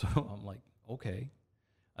 And so I'm like, okay.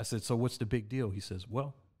 I said, so what's the big deal? He says,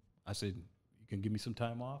 well, I said, you can give me some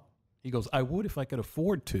time off? He goes, I would if I could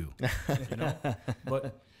afford to, you know,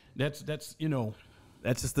 but that's, you know.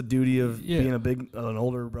 That's just the duty of being an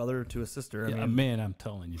older brother to a sister. I mean, man, I'm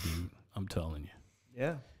telling you, dude, I'm telling you.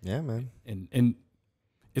 Yeah. Yeah, man. And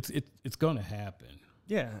it's going to happen.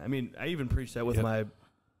 Yeah. I mean, I even preached that with my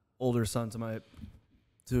older son about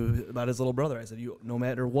his little brother. I said, no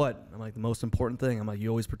matter what, I'm like, the most important thing, I'm like, you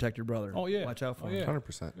always protect your brother. Oh, yeah. Watch out for him. Yeah.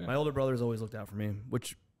 100%. Yeah. My older brothers always looked out for me,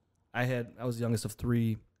 which I was the youngest of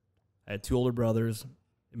 3. I had 2 older brothers.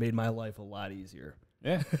 It made my life a lot easier.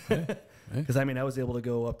 Yeah. Because, I mean, I was able to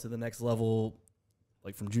go up to the next level,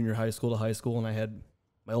 like from junior high school to high school, and I had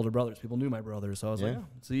my older brothers. People knew my brothers, so I was like,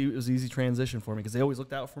 so it was an easy transition for me because they always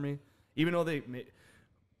looked out for me, even though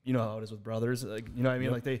you know how it is with brothers. Like, you know what I mean?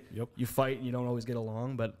 Like, you fight and you don't always get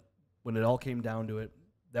along, but when it all came down to it,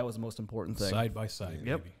 that was the most important thing. Side by side,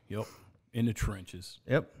 baby. Yep. In the trenches.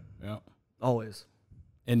 Yep. Always.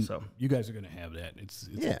 And so you guys are going to have that.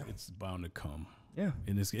 It's bound to come. Yeah.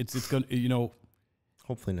 And it's going to, you know.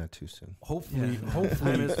 Hopefully not too soon. Hopefully,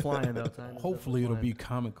 time is flying though. Hopefully it'll be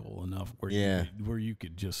comical enough where you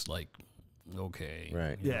could just like, okay.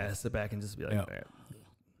 Right. Yeah, sit back and just be like,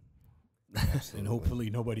 and hopefully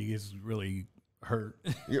nobody is really hurt.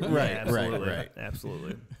 Right.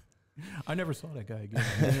 Absolutely. I never saw that guy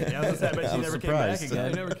again. I was sad, but he never came back again.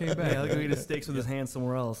 He never came back. Yeah, he'll go eat his steaks with his hands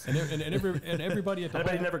somewhere else. And everybody at the I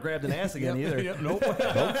bet he never grabbed an ass again either. Nope.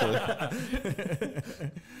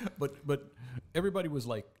 But everybody was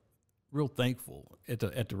like real thankful at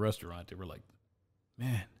the restaurant. They were like,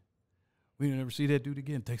 man, we never see that dude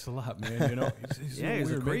again. Thanks a lot, man. You know,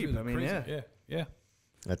 he's a creep. I mean, yeah.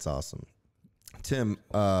 That's awesome. Tim,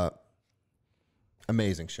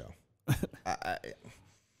 amazing show.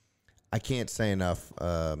 I can't say enough.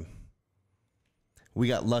 We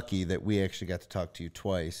got lucky that we actually got to talk to you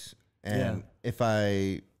twice. And if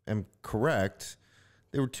I am correct,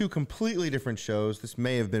 there were 2 completely different shows. This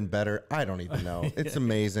may have been better. I don't even know. It's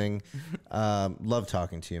amazing. Love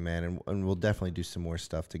talking to you, man. And we'll definitely do some more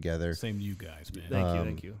stuff together. Same to you guys, man.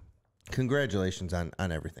 Thank you. Congratulations on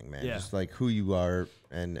everything, man. Yeah. Just like who you are.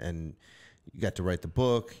 And you got to write the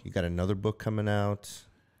book. You got another book coming out.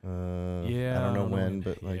 I don't know when,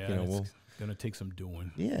 but like, you know, we'll gonna take some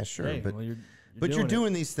doing. Yeah, sure. Hey, but well, you're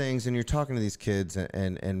doing these things and you're talking to these kids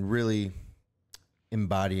and really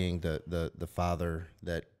embodying the father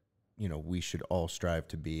that, you know, we should all strive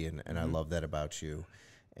to be. And I love that about you.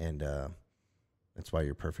 And that's why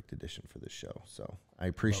you're a perfect addition for this show. So I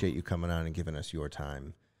appreciate you coming on and giving us your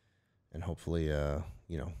time. And hopefully,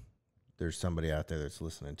 you know, there's somebody out there that's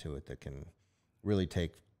listening to it that can really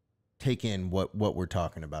take in what we're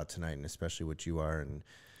talking about tonight, and especially what you are. And,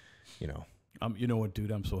 you know. You know what,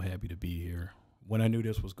 dude? I'm so happy to be here. When I knew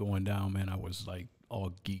this was going down, man, I was like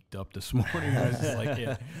all geeked up this morning. I was just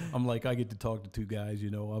like, I'm like, I get to talk to 2 guys,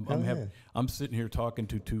 you know. I'm sitting here talking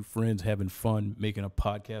to 2 friends, having fun, making a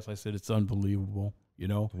podcast. I said, it's unbelievable, you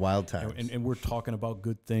know. Wild times. And we're talking about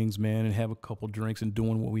good things, man, and have a couple drinks and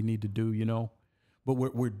doing what we need to do, you know. But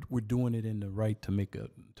we're doing it in the right to make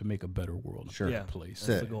a better world, a better place.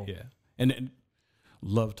 That's the goal. Yeah, and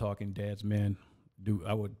love talking dads, man.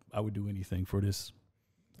 I would do anything for this.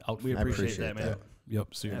 We appreciate that, man.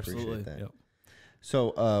 Yep, seriously. Absolutely. That. Yep.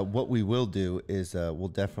 So what we will do is we'll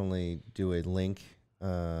definitely do a link,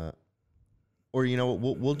 or you know,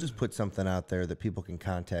 we'll just put something out there that people can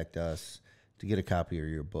contact us to get a copy of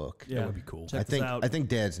your book. That would be cool. Check this out. I think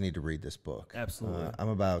dads need to read this book. Absolutely. I'm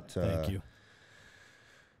about Thank you.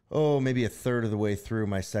 Maybe a third of the way through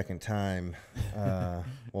my second time.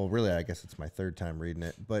 Well, really, I guess it's my third time reading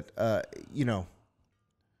it. But you know,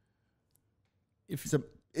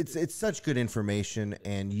 it's such good information,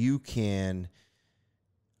 and you can.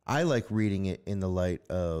 I like reading it in the light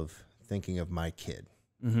of thinking of my kid.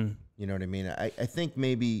 Mm-hmm. You know what I mean? I think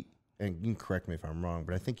maybe, and you can correct me if I'm wrong,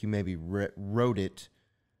 but I think you maybe wrote it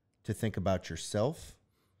to think about yourself.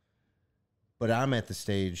 But I'm at the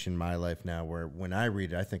stage in my life now where when I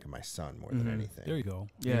read it, I think of my son more than anything. There you go.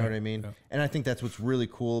 You know what I mean? Yeah. And I think that's what's really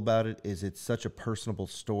cool about it is it's such a personable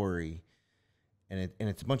story, and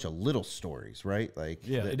it's a bunch of little stories, right? Like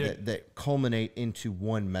that culminate into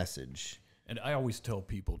one message. And I always tell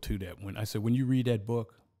people too that when you read that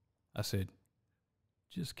book, I said,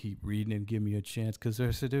 just keep reading and give me a chance, because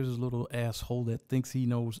there's a little asshole that thinks he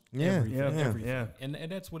knows everything. Yeah. And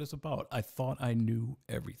that's what it's about. I thought I knew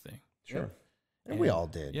everything. Sure. And we all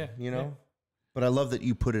did. Yeah. You know? But I love that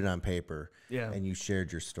you put it on paper Yeah. and you shared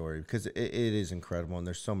your story because it is incredible and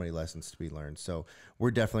there's so many lessons to be learned. So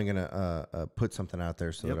we're definitely going to put something out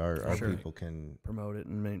there so Yep, that our sure. people can Promote it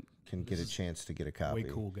and get a chance to get a copy. Way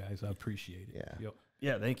cool, guys. I appreciate it. Yeah. Yep.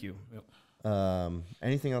 yeah, thank you. Yep.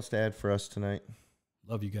 Anything else to add for us tonight?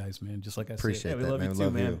 Love you guys, man. Just like I Appreciate said. we that, love man. you We too,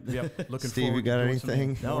 love man. you. Yep. Looking Steve, forward you got to doing some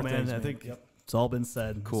anything? No, more man. things, I think Yep. it's all been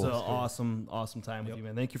said. Cool. So That's awesome time with Yep. you,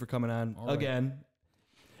 man. Thank you for coming on All right. again.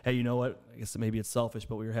 Hey, you know what? I guess maybe it's selfish,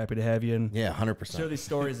 but we were happy to have you and Yeah, 100%. share these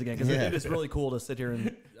stories again because Yeah. it is really cool to sit here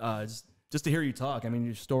and just to hear you talk. I mean,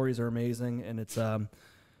 your stories are amazing, and it's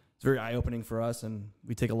very eye opening for us, and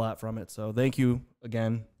we take a lot from it. So thank you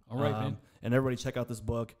again. All right, man. And everybody, check out this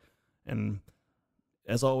book, and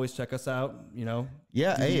as always, check us out. You know,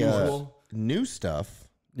 Yeah, do the hey, usual. new stuff.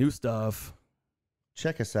 New stuff.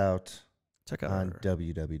 Check us out Check out on our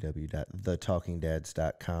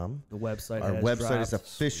www.thetalkingdads.com. the website. Our has website is dropped.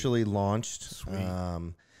 officially launched.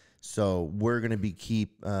 Sweet. So we're going to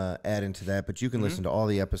keep adding to that, but you can listen to all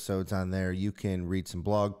the episodes on there. You can read some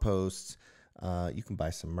blog posts. You can buy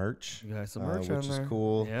some merch, You got some merch which on is there.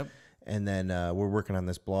 cool. Yep. And then we're working on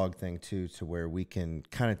this blog thing too, to where we can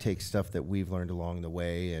kind of take stuff that we've learned along the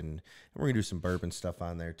way, and we're gonna do some bourbon stuff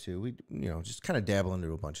on there too. We, just kind of dabble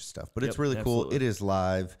into a bunch of stuff, but it's Yep, really cool. absolutely. It is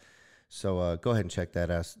live, so go ahead and check that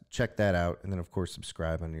out, and then of course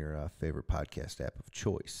subscribe on your favorite podcast app of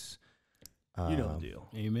choice. You know the deal.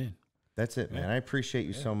 Amen. That's it, man. I appreciate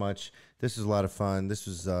you so much. This is a lot of fun. This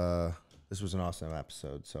was an awesome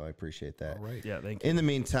episode, so I appreciate that. All right. Yeah, thank you. In the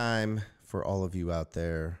meantime, for all of you out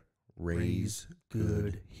there, raise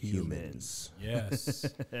good humans. Yes.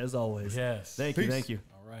 As always. Yes. Thank you. Thank you.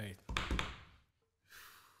 All right.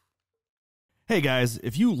 Hey guys,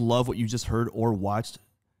 if you love what you just heard or watched,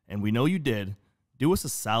 and we know you did, do us a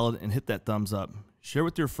solid and hit that thumbs up. Share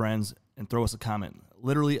with your friends and throw us a comment,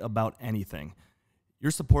 literally about anything.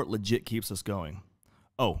 Your support legit keeps us going.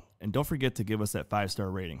 Oh, and don't forget to give us that 5-star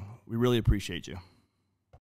rating. We really appreciate you.